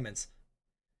to Salmons.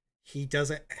 He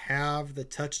doesn't have the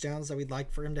touchdowns that we'd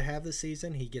like for him to have this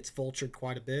season. He gets vultured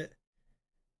quite a bit.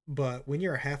 But when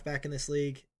you're a halfback in this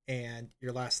league and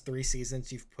your last 3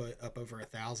 seasons you've put up over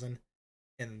 1,000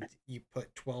 and you put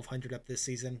 1,200 up this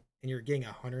season and you're getting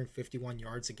 151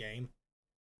 yards a game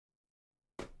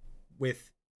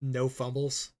with no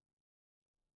fumbles.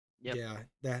 Yep.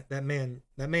 Yeah, that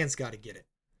man's got to get it.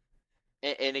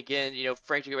 And again,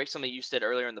 Frank, to go back to something you said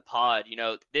earlier in the pod,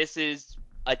 this is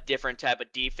a different type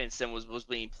of defense than was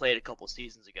being played a couple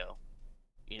seasons ago.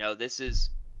 This is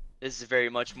very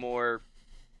much more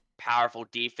powerful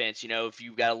defense. If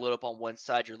you got to load up on one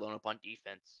side, you're loading up on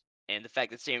defense. And the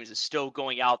fact that Salmons is still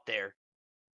going out there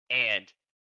and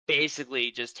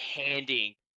basically just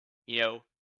handing,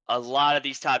 a lot of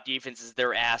these top defenses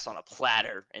their ass on a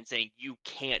platter and saying, you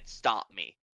can't stop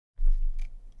me.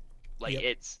 Like, Yep.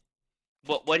 It's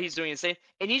what he's doing is insane.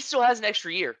 And he still has an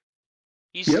extra year.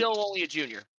 He's still only a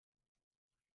junior.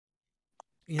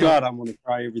 God, I'm going to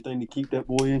try everything to keep that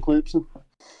boy in Clemson.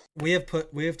 We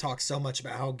have talked so much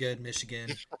about how good Michigan,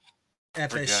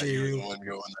 Forgot you were the FSU, one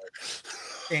going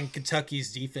there. and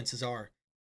Kentucky's defenses are.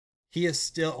 He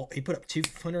put up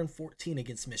 214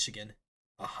 against Michigan,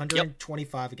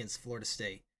 125 against Florida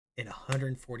State, and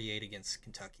 148 against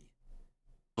Kentucky.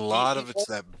 A lot of it's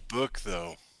that book,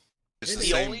 though. It's the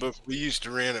same only- book we used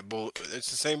to ran at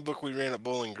It's the same book we ran at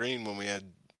Bowling Green when we had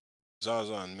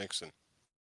Zaza and Mixon.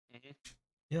 Mhm.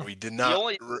 Yeah. We did not.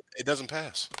 only- It doesn't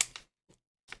pass.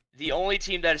 The only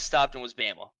team that has stopped him was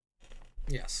Bama.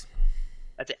 Yes.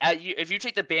 If you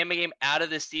take the Bama game out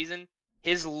of this season,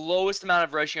 his lowest amount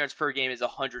of rushing yards per game is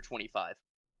 125.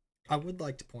 I would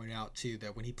like to point out too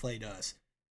that when he played us,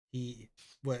 he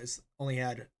only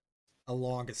had a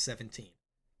long of 17.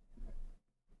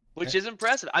 Which is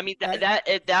impressive. I mean,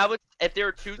 that was if there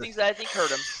were 2 things that I think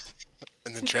hurt him.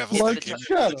 And then Travis Like, Etienne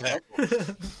shut the up.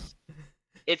 tackle.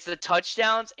 It's the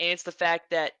touchdowns, and it's the fact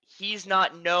that he's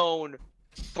not known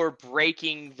for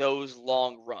breaking those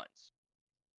long runs.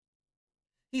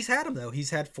 He's had him though. He's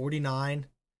had 49.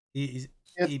 He's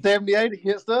It's 78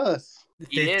 against us.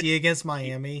 50 against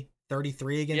Miami,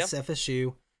 33 against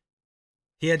FSU.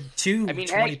 He had 2 I mean,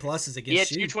 20 heck, pluses He had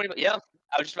against you. 220. Yeah,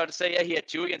 I was just about to say, yeah, he had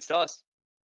 2 against us.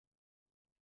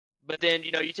 But then,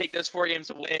 you take those 4 games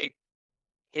away,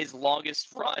 his longest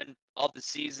run of the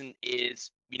season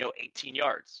is, 18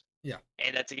 yards. Yeah.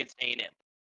 And that's against A&M.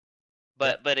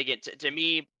 But again, to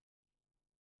me,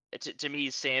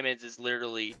 Salmons is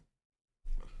literally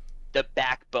the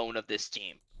backbone of this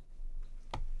team.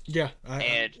 Yeah,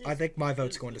 And- I think my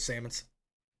vote's going to Salmons.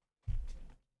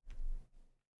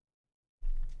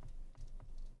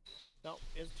 Now,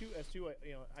 as two,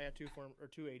 I had 2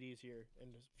 ADs here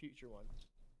in this future one.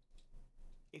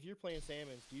 If you're playing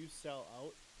Salmons, do you sell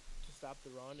out to stop the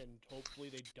run and hopefully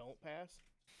they don't pass?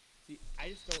 See, I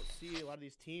just don't see a lot of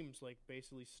these teams like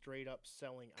basically straight up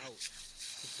selling out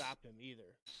to stop him either.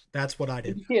 That's what I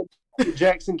did. You can't put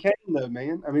Jackson Kane, though,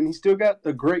 man. I mean, he's still got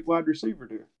a great wide receiver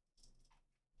there.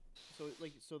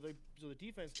 So the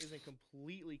defense isn't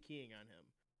completely keying on him.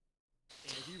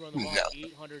 And if you run the ball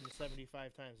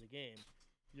 875 times a game,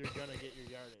 you're gonna get your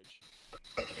yardage.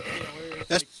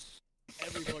 Whereas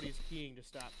everybody's keying to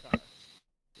stop Carr.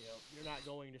 You're not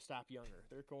going to stop Younger.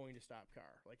 They're going to stop Carr.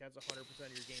 Like that's 100%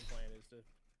 of your game plan is to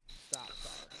stop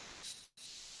Carr.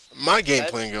 My game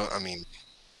plan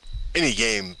any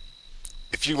game,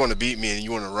 if you want to beat me and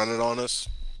you want to run it on us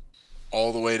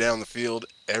all the way down the field,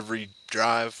 every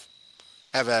drive,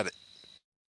 have at it.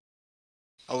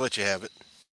 I'll let you have it.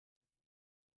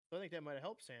 So I think that might have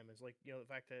helped Sam is the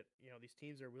fact that these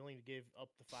teams are willing to give up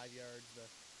the 5 yards,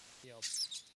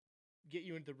 get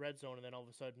you into the red zone, and then all of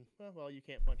a sudden, well, you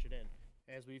can't punch it in.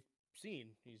 As we've seen,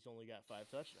 he's only got 5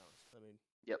 touchdowns. I mean,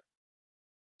 Yep.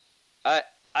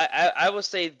 I will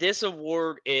say this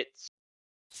award, it's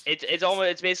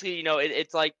basically,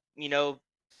 it's like,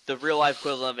 the real life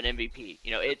equivalent of an MVP.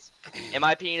 It's, in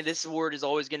my opinion, this award is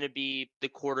always going to be the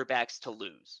quarterbacks to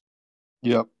lose.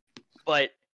 Yep.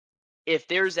 But if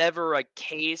there's ever a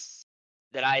case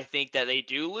that I think that they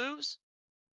do lose,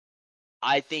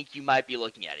 I think you might be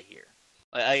looking at it here.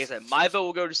 Like I said, my vote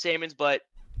will go to Sammons, but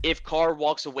if Carr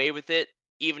walks away with it,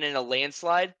 even in a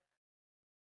landslide,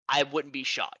 I wouldn't be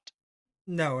shocked.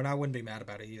 No, and I wouldn't be mad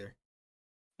about it either.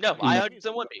 No, I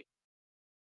 100% would be.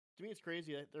 To me, it's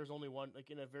crazy that there's only one, like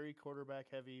in a very quarterback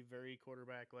heavy, very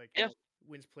quarterback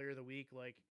wins player of the week,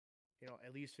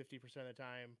 at least 50% of the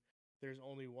time, there's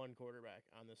only one quarterback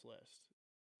on this list.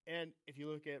 And if you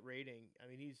look at rating, I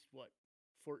mean, he's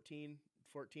 14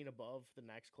 above the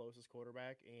next closest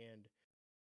quarterback and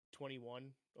 21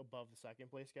 above the second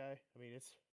place guy. I mean,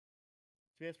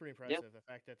 that's pretty impressive. The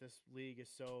fact that this league is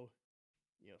so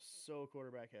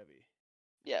quarterback heavy.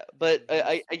 Yeah, but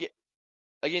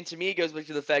again, to me, it goes back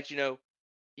to the fact,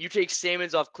 you take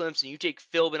Sammons off Clemson, you take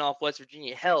Philbin off West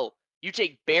Virginia, hell, you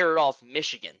take Barrett off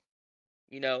Michigan.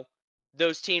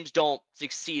 Those teams don't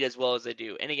succeed as well as they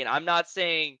do. And again, I'm not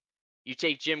saying you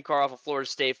take Jim Carr off of Florida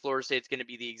State's going to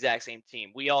be the exact same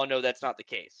team. We all know that's not the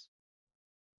case.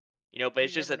 But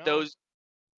it's just that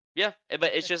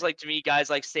but it's just like, to me, guys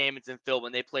like Sammons and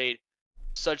Philbin, they played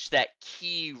such that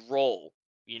key role,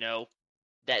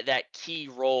 that key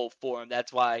role for him.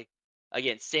 That's why,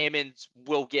 again, Sammons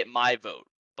will get my vote.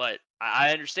 But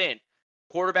I understand.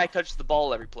 Quarterback touches the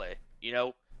ball every play.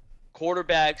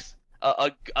 Quarterbacks,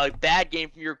 a bad game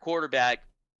from your quarterback,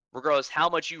 regardless how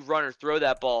much you run or throw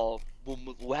that ball,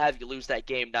 will have you lose that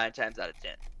game 9 times out of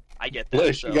 10. I get that.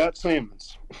 Unless you got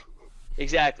Sammons.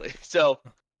 Exactly. So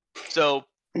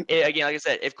again, like I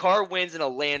said, if Carr wins in a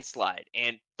landslide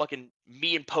and fucking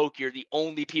me and Pokey are the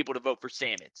only people to vote for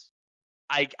Sammons,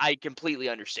 I completely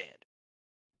understand.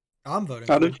 I'm voting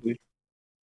for him.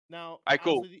 Now, all right,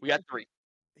 cool. We got 3.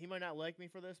 He might not like me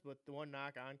for this, but the one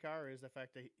knock on Carr is the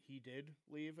fact that he did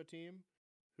leave a team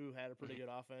who had a pretty good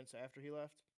offense after he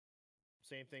left.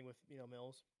 Same thing with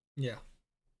Mills. Yeah.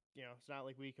 It's not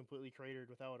like we completely cratered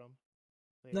without him.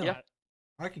 No,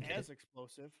 I can get as it.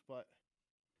 explosive, but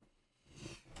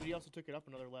he also took it up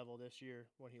another level this year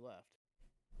when he left.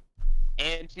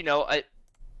 And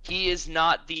he is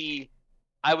not the.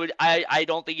 I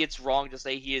don't think it's wrong to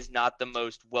say he is not the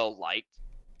most well liked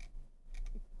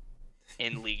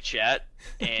in league chat,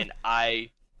 and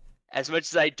as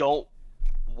much as I don't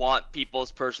want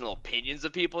people's personal opinions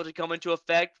of people to come into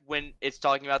effect when it's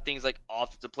talking about things like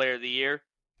offensive player of the year,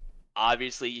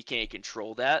 obviously you can't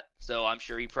control that. So I'm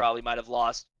sure he probably might have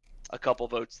lost a couple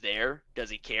votes there. Does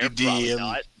he care? Probably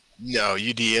not. No,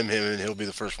 you DM him and he'll be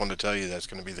the first one to tell you that's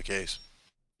going to be the case.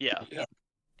 Yeah.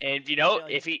 And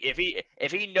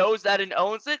if he knows that and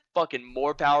owns it, fucking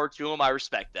more power to him. I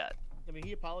respect that. I mean,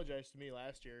 he apologized to me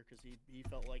last year because he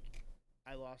felt like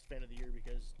I lost fan of the year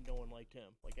because no one liked him.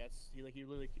 He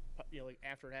literally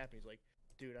after it happened, he's like,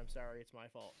 "Dude, I'm sorry, it's my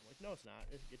fault." I'm like, "No, it's not.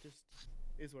 It just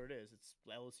is what it is. It's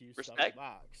LSU stuff in the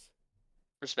box."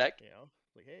 Respect.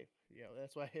 Hey,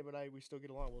 that's why him and we still get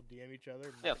along. We'll DM each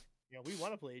other. Yeah. We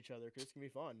want to play each other because it's gonna be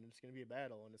fun and it's gonna be a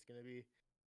battle and it's gonna be,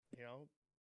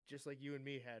 just like you and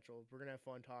me, Hatchell. We're gonna have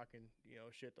fun talking,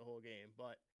 shit the whole game.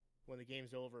 But when the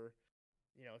game's over,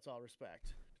 it's all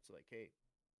respect. It's like, hey,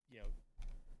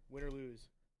 win or lose,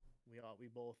 we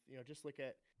both, just look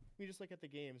at the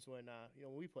games when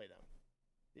when we play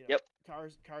them. Yep.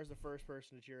 Carr's the first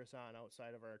person to cheer us on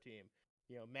outside of our team.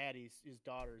 Maddie's his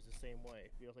daughter's the same way.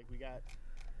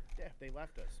 They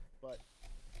left us, but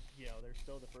they're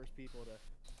still the first people to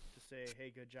say,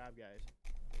 hey, good job, guys.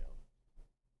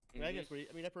 And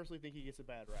I personally think he gets a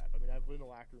bad rap. I mean, I've been in the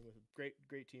locker room with a great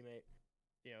teammate.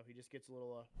 He just gets a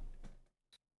little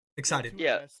excited.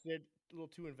 A little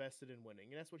too invested in winning,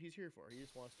 and that's what he's here for. He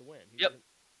just wants to win.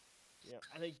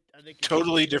 I think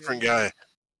Totally different guy.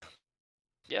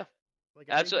 Yeah.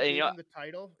 Absolutely. Gave him the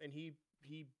title, and he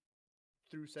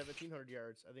threw 1,700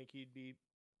 yards. I think he'd be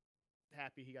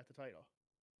happy he got the title.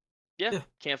 Yeah.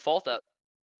 Can't fault that.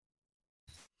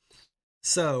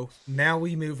 So now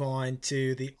we move on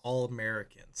to the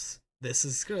All-Americans. This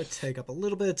is going to take up a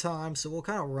little bit of time, so we'll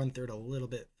kind of run through it a little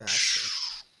bit faster.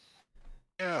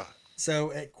 Yeah.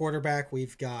 So at quarterback,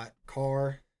 we've got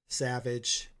Carr,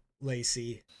 Savage,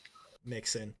 Lacey,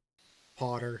 Mixon,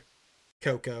 Potter,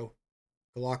 Coco,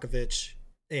 Golakovic,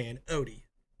 and Odie.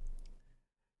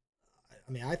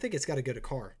 I mean, I think it's got to go to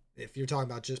Carr if you're talking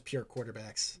about just pure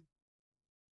quarterbacks.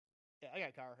 Yeah, I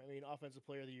got Carr. I mean, Offensive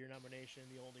Player of the Year nomination,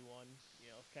 the only one.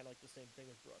 Kind of like the same thing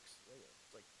with Brooks.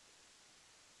 It's like,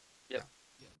 Yep.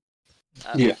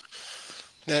 Yeah.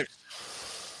 Next.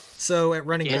 So at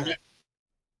running Can't-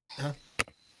 back,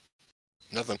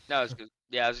 Nothing. No, I was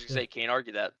gonna say can't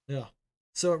argue that. yeah.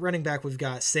 So at running back, we've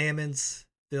got Salmons,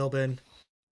 Philbin,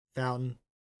 Fountain,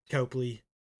 Copley,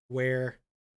 Ware,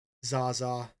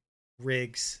 Zaza,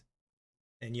 Riggs,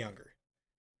 and Younger.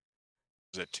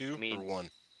 Is that two I mean, or one?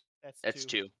 That's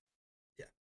two. Yeah.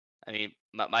 I mean,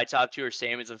 my top two are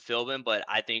Salmons and Philbin, but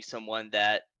I think someone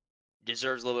that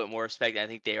deserves a little bit more respect than I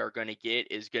think they are going to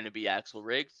get is going to be Axel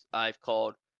Riggs. I've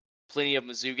called plenty of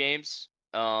Mizzou games.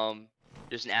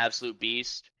 Just an absolute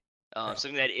beast.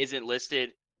 Something that isn't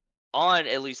listed on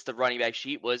at least the running back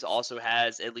sheet also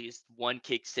has at least one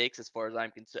kick six as far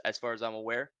as I'm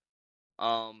aware.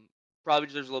 Probably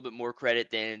deserves a little bit more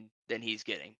credit than he's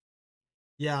getting.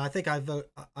 Yeah, I think I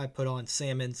put on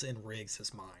Salmons and Riggs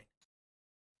as mine.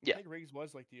 Yeah. I think Riggs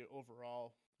was like the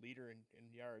overall leader in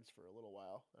yards for a little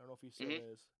while. I don't know if he still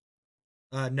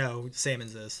is. No,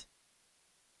 Salmons is.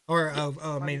 Or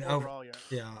I mean overall,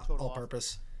 yeah, total all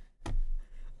purpose.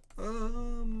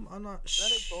 I'm not I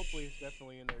think Copley is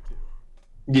definitely in there too.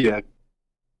 Yeah.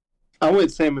 I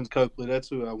went Salmons Copley. That's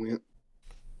who I went.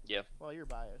 Yeah. Well, you're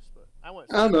biased, but I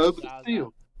went. I know, Salmons, but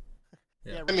still.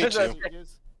 Yeah. Me too.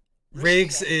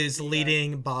 Riggs is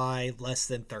leading by less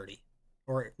than 30,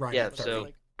 or right Yeah, at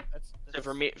 30. So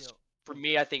for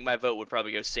me, I think my vote would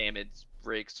probably go Salmons,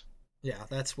 Riggs. Yeah,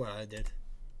 that's what I did.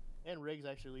 And Riggs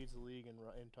actually leads the league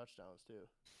in touchdowns too.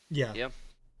 Yeah. Yeah.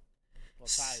 Well,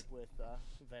 tied with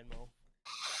Venmo.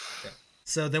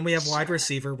 So then we have wide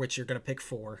receiver, which you're going to pick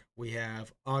 4. We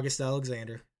have August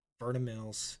Alexander, Vernon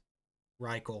Mills,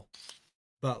 Reichel,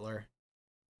 Butler,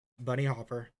 Bunny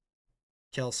Hopper,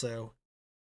 Kelso,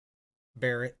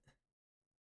 Barrett,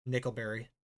 Nickelberry,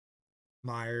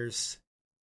 Myers,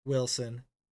 Wilson,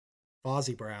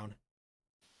 Fozzie Brown,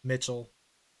 Mitchell,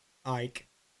 Ike,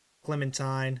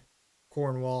 Clementine,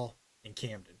 Cornwall, and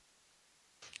Camden.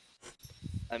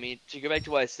 I mean, to go back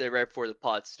to what I said right before the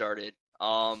pod started,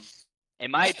 in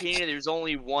my opinion, there's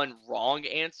only one wrong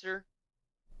answer.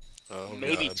 Oh,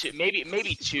 maybe God. two.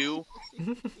 Maybe two.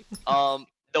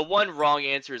 The one wrong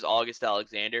answer is August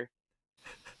Alexander.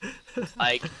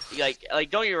 Like, don't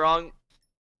get me wrong.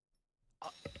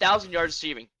 1,000 yards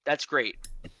receiving, that's great.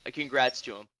 Congrats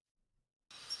to him.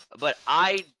 But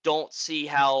I don't see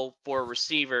how for a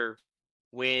receiver,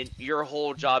 when your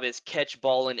whole job is catch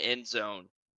ball in end zone,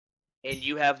 and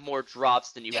you have more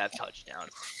drops than you have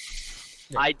touchdowns.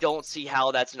 Yeah. I don't see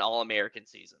how that's an All-American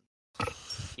season.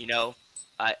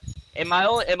 And my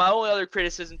only other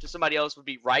criticism to somebody else would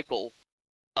be Reichel.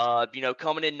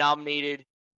 Coming in nominated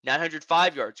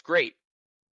 905 yards, great.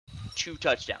 2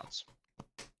 touchdowns.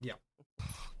 Yeah.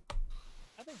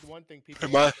 I think the one thing people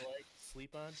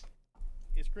sleep on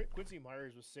is Quincy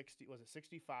Myers was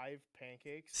 65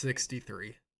 pancakes?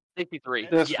 63. 63.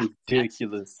 That's Yeah,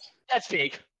 ridiculous. That's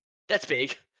big. That's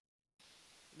big.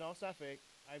 No, it's not fake.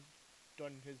 I've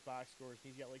done his box scores.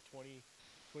 He's got like 20.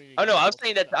 Oh no, I was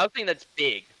saying that's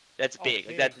big. That's big.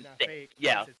 Big, That's not big. fake.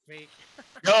 Yeah. It's fake.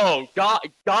 No, God,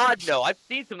 no. I've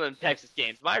seen some of them Texas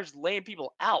games. Myers laying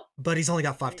people out. But he's only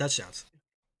got 5 touchdowns.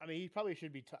 I mean, he probably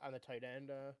should be on the tight end.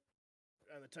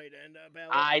 Ballot.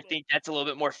 I think that's a little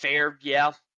bit more fair.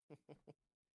 Yeah.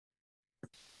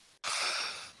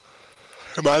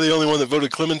 Am I the only one that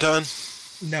voted Clementine?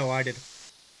 No, I did.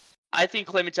 I think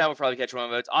Clementine will probably catch one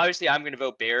of my votes. Obviously, I'm going to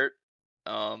vote Barrett.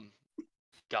 God,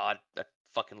 I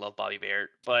fucking love Bobby Barrett.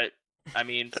 But, I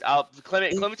mean,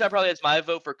 Clementine probably has my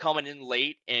vote for coming in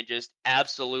late and just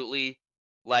absolutely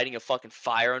lighting a fucking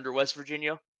fire under West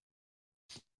Virginia.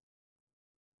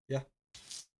 Yeah.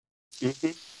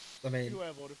 Mm-hmm. I mean, Who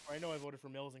I voted for? I know I voted for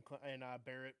Mills and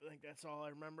Barrett. I think that's all I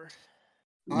remember.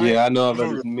 Yeah, I know I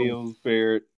voted Mills,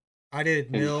 Barrett. I did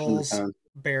and Mills, Clementine.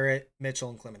 Barrett, Mitchell,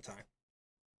 and Clementine.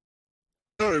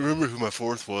 I don't remember who my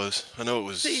 4th was. I know it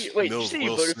was Mills, you voted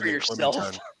Wilson, for and yourself?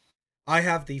 Clementine. I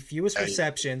have the fewest Yeah.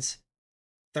 receptions,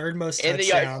 3rd most And the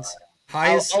touchdowns,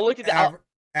 highest I'll look at the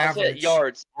average,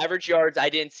 average yards. I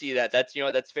didn't see that. That's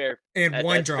that's fair. and That-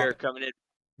 one that's fair drop. coming in.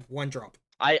 One drop.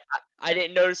 I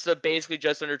didn't notice the basically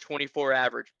just under 24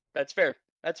 average. That's fair.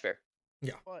 That's fair.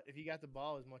 But if you got the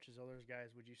ball as much as other guys,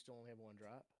 would you still only have one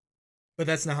drop? But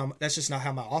that's just not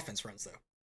how my offense runs, though.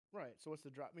 Right. So what's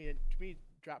the drop? I mean, to me,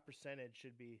 drop percentage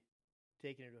should be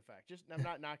taken into effect. Just I'm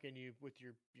not knocking you with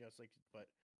your, it's like, but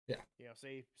Yeah.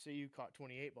 say you caught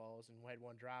 28 balls and had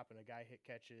one drop, and a guy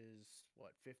catches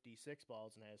 56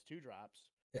 balls and has 2 drops.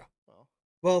 Yeah.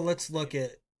 Well, let's look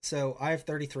at. So I have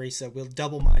 33, so we'll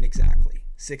double mine exactly.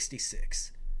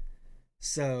 66.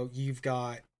 So you've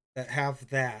got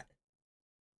that.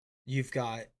 You've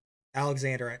got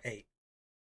Alexander at 8.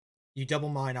 You double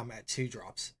mine, I'm at 2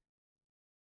 drops.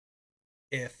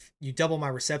 If you double my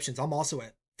receptions, I'm also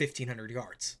at 1,500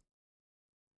 yards.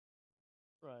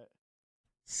 Right.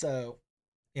 So,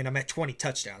 and I'm at 20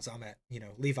 touchdowns. I'm at,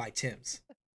 Levi Timms.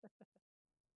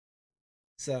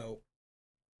 So,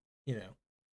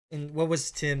 and what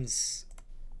was Tim's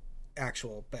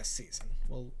actual best season?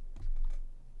 Well,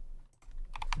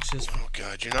 oh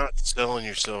God, you're not selling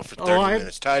yourself for 30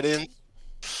 minutes. Tight end.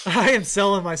 I am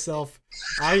selling myself.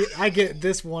 I get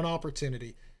this one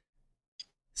opportunity.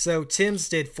 So Tim's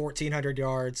did 1,400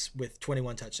 yards with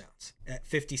 21 touchdowns at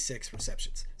 56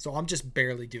 receptions. So I'm just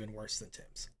barely doing worse than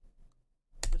Tim's.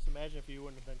 Just imagine if you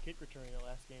wouldn't have been kick returning the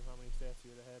last game, how many stats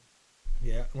you would have had.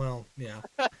 Yeah, well, yeah.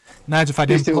 Imagine if I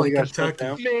didn't play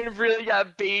Kentucky. Man really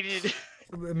got baited.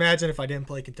 Imagine if I didn't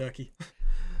play Kentucky.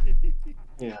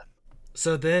 Yeah.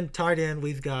 So then tight end,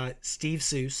 we've got Steve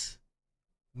Seuss,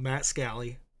 Matt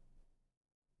Scally,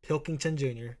 Pilkington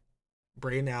Jr.,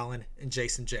 Braden Allen, and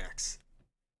Jason Jacks.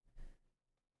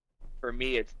 For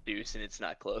me, it's Deuce, and it's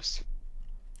not close.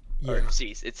 Yeah. Or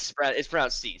Cease. It's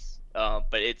pronounced Cease. But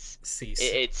it's Cease.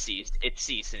 It's Cease. It's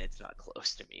Cease, and it's not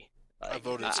close to me. I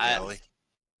voted Scally.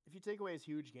 If you take away his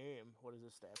huge game, what does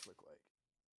his stats look like?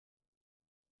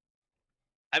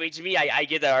 I mean, to me, I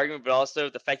get that argument, but also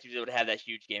the fact that he would have that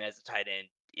huge game as a tight end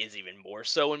is even more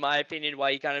so, in my opinion,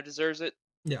 why he kind of deserves it.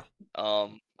 Yeah.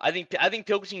 I think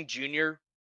Pilkington Jr.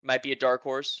 might be a dark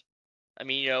horse. I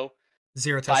mean,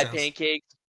 0 touchdowns. 5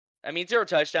 pancakes. I mean, 0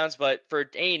 touchdowns, but for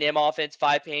A&M offense,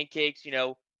 5 pancakes,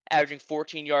 averaging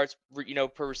 14 yards,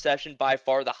 per reception, by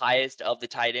far the highest of the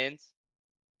tight ends.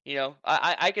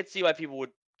 I could see why people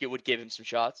would give him some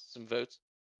shots, some votes.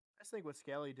 I think what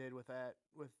Scally did with that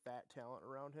talent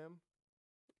around him.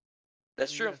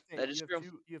 That's true. That is true.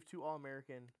 You have two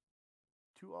All-Americans,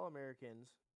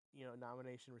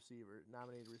 nominated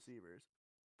receivers.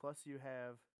 Plus you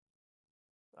have,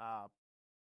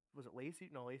 was it Lacey?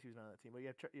 No, Lacey was not on that team. But you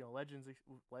have, Legends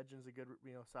a good,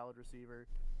 solid receiver.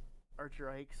 Archer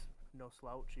Ikes, no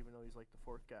slouch, even though he's like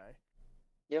the 4th guy.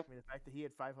 Yep. I mean, the fact that he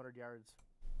had 500 yards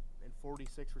and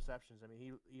 46 receptions. I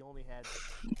mean, he only had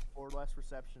 4 less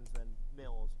receptions than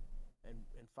Mills and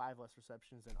 5 less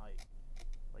receptions than Ike.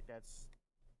 Like that's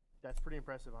pretty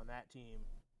impressive on that team.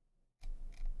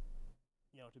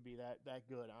 To be that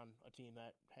good on a team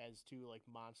that has 2 like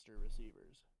monster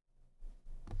receivers.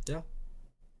 Yeah.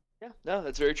 Yeah. No,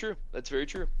 that's very true. That's very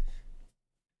true.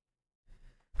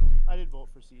 I did vote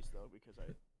for Cease though because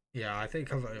I. Yeah, I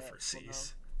think I voted for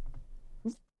Cease.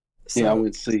 I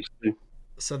went Cease too.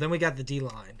 So then we got the D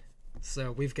line.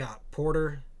 So we've got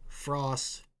Porter,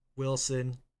 Frost,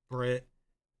 Wilson, Britt,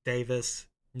 Davis,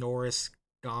 Norris,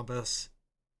 Gombas,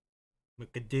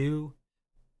 McAdoo,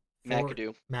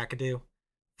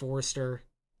 Forrester,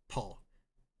 Paul.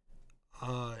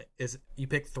 You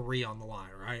picked 3 on the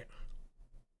line, right?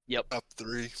 Yep. Up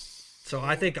 3. So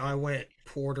I think I went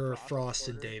Porter, Frost,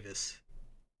 and Davis.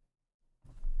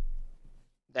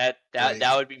 That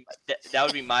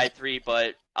would be my 3,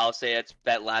 but I'll say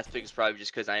that last pick is probably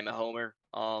just because I am a homer.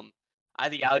 I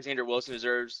think Alexander Wilson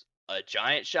deserves a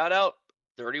giant shout out.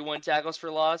 31 tackles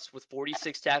for loss with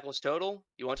 46 tackles total.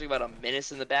 You want to talk about a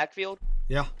menace in the backfield?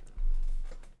 Yeah.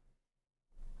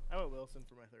 I went Wilson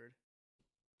for my 3rd.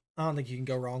 I don't think you can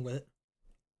go wrong with it.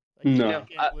 No.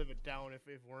 You can't live it down if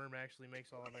Worm actually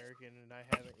makes All-American, and I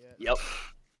haven't yet. Yep.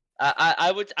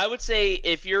 I would say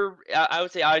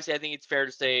obviously I think it's fair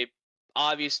to say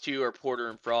obvious 2 are Porter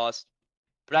and Frost,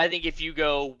 but I think if you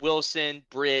go Wilson,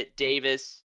 Britt,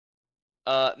 Davis,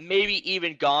 maybe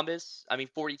even Gombas. I mean,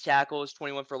 40 tackles,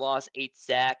 21 for loss, 8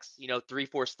 sacks, 3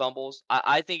 forced fumbles.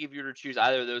 I think if you were to choose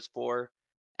either of those 4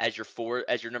 as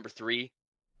your number 3,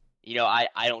 I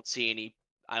don't see any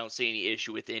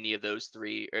issue with any of those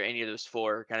 3 or any of those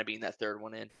 4 kind of being that 3rd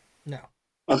one in. No.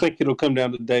 I think it'll come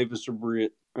down to Davis or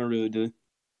Britt. I really do.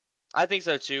 I think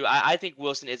so too. I think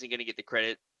Wilson isn't going to get the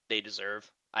credit they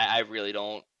deserve. I really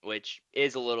don't, which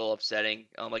is a little upsetting.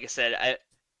 Like I said,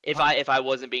 if I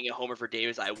wasn't being a homer for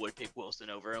Davis, I would pick Wilson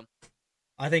over him.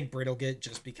 I think Britt will get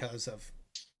just because of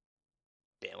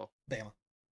Bama.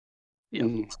 Yeah.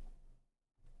 Mm-hmm.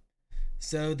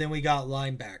 So then we got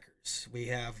linebackers. We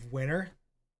have Winter,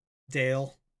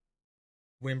 Dale,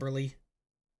 Wimberly,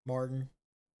 Martin,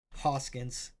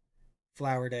 Hoskins,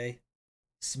 Flowerday,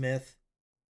 Smith,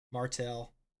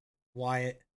 Martell,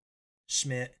 Wyatt,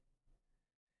 Schmidt,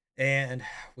 and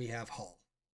we have Hall.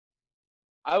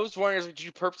 I was wondering, did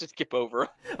you purposely skip over?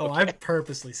 Oh, I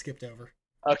purposely skipped over.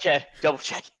 Okay, double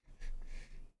check.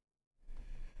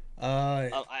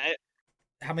 How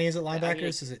many is it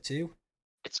linebackers? Is it 2?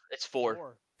 It's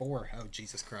 4. 4. Oh,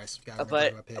 Jesus Christ. Gotta remember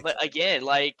who I picked. But again,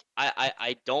 like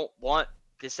I don't want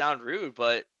to sound rude,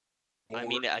 but I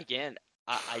mean, again,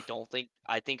 I don't think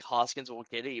I think Hoskins will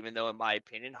get it, even though in my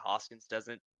opinion Hoskins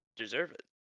doesn't deserve it.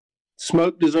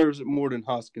 Smoke deserves it more than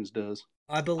Hoskins does.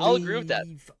 I believe I'll agree with that.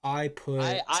 I put.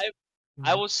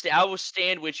 I will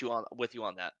stand with you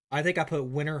on that. I think I put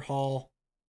Winter, Hall,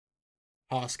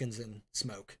 Hoskins, and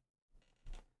Smoke.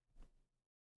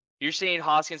 You're saying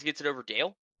Hoskins gets it over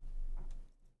Dale?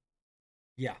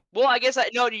 Yeah. Well, I guess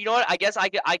no. You know what? I guess I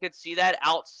could see that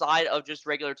outside of just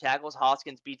regular tackles.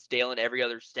 Hoskins beats Dale in every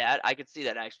other stat. I could see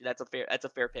that actually. That's a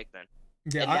fair pick then.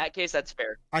 Yeah. In that case, that's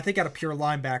fair. I think out of pure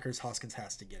linebackers, Hoskins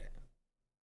has to get it.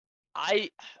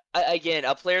 Again,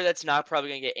 a player that's not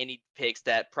probably gonna get any picks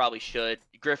that probably should.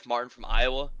 Griff Martin from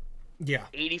Iowa. Yeah.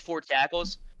 84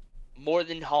 tackles, more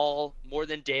than Hall, more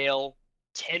than Dale,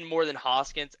 10 more than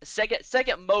Hoskins. Second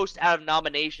most out of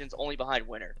nominations, only behind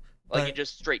Winter. Like in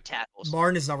just straight tackles.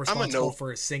 Martin is not responsible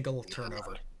for a single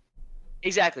turnover.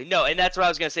 Exactly. No, and that's what I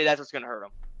was gonna say. That's what's gonna hurt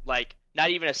him. Like not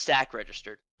even a sack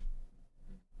registered.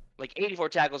 Like 84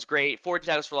 tackles, great. 40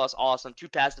 tackles for loss, awesome. 2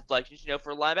 pass deflections.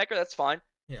 For a linebacker, that's fine.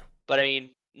 Yeah. But I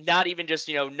mean, not even just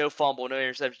no fumble, no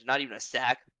interception, not even a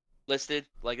sack listed.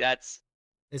 Like that's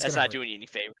not doing you any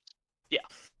favors. Yeah.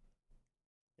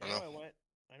 I know I went.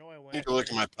 I need to look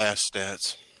at my past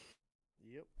stats.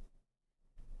 Yep.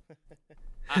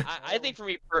 I think for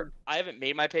me, I haven't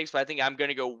made my picks, but I think I'm going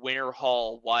to go Winter,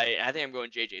 Hall, White, and I think I'm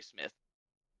going J.J. Smith.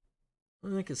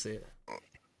 I can see it.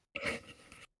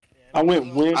 I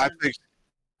went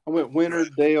Winter,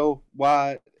 Dale,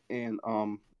 White, and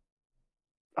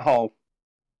Hall.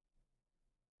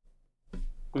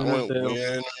 I went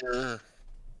Winter.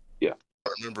 Yeah. I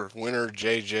remember Winter,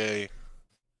 JJ.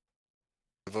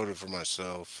 I voted for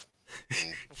myself.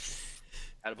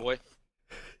 Attaboy.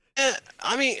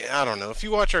 I mean, I don't know. If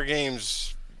you watch our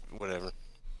games, whatever.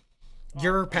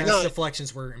 Your pass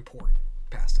deflections were important.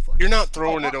 Pass deflections. You're not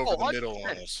throwing it over the middle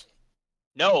on us.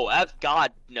 No,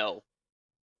 God, no.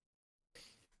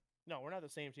 No, we're not the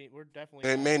same team. We're definitely.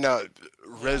 It may not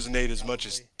resonate as much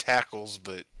as tackles,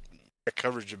 but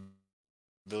coverage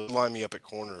ability. Line me up at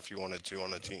corner if you wanted to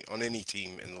on any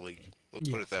team in the league. Let's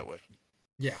put it that way.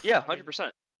 Yeah. Yeah, 100%.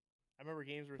 I remember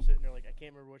games were sitting there like I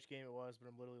can't remember which game it was, but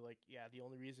I'm literally like, yeah, the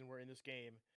only reason we're in this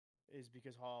game is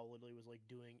because Hall literally was like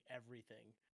doing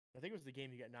everything. I think it was the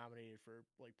game he got nominated for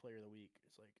like Player of the Week.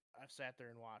 It's like I've sat there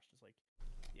and watched. It's like,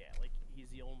 yeah, like he's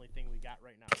the only thing we got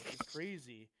right now, which is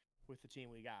crazy with the team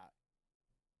we got.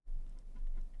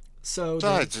 So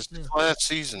besides, it's his last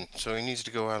season, so he needs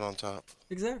to go out on top.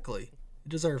 Exactly. He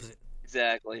deserves it.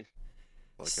 Exactly.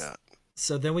 Like that.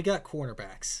 So then we got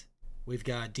cornerbacks. We've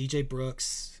got DJ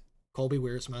Brooks, Colby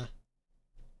Wiersma,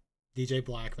 DJ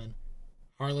Blackman,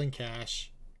 Harlan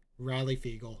Cash, Riley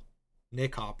Fiegel,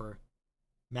 Nick Hopper,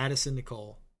 Madison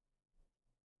Nicole,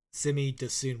 Simi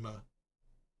Desuma.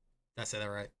 Did I say that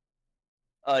right?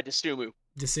 Desumu.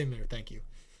 Desumu, thank you.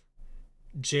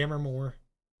 Jammer Moore,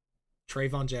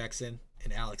 Trayvon Jackson,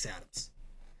 and Alex Adams.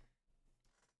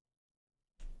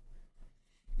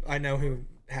 I know who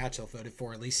Hatchell voted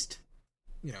for, at least,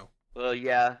 Well,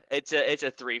 yeah, it's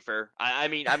a threefer. I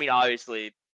mean,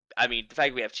 obviously, the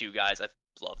fact we have 2 guys, I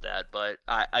love that. But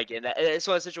again, it's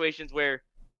one of those situations where,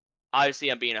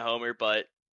 obviously, I'm being a homer, but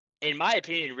in my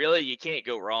opinion, really, you can't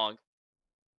go wrong.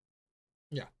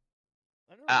 Yeah.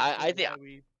 I think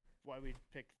why we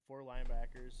picked 4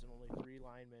 linebackers and only 3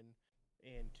 linemen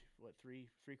and three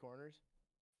corners.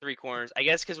 3 corners, I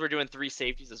guess, because we're doing 3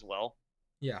 safeties as well.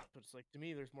 Yeah. But it's like, to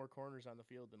me, there's more corners on the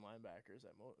field than linebackers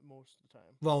at most of the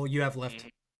time. Well, you have left,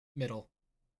 middle,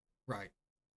 right.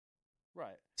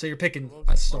 Right. So you're picking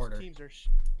a starter.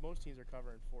 Most teams are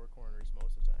covering 4 corners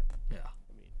most of the time. Yeah.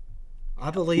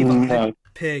 I I believe I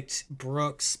picked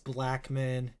Brooks,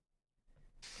 Blackman,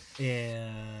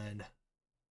 and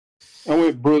I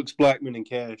went Brooks, Blackman, and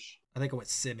Cash. I think I went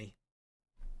Simi.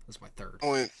 That's my third. I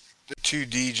went the 2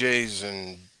 DJs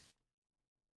and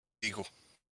Eagle.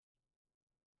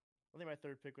 I think my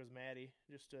third pick was Maddie,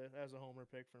 just as a homer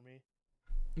pick for me.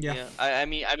 Yeah. I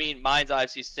mean, mine's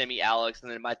obviously Simi, Alex, and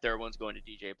then my third one's going to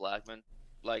DJ Blackman.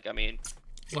 Like, I mean,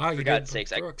 wow, for God's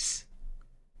sakes, Brooks.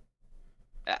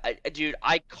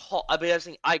 I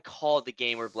called the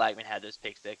game where Blackman had those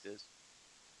pick sixes.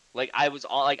 Like, I was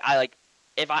on,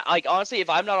 honestly, if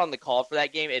I'm not on the call for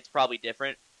that game, it's probably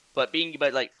different. But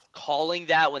calling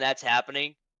that when that's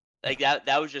happening, like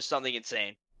that was just something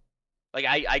insane. Like,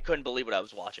 I couldn't believe what I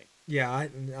was watching. Yeah,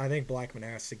 I think Blackman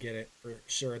has to get it for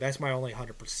sure. That's my only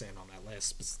 100% on that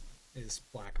list is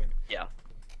Blackman. Yeah.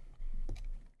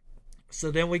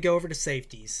 So then we go over to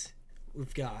safeties.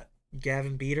 We've got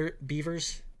Gavin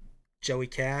Beavers, Joey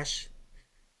Cash,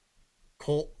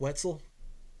 Colt Wetzel,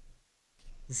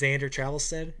 Xander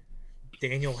Travelstead,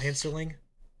 Daniel Henserling,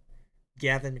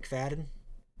 Gavin McFadden,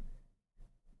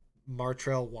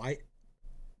 Martrell White,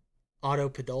 Otto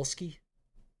Podolsky,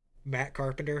 Matt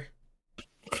Carpenter,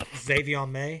 Xavier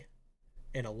May,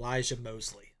 and Elijah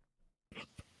Mosley.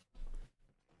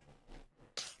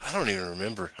 I don't even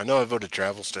remember. I know I voted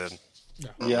Travelstead.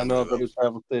 No. Yeah, I know about his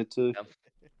travel there too.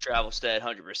 Travelstead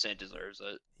 100% deserves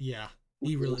it. Yeah,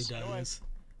 he really does.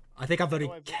 I think I voted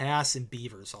Cass and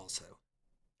Beavers also.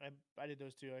 I did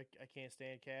those two. I can't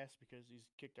stand Cass because he's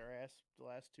kicked our ass the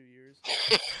last 2 years.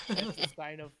 That's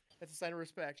a sign of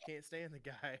respect. Can't stand the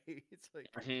guy. It's like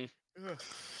ugh.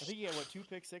 I think he had 2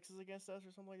 pick sixes against us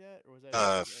or something like that, or was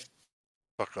that?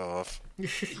 Fuck off.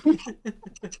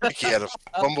 He had a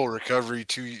fumble recovery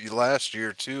last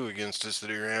year too against us that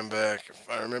he ran back. If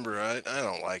I remember right, I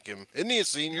don't like him. Isn't he a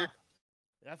senior?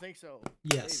 I think so.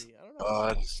 Yes. Maybe. I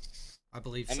don't know. I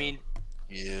believe so. I mean,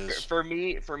 yes. For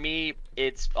me,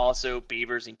 it's also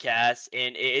Beavers and Cass,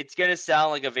 and it's gonna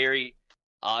sound like a very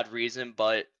odd reason,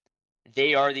 but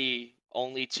they are the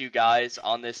only 2 guys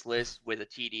on this list with a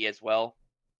TD as well.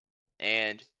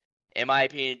 And in my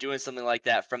opinion, doing something like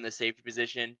that from the safety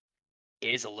position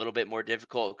is a little bit more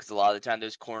difficult because a lot of the time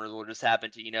those corners will just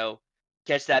happen to,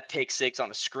 catch that pick 6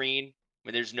 on a screen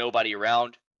when there's nobody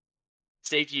around.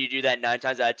 Safety, you do that 9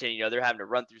 times out of 10, they're having to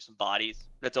run through some bodies.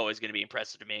 That's always going to be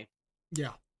impressive to me.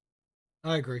 Yeah,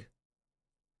 I agree.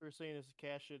 We're saying is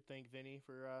Cash should thank Vinny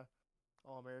for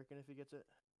All-American if he gets it.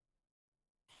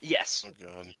 Yes. Oh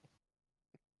God.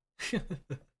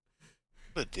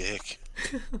 What a dick.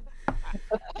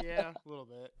 Yeah, a little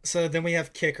bit. So then we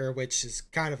have kicker, which is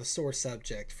kind of a sore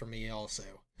subject for me also.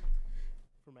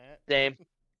 For Matt. Same.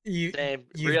 You've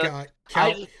Really? got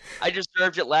I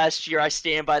deserved it last year. I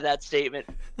stand by that statement.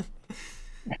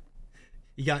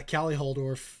 You got Callie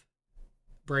Holdorf,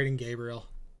 Braden Gabriel,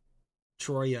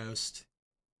 Troy Yost,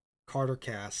 Carter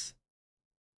Cass,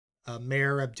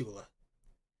 Mayor Abdullah.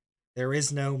 There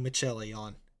is no Michelli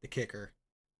on the kicker,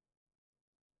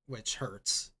 which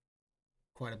hurts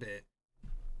quite a bit,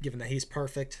 given that he's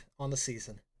perfect on the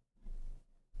season.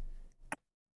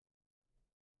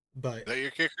 But Is that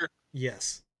your kicker?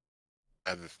 yes.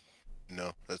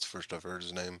 No, that's the first I've heard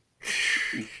his name.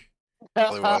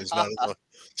 Probably why he's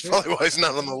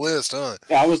not on the list, huh?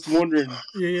 I was wondering.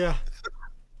 Yeah.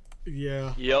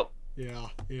 Yeah. Yep. Yeah.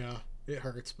 Yeah. It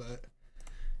hurts, but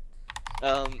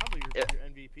Probably your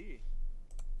MVP.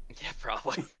 Yeah,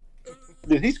 probably.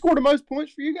 Did he score the most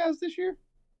points for you guys this year?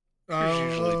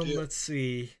 Usually do. Let's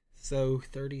see. So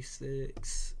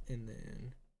 36, and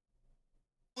then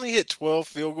Only hit 12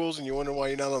 field goals, and you wonder why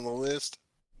you're not on the list.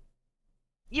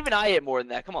 Even I hit more than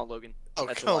that. Come on, Logan. Oh,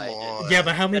 That's come why I did it. on. yeah,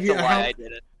 but how many? That's why I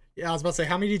did it. Yeah, I was about to say,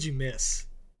 how many did you miss?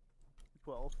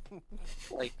 12.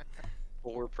 Like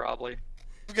 4 probably.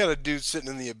 We've got a dude sitting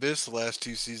in the abyss the last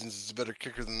 2 seasons that's a better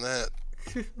kicker than that.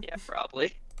 Yeah,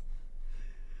 probably.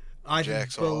 I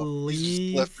Jack's off. He's just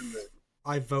believe left in the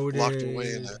I voted. locked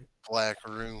away in a black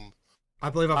room. I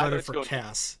believe I My voted vote's for going-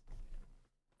 Cass.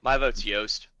 My vote's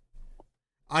Yost.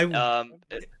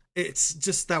 It's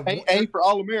just that. A for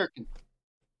All American.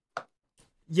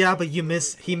 Yeah, but he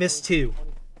missed 2.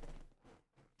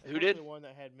 Who did? The one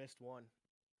that had missed 1.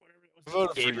 Whatever it was.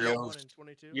 Voted for Gabriel. 1 and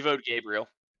 22. You voted Gabriel.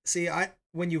 See,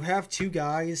 when you have 2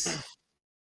 guys,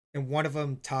 and one of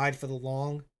them tied for the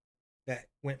long, that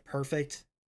went perfect.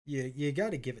 You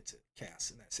got to give it to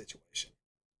Cass in that situation.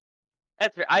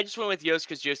 That's fair. I just went with Yost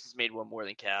because Yost has made 1 more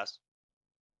than Cass.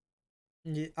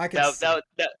 Yeah, I could.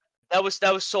 That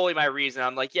was solely my reason.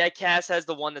 I'm like, yeah, Cass has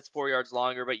the one that's 4 yards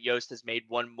longer, but Yost has made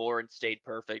 1 more and stayed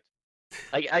perfect.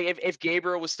 Like, if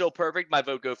Gabriel was still perfect, my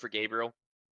vote go for Gabriel.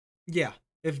 Yeah,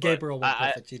 if Gabriel went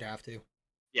perfect, you'd have to.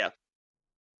 Yeah.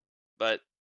 But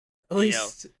at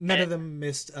least none of them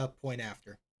missed a point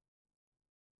after.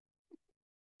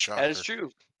 Shocker. that is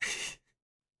true.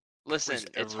 Listen,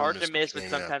 it's hard to miss, but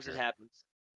sometimes it happens.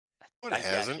 What, it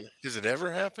hasn't? Has it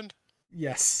ever happened?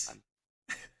 Yes.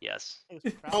 Yes.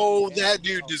 Oh, that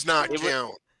dude does not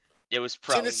count. It was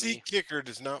probably Tennessee me. kicker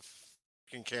does not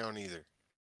fucking count either.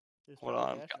 Hold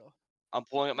on. I'm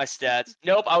pulling up my stats.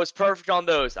 Nope, I was perfect on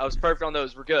those.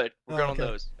 We're good. We're good on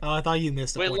those. Oh, I thought you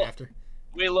missed a point after.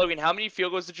 Wait, Logan, how many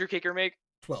field goals did your kicker make?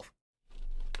 12.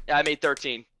 Yeah, I made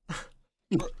 13.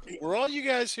 Were all you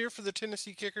guys here for the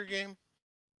Tennessee kicker game?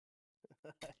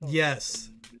 Yes.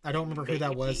 I don't remember who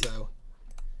that was, though.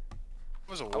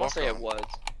 It was a I want to say it walk-on. was.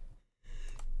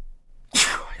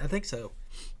 I think so.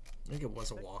 I think it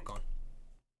was a walk-on.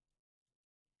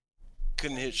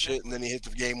 Couldn't hit shit, and then he hit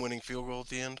the game-winning field goal at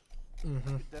the end. Mm-hmm.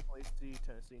 I could definitely see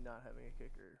Tennessee not having a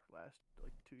kicker last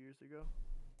 2 years ago.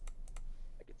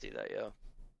 I can see that, yeah.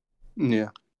 Yeah.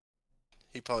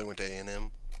 He probably went to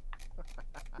A&M.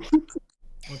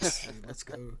 Let's see. Let's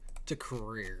go to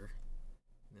career.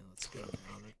 Now let's go down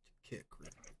to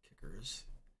kickers.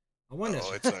 I wonder.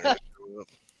 Oh, it's not gonna show up.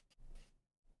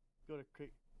 Go to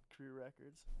career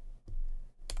records.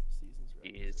 Seasons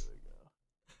records. Jeez. There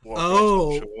we go. Walk-ons Oh.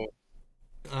 won't show up.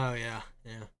 Oh yeah.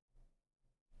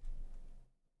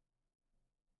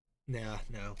 Yeah,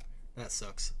 no, that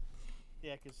sucks.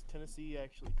 Yeah, because Tennessee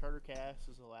actually, Carter Cass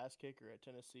is the last kicker at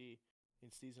Tennessee in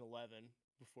season 11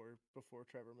 before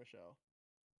Trevor Michelle.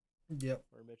 Yep.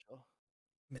 Or Mitchell.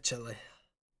 Michele.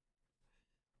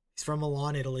 He's from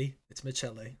Milan, Italy. It's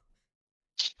Michele.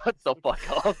 Shut the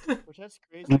fuck up. Which that's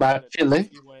crazy. By that Philly.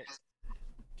 Tennessee went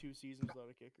 2 seasons without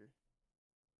a kicker.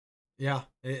 Yeah,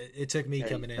 it took me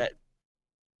coming in.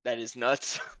 That is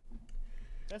nuts.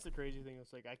 That's the crazy thing.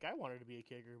 It's like I wanted to be a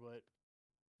kicker, but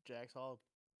Jax Hall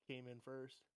came in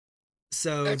first.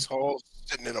 So X Hall's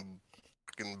sitting in a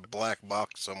fucking black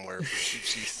box somewhere for 2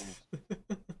 seasons,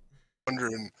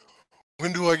 wondering,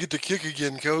 when do I get to kick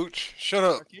again, coach? Shut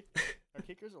up. Are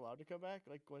kickers allowed to come back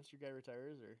once your guy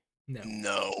retires, or no.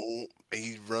 No,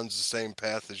 he runs the same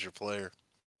path as your player.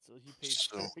 so he paid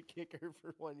So- for a kicker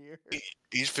for 1 year?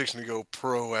 He's fixing to go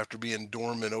pro after being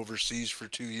dormant overseas for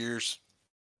 2 years.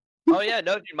 Oh yeah,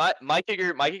 no, dude. My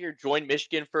kicker joined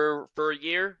Michigan for a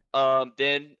year.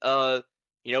 Then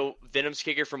Venom's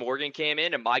kicker from Oregon came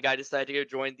in, and my guy decided to go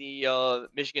join the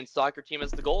Michigan soccer team as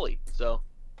the goalie. So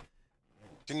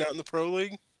Is he not in the pro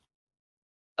league?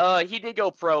 he did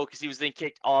go pro because he was then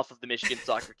kicked off of the Michigan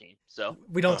soccer team. So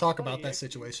We don't Oh. talk Oh, about yeah, that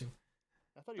situation.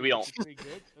 I thought he We was don't. actually pretty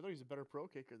good. I thought he was a better pro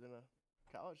kicker than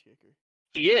a college kicker.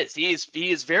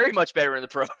 he is very much better in the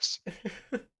pros.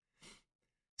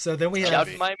 So then we Shout have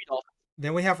out to Miami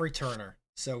Dolphins. returner.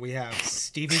 So we have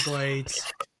Stevie Glades,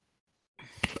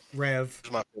 Rev,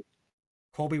 Here's my pick.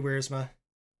 Colby Wiersma,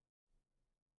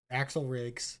 Axel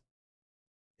Riggs,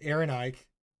 Aaron Ike,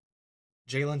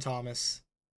 Jalen Thomas,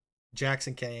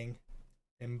 Jackson King,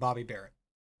 and Bobby Barrett.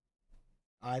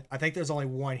 I think there's only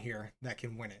one here that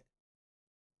can win it.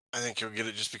 I think he'll get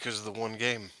it just because of the one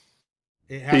game.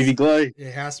 Stevie Glade.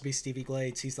 It has to be Stevie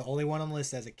Glades. He's the only one on the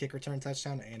list that has a kick return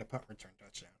touchdown and a punt return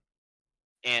touchdown.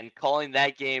 And calling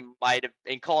that game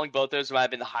calling both those might have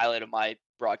been the highlight of my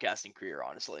broadcasting career,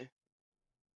 honestly.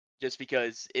 Just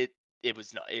because it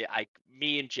was not,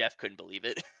 me and Jeff couldn't believe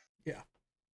it.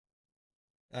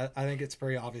 I think it's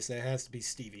pretty obvious that it has to be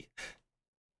Stevie.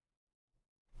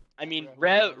 I mean,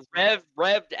 Yeah,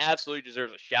 Rev absolutely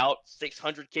deserves a shout.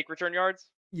 600 kick return yards.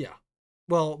 Yeah.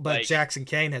 Well, but Like- Jackson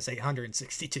Kane has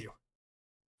 862.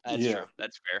 That's Yeah. true.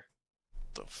 That's fair.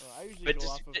 The I usually But go does-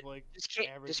 off of Does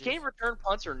averages. Kane return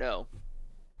punts or no?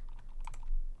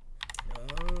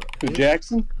 Who,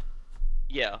 Jackson?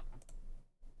 Yeah.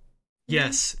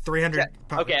 Yes, 300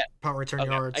 punt, Okay. punt return Okay.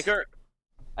 yards. I can't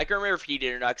remember if he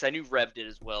did or not because I knew Rev did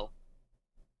as well.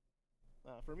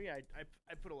 For me, I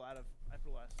put a lot of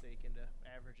stake into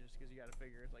averages because you got to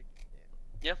figure it's like,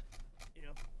 Yeah.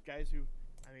 Guys who,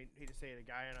 I mean, hate to say it, a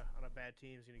guy on a bad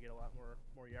team is going to get a lot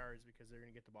more yards because they're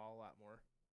going to get the ball a lot more.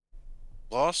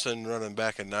 Lawson running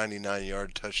back a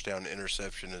 99-yard touchdown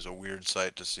interception is a weird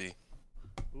sight to see.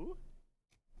 Who?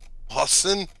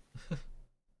 Lawson?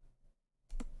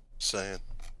 Saying.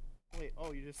 Wait,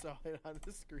 oh, you just saw it on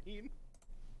the screen?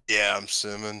 Yeah, I'm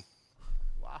simming.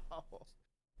 Wow.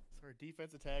 So our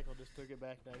defensive tackle just took it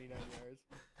back 99 yards.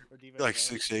 Or defensive Like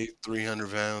end. 6'8",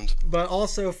 300 pounds. But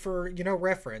also for,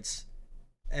 reference,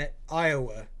 at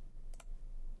Iowa,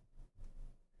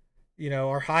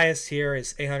 our highest here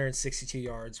is 862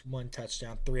 yards, 1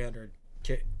 touchdown, 300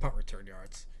 punt return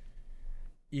yards.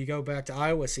 You go back to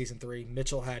Iowa season 3,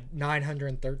 Mitchell had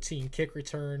 913 kick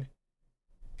return,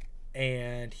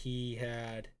 and he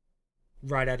had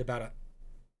right at about a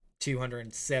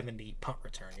 270 punt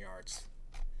return yards.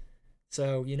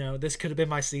 So, this could have been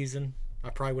my season. I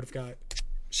probably would have got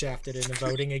shafted in the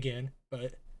voting again,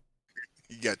 but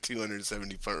You got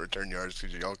 270 punt return yards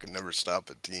because y'all can never stop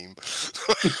a team.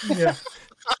 yeah.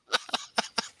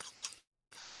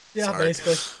 Yeah, Sorry.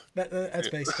 basically. That's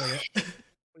basically it.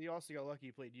 Well, you also got lucky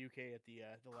you played UK at the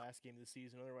last game of the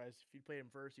season. Otherwise, if you played him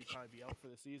first, you'd probably be out for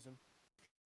the season.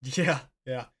 Yeah.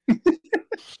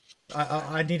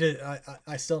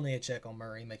 I still need to check on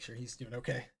Murray, make sure he's doing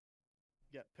okay.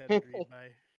 Got pedigreed by.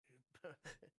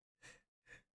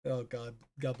 Oh God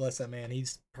bless that man.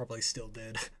 He's probably still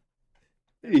dead.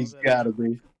 He's got to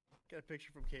be. Got a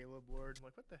picture from Caleb Lord. I'm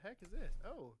like, what the heck is this?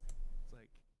 Oh, it's like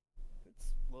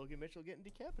it's Logan Mitchell getting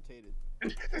decapitated.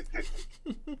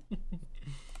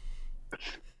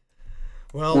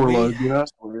 Well, Poor Logan, I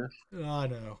swear. I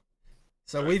know.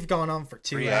 So we've gone on for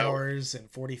 2 3 hours and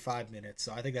 45 minutes,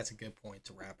 so I think that's a good point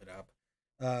to wrap it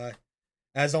up.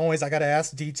 As always, I got to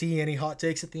ask DT, any hot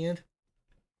takes at the end?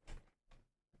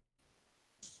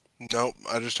 Nope.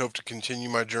 I just hope to continue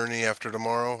my journey after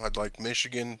tomorrow. I'd like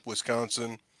Michigan,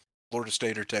 Wisconsin, Florida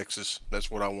State, or Texas. That's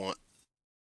what I want.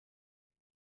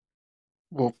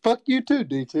 Well, fuck you too,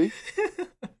 DT.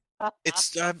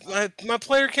 It's my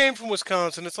player came from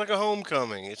Wisconsin. It's like a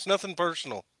homecoming. It's nothing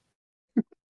personal.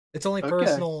 It's only Okay.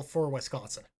 personal for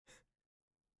Wisconsin.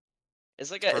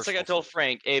 It's like I told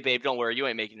Frank, hey babe, don't worry, you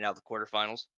ain't making it out of the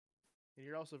quarterfinals. And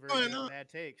you're also very Why good at not? bad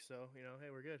takes, so hey,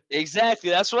 we're good. Exactly,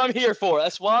 that's what I'm here for.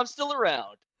 That's why I'm still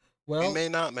around. We Well, may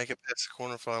not make it past the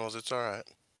quarterfinals. It's all right.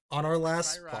 on our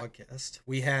last Cyrock. podcast,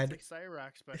 we It's had like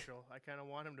Cyrock special. I kind of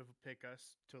want him to pick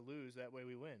us to lose. That way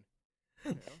we win.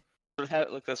 You know?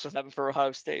 Look, that's what happened for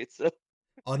Ohio State. So.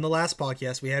 on the last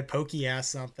podcast we had Pokey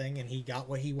ask something and he got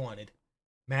what he wanted.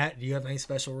 Matt, do you have any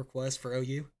special requests for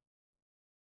OU?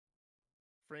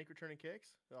 Frank returning kicks?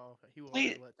 Oh, he will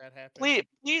Please- not let that happen.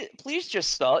 Please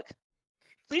just suck.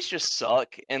 Please just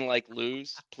suck and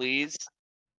lose, please.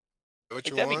 What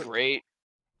you That'd want? be great.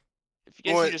 If you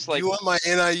guys What, could just do you want my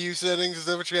NIU settings? Is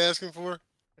that what you're asking for?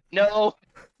 no,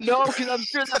 because I'm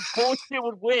sure that bullshit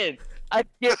would win. I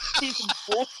guarantee some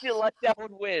bullshit like that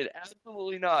would win.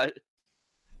 Absolutely not.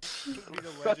 He'd be the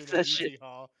Fuck legend that of shit.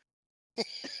 DTHall.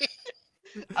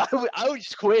 I would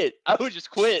just quit. I would just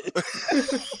quit.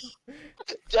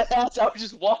 Deadass, I would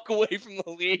just walk away from the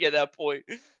league at that point.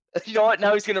 You know what?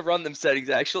 Now he's gonna run them settings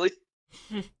actually.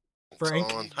 Frank,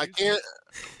 It's on. I can't.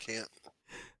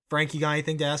 Frank, you got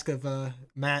anything to ask of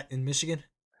Matt in Michigan?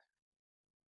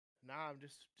 Nah, I'm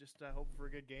just hoping for a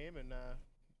good game, and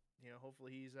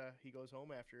hopefully he goes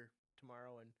home after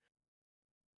tomorrow and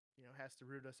has to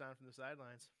root us on from the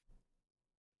sidelines.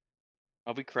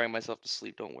 I'll be crying myself to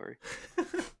sleep. Don't worry.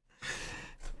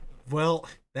 Well,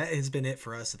 that has been it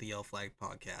for us at the Yellow Flag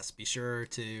Podcast. Be sure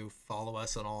to follow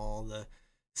us on all the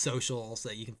socials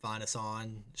that you can find us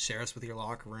on. Share us with your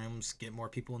locker rooms. Get more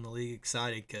people in the league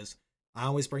excited, because I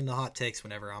always bring the hot takes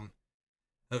whenever I'm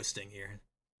hosting here.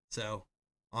 So,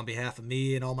 on behalf of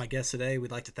me and all my guests today,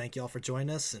 we'd like to thank y'all for joining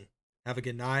us, and have a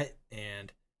good night,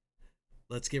 and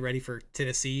let's get ready for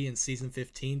Tennessee in season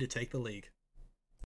 15 to take the league.